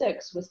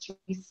 2006 was to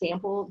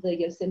sample the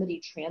Yosemite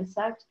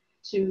transect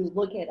to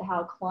look at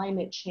how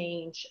climate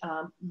change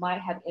might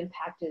have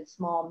impacted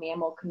small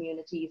mammal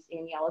communities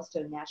in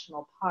Yellowstone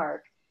National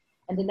Park.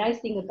 And the nice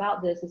thing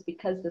about this is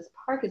because this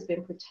park has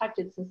been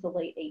protected since the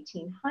late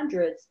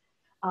 1800s,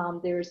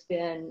 there's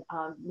been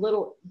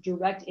little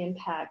direct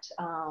impact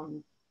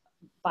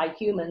by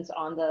humans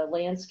on the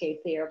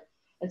landscape there.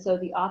 And so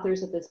the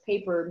authors of this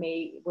paper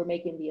were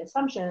making the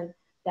assumption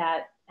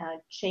that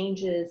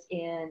changes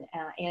in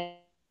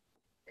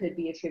could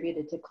be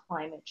attributed to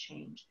climate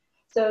change.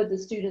 So the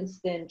students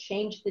then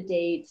changed the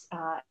dates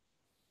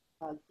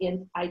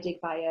in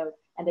iDigBio,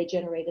 and they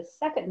generate a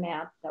second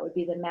map. That would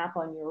be the map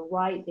on your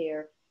right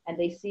there. And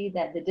they see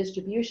that the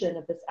distribution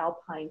of this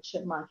alpine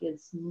chipmunk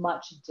is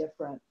much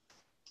different.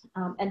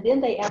 And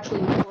then they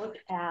actually look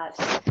at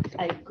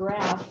a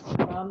graph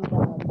from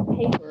the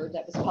paper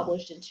that was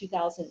published in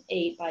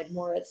 2008 by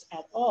Moritz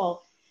et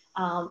al.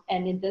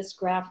 And in this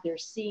graph, they're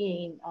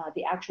seeing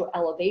the actual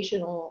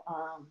elevational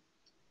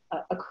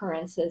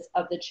occurrences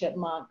of the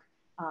chipmunk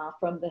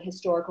from the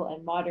historical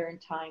and modern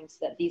times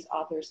that these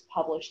authors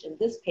published in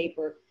this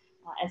paper.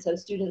 And so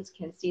students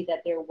can see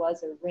that there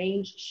was a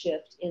range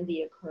shift in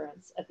the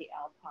occurrence of the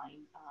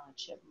alpine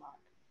chipmunk.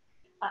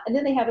 And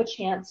then they have a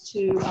chance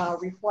to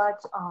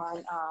reflect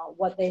on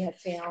what they have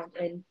found,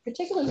 and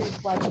particularly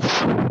reflect on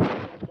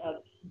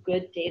of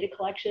good data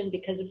collection,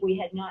 because if we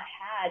had not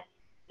had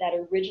that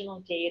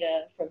original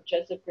data from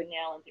Joseph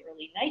Grinnell in the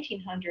early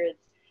 1900s,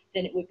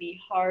 then it would be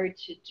hard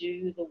to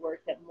do the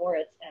work that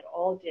Moritz et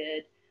al.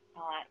 Did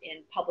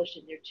and published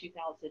in their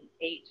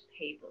 2008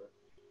 paper.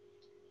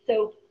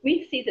 So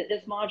we see that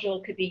this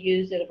module could be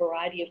used in a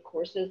variety of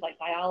courses like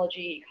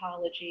biology,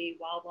 ecology,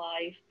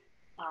 wildlife,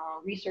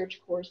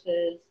 research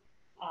courses,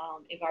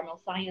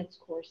 environmental science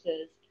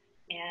courses,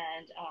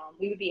 and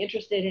we would be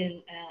interested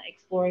in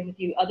exploring with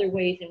you other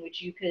ways in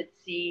which you could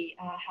see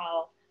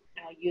how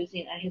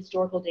using a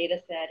historical data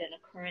set and a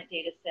current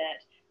data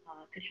set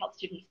could help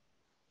students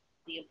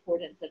the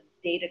importance of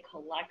data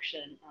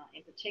collection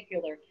in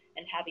particular,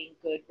 and having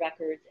good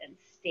records and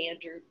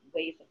standard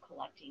ways of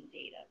collecting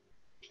data.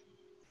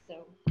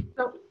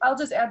 So I'll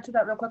just add to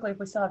that real quickly if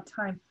we still have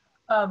time.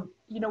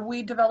 You know,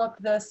 we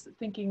developed this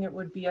thinking it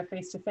would be a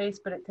face-to-face,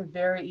 but it could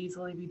very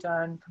easily be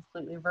done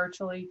completely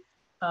virtually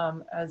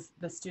as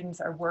the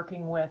students are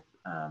working with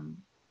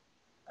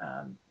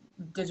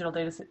digital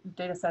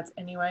data sets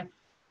anyway.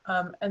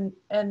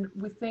 And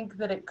we think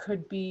that it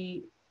could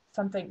be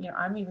something, you know,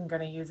 I'm even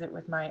going to use it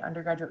with my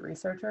undergraduate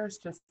researchers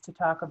just to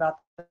talk about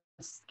the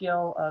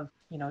skill of,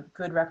 you know,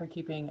 good record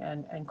keeping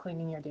and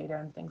cleaning your data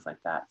and things like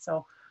that.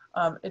 So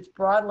it's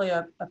broadly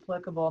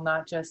applicable,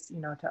 not just, you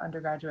know, to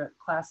undergraduate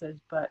classes,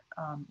 but,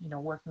 you know,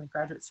 working with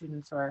graduate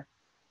students or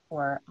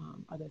for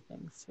other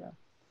things too.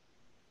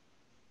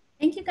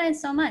 Thank you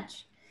guys so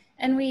much.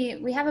 And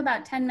we have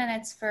about 10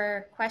 minutes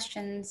for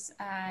questions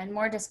and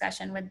more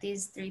discussion with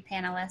these three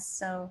panelists.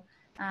 So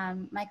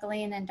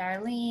Michaeline and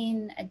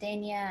Darlene,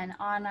 Adenia and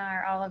Anna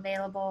are all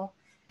available.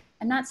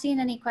 I'm not seeing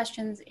any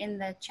questions in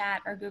the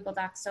chat or Google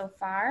Docs so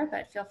far,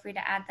 but feel free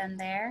to add them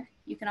there.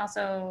 You can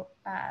also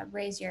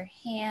raise your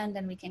hand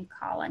and we can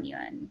call on you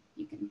and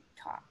you can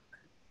talk.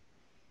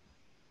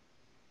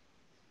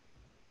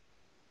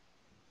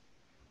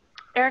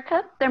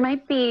 Erica, there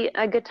might be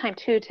a good time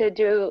too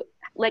to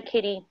let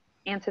Katie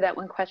answer that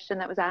one question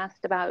that was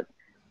asked about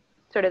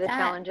sort of the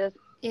challenges.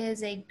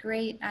 Is a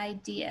great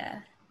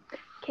idea.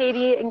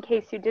 Katie, in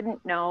case you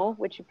didn't know,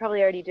 which you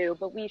probably already do,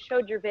 but we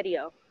showed your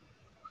video.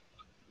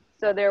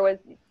 So there was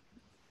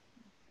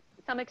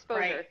some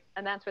exposure,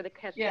 and that's where the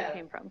question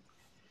came from.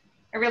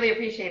 I really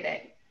appreciate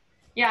it.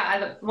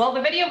 Yeah, well,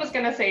 the video was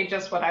going to say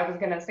just what I was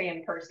going to say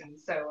in person,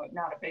 so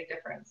not a big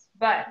difference.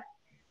 But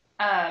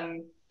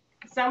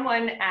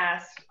someone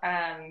asked,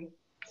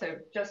 so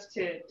just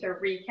to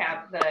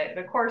recap,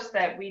 the course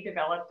that we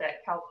developed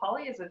at Cal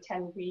Poly is a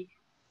 10-week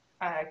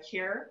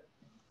cure,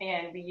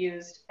 and we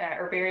used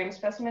herbarium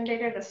specimen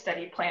data to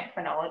study plant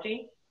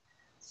phenology.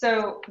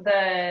 So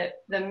the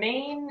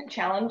main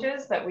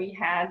challenges that we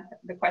had,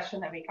 the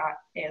question that we got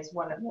is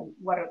one of them,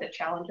 what are the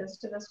challenges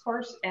to this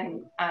course?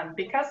 And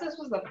because this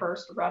was the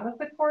first run of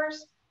the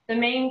course, the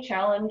main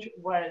challenge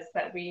was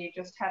that we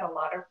just had a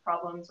lot of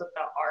problems with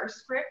the R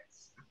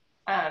scripts.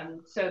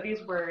 So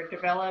these were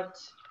developed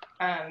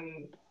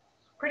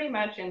pretty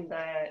much in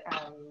the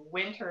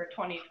winter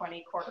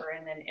 2020 quarter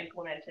and then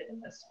implemented in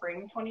the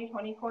spring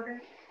 2020 quarter.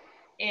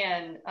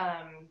 And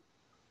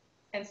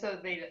so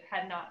they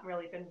had not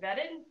really been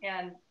vetted,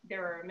 and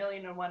there are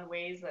 1,000,001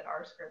 ways that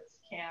R scripts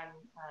can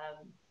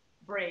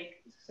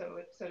break,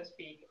 so to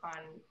speak,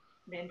 on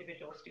the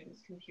individual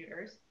students'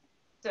 computers.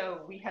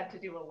 So we had to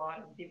do a lot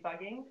of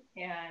debugging,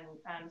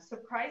 and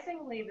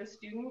surprisingly, the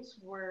students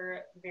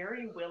were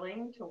very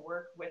willing to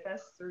work with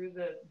us through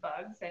the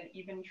bugs and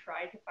even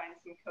try to find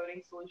some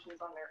coding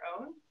solutions on their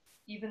own,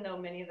 even though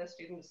many of the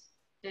students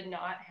did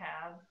not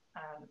have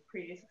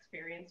previous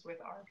experience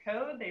with our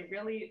code. They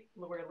really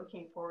were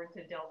looking forward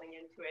to delving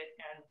into it.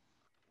 And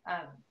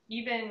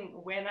even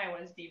when I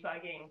was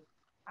debugging,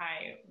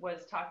 I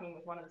was talking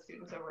with one of the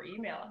students over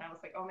email, and I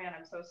was like, oh man,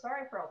 I'm so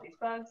sorry for all these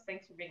bugs.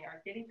 Thanks for being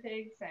our guinea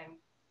pigs. And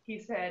he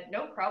said,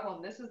 no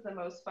problem. This is the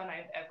most fun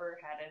I've ever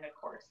had in a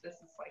course. This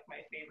is like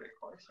my favorite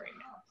course right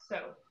now.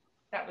 So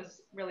that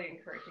was really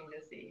encouraging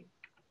to see.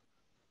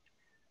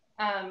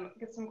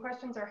 Some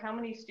questions are how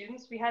many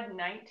students? We had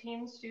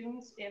 19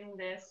 students in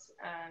this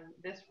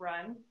this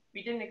run.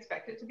 We didn't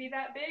expect it to be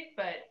that big,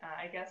 but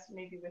I guess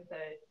maybe with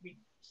we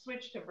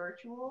switched to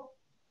virtual,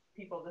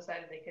 people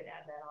decided they could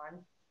add that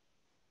on.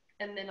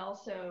 And then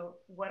also,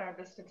 what are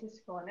the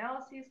statistical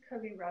analyses?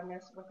 Could we run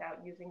this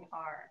without using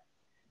R?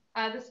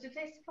 The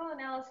statistical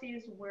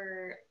analyses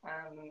were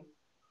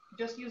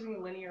just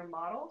using linear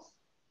models.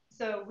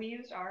 So we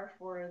used R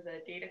for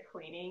the data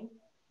cleaning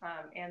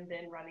and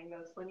then running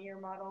those linear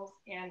models.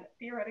 And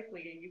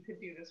theoretically, you could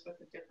do this with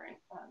a different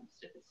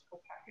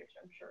statistical package,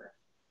 I'm sure.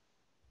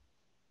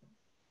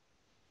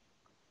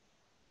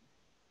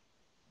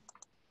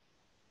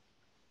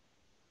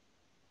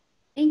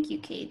 Thank you,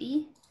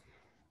 Katie.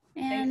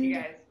 And thanks, you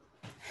guys.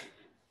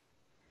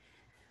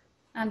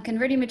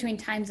 Converting between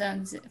time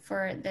zones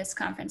for this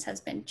conference has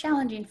been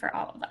challenging for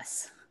all of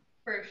us.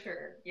 For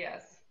sure,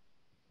 yes.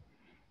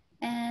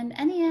 And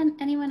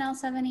anyone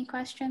else have any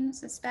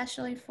questions,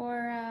 especially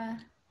for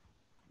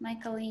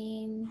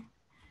Michaeline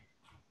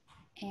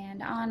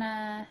and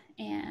Anna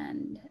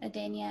and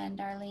Adenia and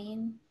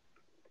Darlene?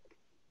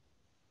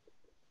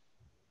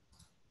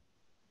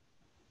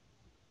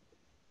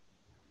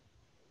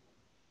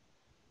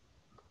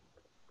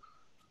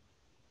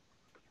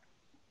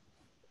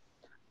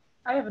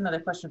 I have another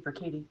question for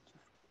Katie.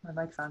 My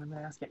mic's on, I'm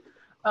gonna ask it.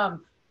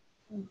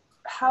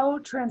 How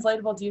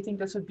translatable do you think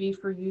this would be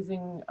for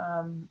using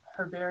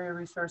herbaria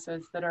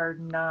resources that are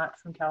not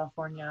from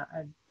California?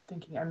 I'm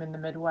thinking I'm in the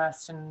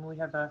Midwest and we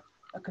have a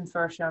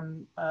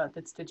consortium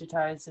that's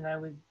digitized, and I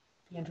would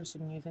be interested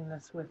in using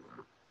this with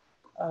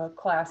a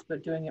class,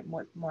 but doing it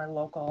more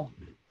local.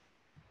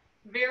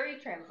 Very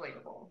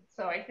translatable.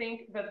 So I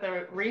think that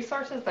the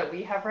resources that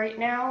we have right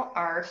now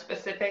are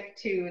specific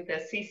to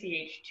the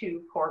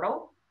CCH2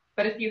 portal.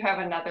 But if you have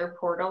another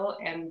portal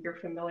and you're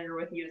familiar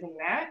with using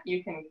that,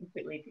 you can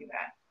completely do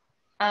that.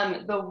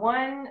 The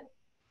one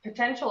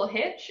potential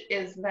hitch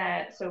is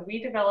that, so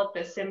we developed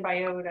a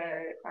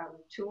Symbiota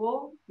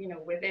tool,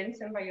 within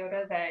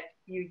Symbiota that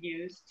you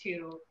use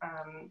to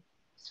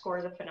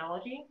score the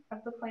phenology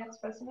of the plant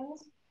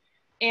specimens.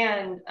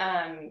 And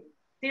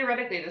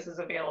theoretically, this is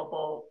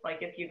available,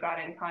 like if you got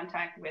in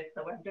contact with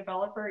the web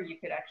developer, you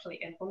could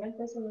actually implement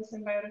this in the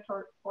Symbiota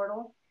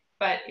portal.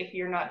 But if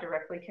you're not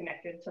directly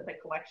connected to the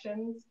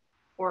collections,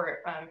 or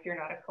if you're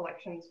not a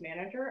collections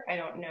manager, I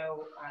don't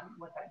know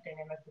what that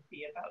dynamic would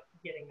be about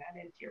getting that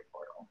into your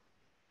portal.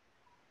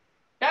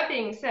 That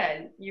being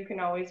said, you can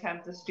always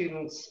have the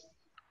students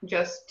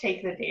just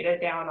take the data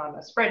down on a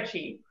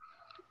spreadsheet.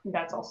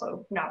 That's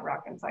also not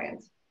rocket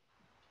science.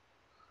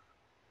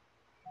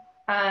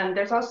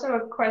 There's also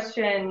a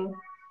question,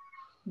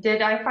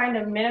 did I find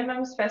a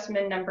minimum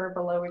specimen number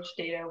below which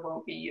data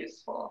won't be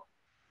useful?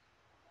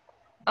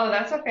 Oh,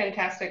 that's a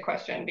fantastic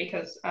question,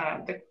 because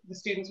the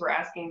students were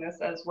asking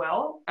this as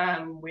well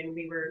when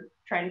we were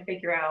trying to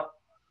figure out,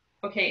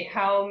 okay,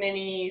 how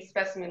many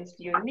specimens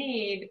do you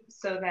need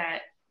so that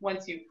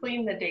once you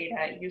clean the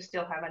data, you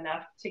still have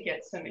enough to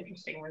get some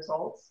interesting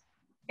results.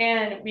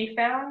 And we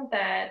found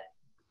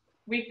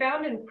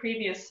in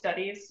previous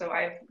studies, so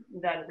I've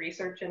done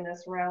research in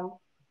this realm,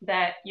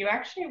 that you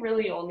actually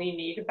really only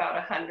need about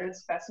 100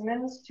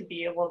 specimens to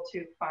be able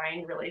to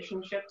find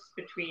relationships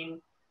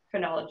between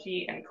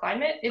phenology and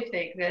climate, if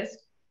they exist.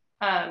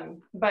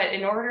 But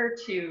in order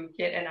to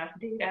get enough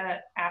data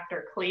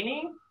after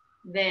cleaning,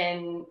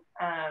 then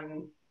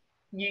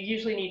you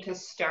usually need to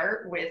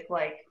start with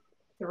like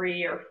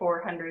 300 or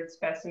 400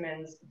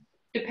 specimens,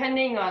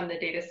 depending on the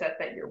data set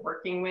that you're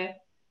working with.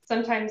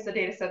 Sometimes the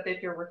data set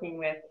that you're working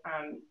with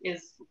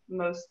is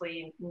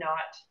mostly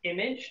not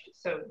imaged,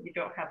 so you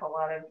don't have a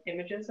lot of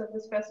images of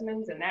the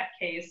specimens. In that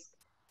case,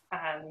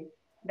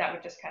 that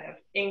would just kind of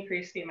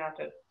increase the amount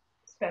of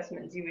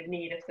specimens you would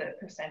need if the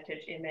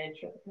percentage image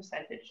or the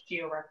percentage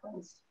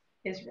georeference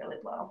is really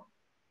low.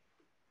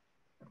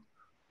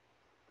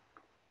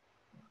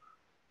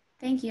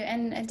 Thank you.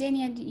 And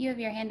Dania, you have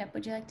your hand up.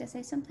 Would you like to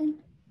say something?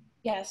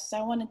 Yes,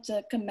 I wanted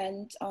to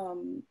comment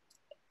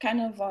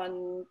kind of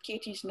on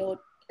Katie's note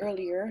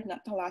earlier,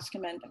 not the last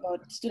comment,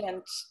 about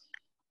students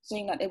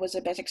saying that it was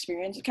the best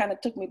experience. It kind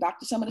of took me back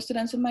to some of the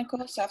students in my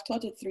course. I've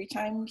taught it 3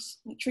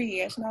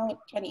 years now,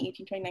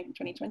 2018, 2019,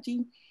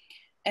 2020.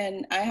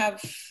 And I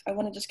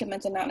want to just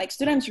comment on that. Like,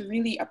 students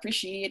really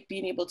appreciate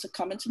being able to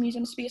come into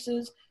museum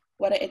spaces,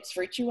 whether it's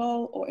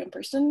virtual or in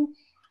person.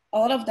 A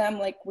lot of them,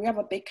 like, we have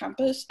a big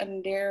campus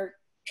and they're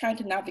trying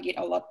to navigate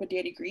a lot with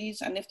their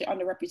degrees. And if they're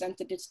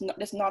underrepresented,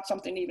 it's not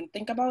something they even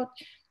think about.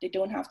 They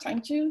don't have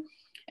time to.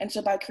 And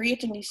so by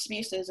creating these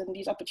spaces and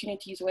these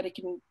opportunities where they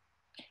can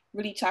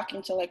really tap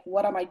into, like,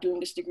 what am I doing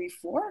this degree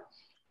for,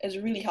 is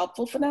really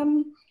helpful for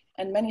them.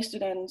 And many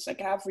students,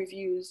 like, have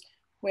reviews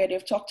where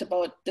they've talked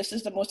about this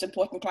is the most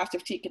important class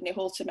they've taken their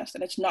whole semester,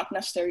 and it's not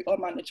necessary or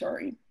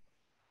mandatory,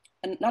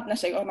 and not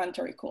necessarily or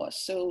mandatory course.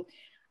 So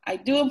I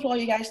do implore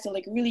you guys to,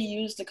 like, really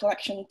use the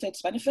collection to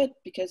its benefit,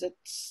 because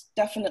it's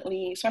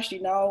definitely, especially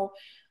now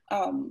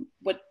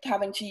with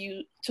having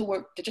to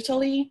work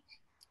digitally,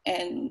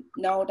 and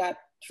now that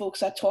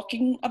folks are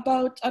talking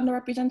about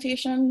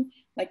underrepresentation,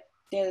 like,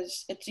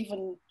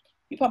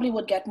 you probably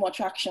would get more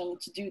traction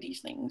to do these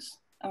things.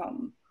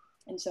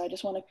 And so I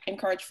just want to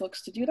encourage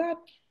folks to do that.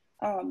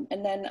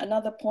 And then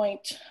another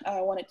point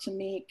I wanted to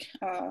make,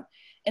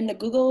 in the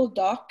Google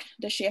Doc,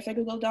 the Shre Fair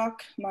Google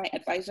Doc, my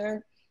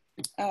advisor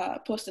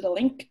posted a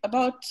link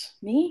about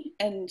me.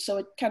 And so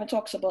it kind of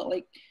talks about,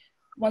 like,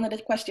 one of the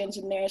questions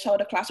in there is how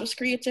the class was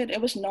created.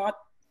 It was not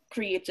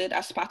created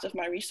as part of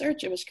my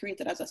research. It was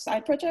created as a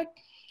side project,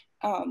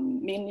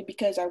 mainly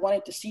because I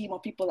wanted to see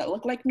more people that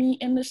look like me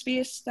in the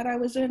space that I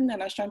was in.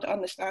 And I was trying to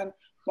understand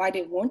why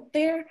they weren't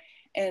there.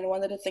 And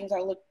one of the things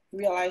I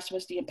realized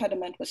was the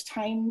impediment was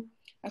time,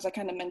 as I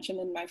kind of mentioned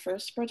in my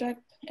first project,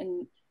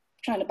 and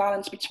trying to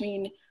balance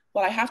between,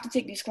 well, I have to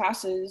take these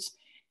classes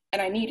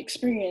and I need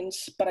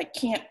experience, but I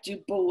can't do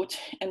both.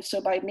 And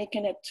so by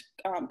making it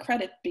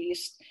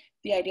credit-based,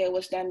 the idea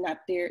was then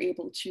that they're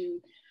able to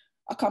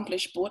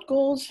accomplish both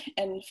goals.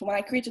 And for when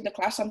I created the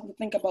class, something to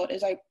think about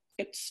is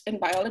it's in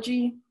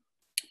biology,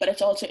 but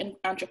it's also in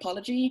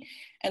anthropology.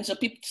 And so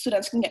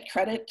students can get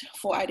credit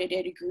for either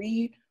their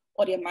degree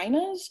or their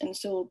minors. And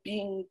so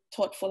being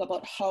thoughtful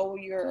about how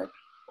you're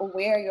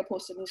aware you're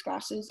posting these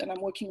classes, and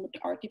I'm working with the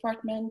art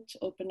department to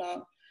open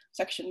a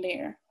section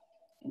there.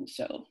 And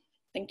so,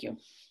 thank you.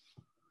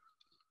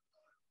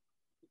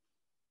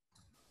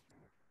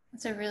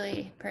 That's a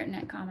really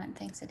pertinent comment.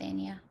 Thanks,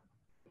 Adania.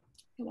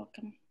 You're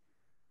welcome.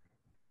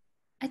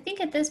 I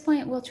think at this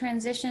point we'll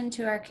transition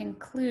to our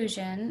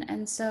conclusion.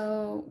 And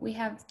so we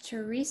have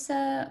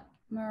Teresa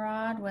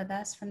Murad with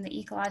us from the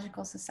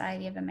Ecological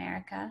Society of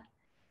America.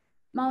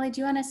 Molly,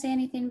 do you want to say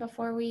anything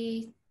before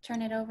we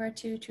turn it over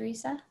to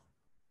Teresa?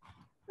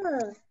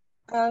 Sure.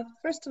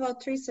 First of all,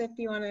 Teresa, if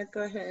you want to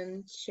go ahead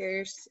and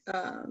share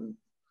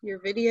your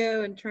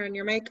video and turn on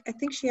your mic. I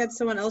think she had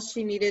someone else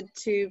she needed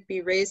to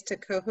be raised to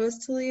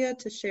co-host Talia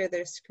to share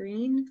their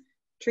screen.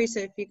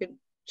 Teresa, if you could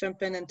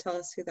jump in and tell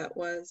us who that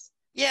was.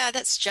 Yeah,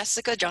 that's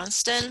Jessica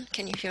Johnston.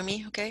 Can you hear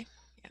me okay?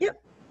 Yeah.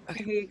 Yep,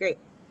 okay. I hear you great.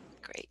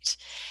 Great.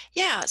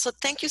 Yeah, so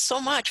thank you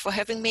so much for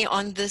having me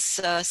on this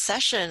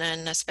session,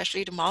 and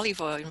especially to Molly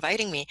for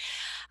inviting me.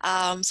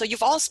 So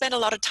you've all spent a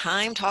lot of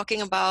time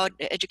talking about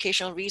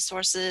educational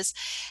resources,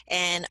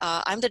 and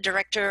I'm the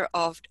Director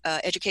of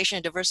Education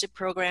and Diversity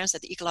Programs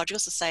at the Ecological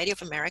Society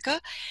of America.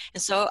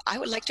 And so I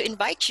would like to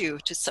invite you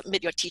to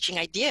submit your teaching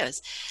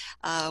ideas.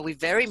 We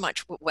very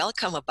much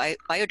welcome a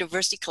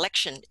biodiversity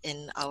collection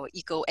in our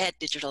EcoEd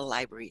digital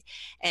library.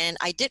 And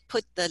I did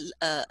put a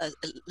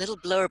little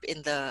blurb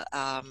in the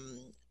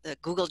the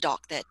Google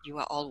Doc that you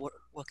are all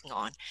working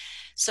on.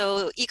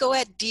 So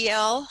EcoEd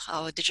DL,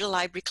 our digital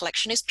library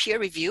collection, is peer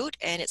reviewed,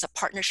 and it's a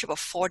partnership of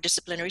 4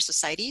 disciplinary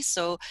societies.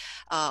 So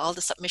all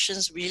the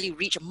submissions really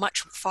reach a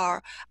much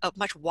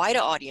wider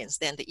audience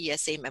than the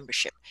ESA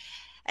membership.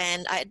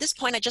 And at this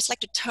point, I'd just like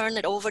to turn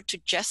it over to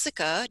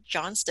Jessica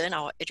Johnston,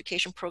 our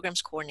Education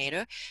Programs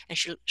Coordinator, and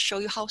she'll show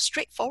you how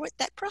straightforward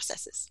that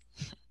process is.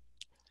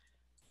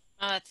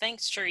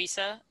 Thanks,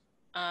 Teresa.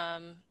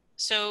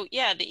 So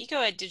yeah, the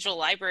EcoEd Digital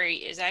Library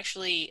is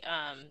actually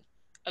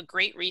a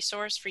great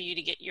resource for you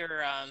to get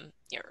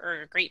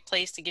or a great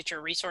place to get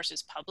your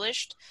resources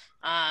published.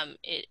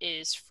 It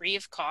is free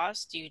of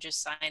cost. You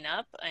just sign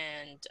up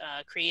and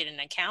create an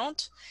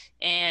account,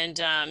 and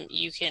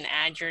you can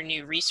add your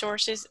new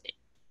resources.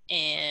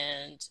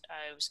 And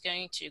I was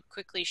going to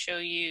quickly show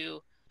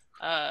you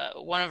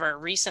one of our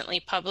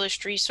recently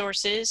published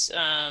resources.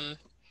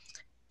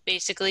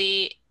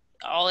 Basically,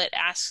 all it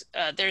asks,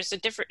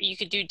 you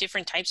could do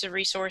different types of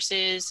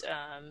resources,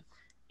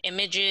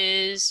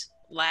 images,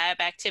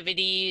 lab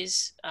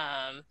activities.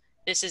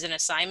 This is an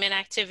assignment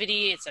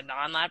activity. It's a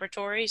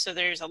non-laboratory. So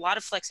there's a lot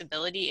of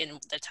flexibility in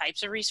the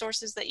types of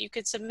resources that you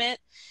could submit.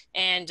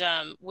 And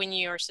when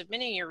you're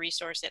submitting your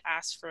resource, it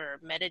asks for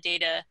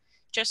metadata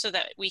just so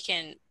that we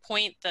can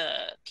point the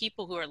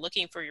people who are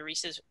looking for your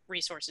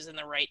resources in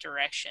the right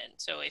direction.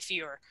 So if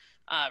your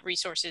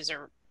resources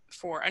are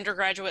for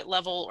undergraduate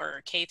level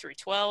or K through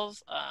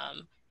 12,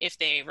 if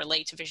they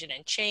relate to vision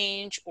and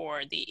change,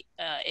 or the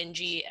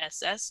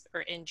NGSS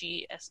or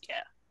NGS,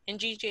 yeah,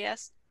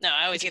 NGJS? No,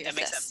 I always get that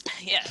mixed up.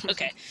 Yeah,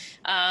 okay.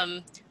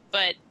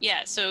 But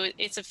yeah, so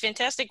it's a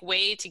fantastic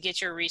way to get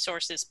your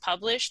resources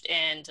published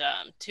and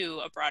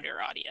to a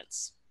broader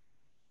audience.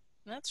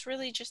 And that's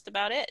really just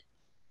about it.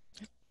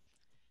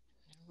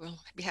 We'll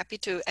be happy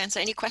to answer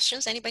any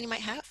questions anybody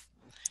might have.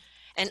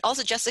 And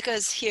also Jessica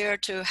is here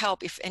to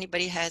help if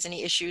anybody has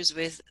any issues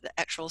with the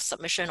actual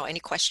submission or any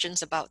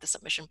questions about the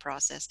submission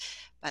process.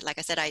 But like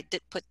I said, I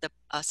did put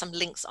some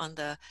links on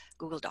the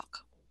Google Doc.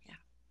 Yeah.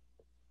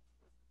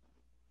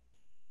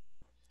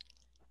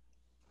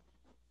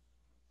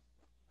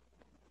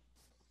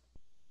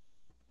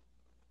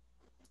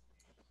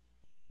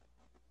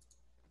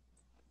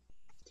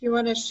 Do you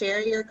want to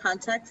share your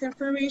contact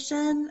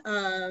information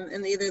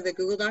in either the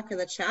Google Doc or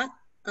the chat?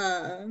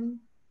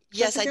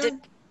 Yes, Jessica? I did.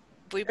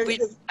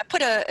 I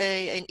put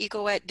an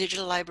EcoEd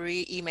Digital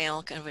Library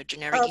email, kind of a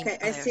generic email. Okay,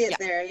 I see it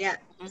there, yeah.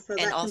 So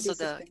and also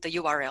the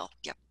URL,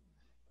 yep.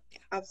 Yeah.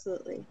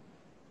 Absolutely.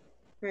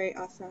 Very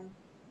awesome.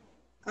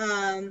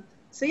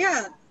 So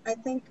yeah, I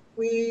think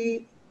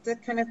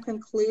that kind of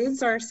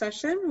concludes our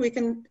session. We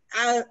can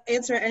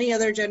answer any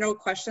other general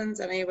questions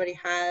that anybody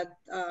had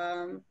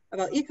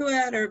about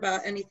EcoEd or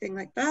about anything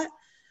like that,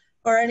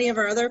 or any of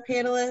our other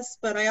panelists.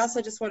 But I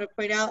also just want to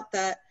point out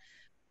that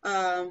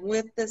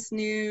with this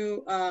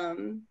new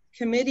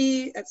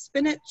committee at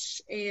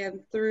SPNHC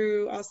and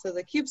through also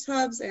the CUBES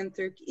hubs and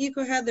through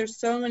EcoHead, there's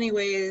so many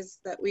ways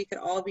that we could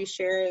all be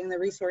sharing the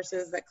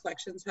resources that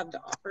collections have to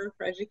offer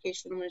for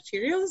educational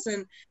materials.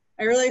 And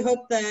I really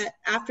hope that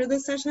after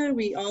this session,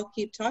 we all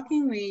keep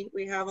talking.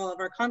 We have all of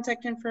our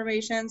contact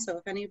information. So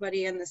if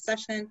anybody in this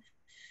session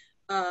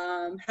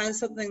has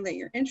something that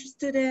you're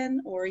interested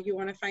in, or you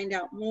want to find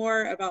out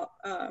more about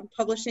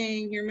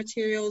publishing your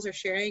materials or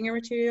sharing your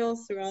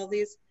materials through all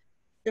these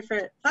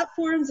different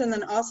platforms, and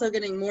then also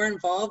getting more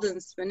involved in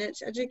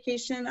SPNHC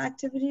education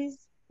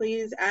activities,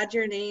 please add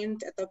your name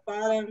at the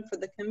bottom for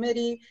the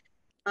committee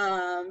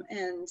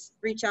and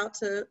reach out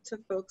to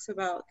folks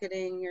about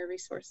getting your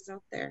resources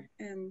out there.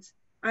 And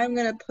I'm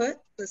going to put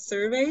the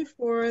survey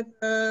for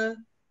the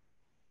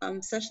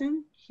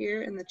session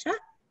here in the chat.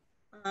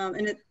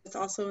 And it's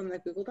also in the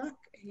Google Doc.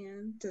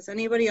 And does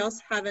anybody else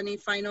have any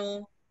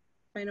final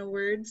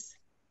words?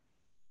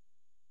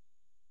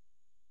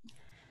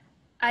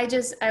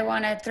 I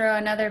want to throw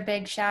another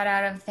big shout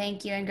out of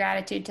thank you and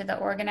gratitude to the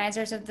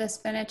organizers of the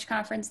SPNHC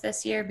conference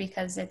this year,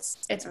 because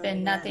it's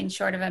been nothing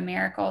short of a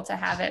miracle to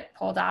have it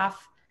pulled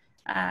off.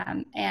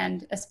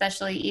 And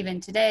especially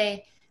even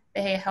today,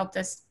 they helped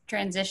us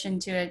transition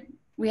to it.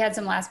 We had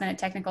some last minute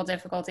technical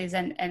difficulties,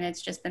 and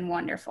it's just been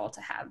wonderful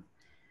to have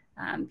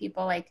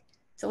people like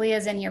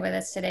Talia's in here with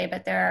us today,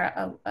 but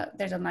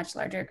there's a much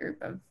larger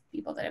group of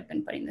people that have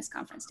been putting this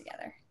conference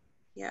together.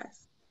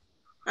 Yes,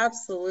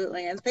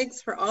 absolutely. And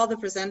thanks for all the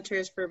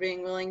presenters for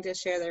being willing to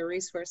share their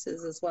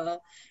resources as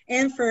well,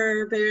 and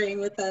for bearing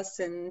with us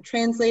and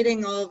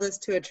translating all of this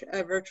to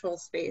a virtual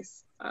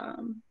space.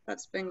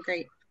 That's been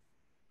great.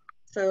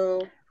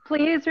 So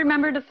please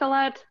remember to fill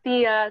out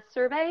the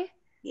survey.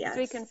 Yes. So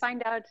we can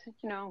find out,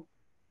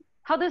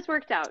 how this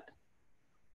worked out.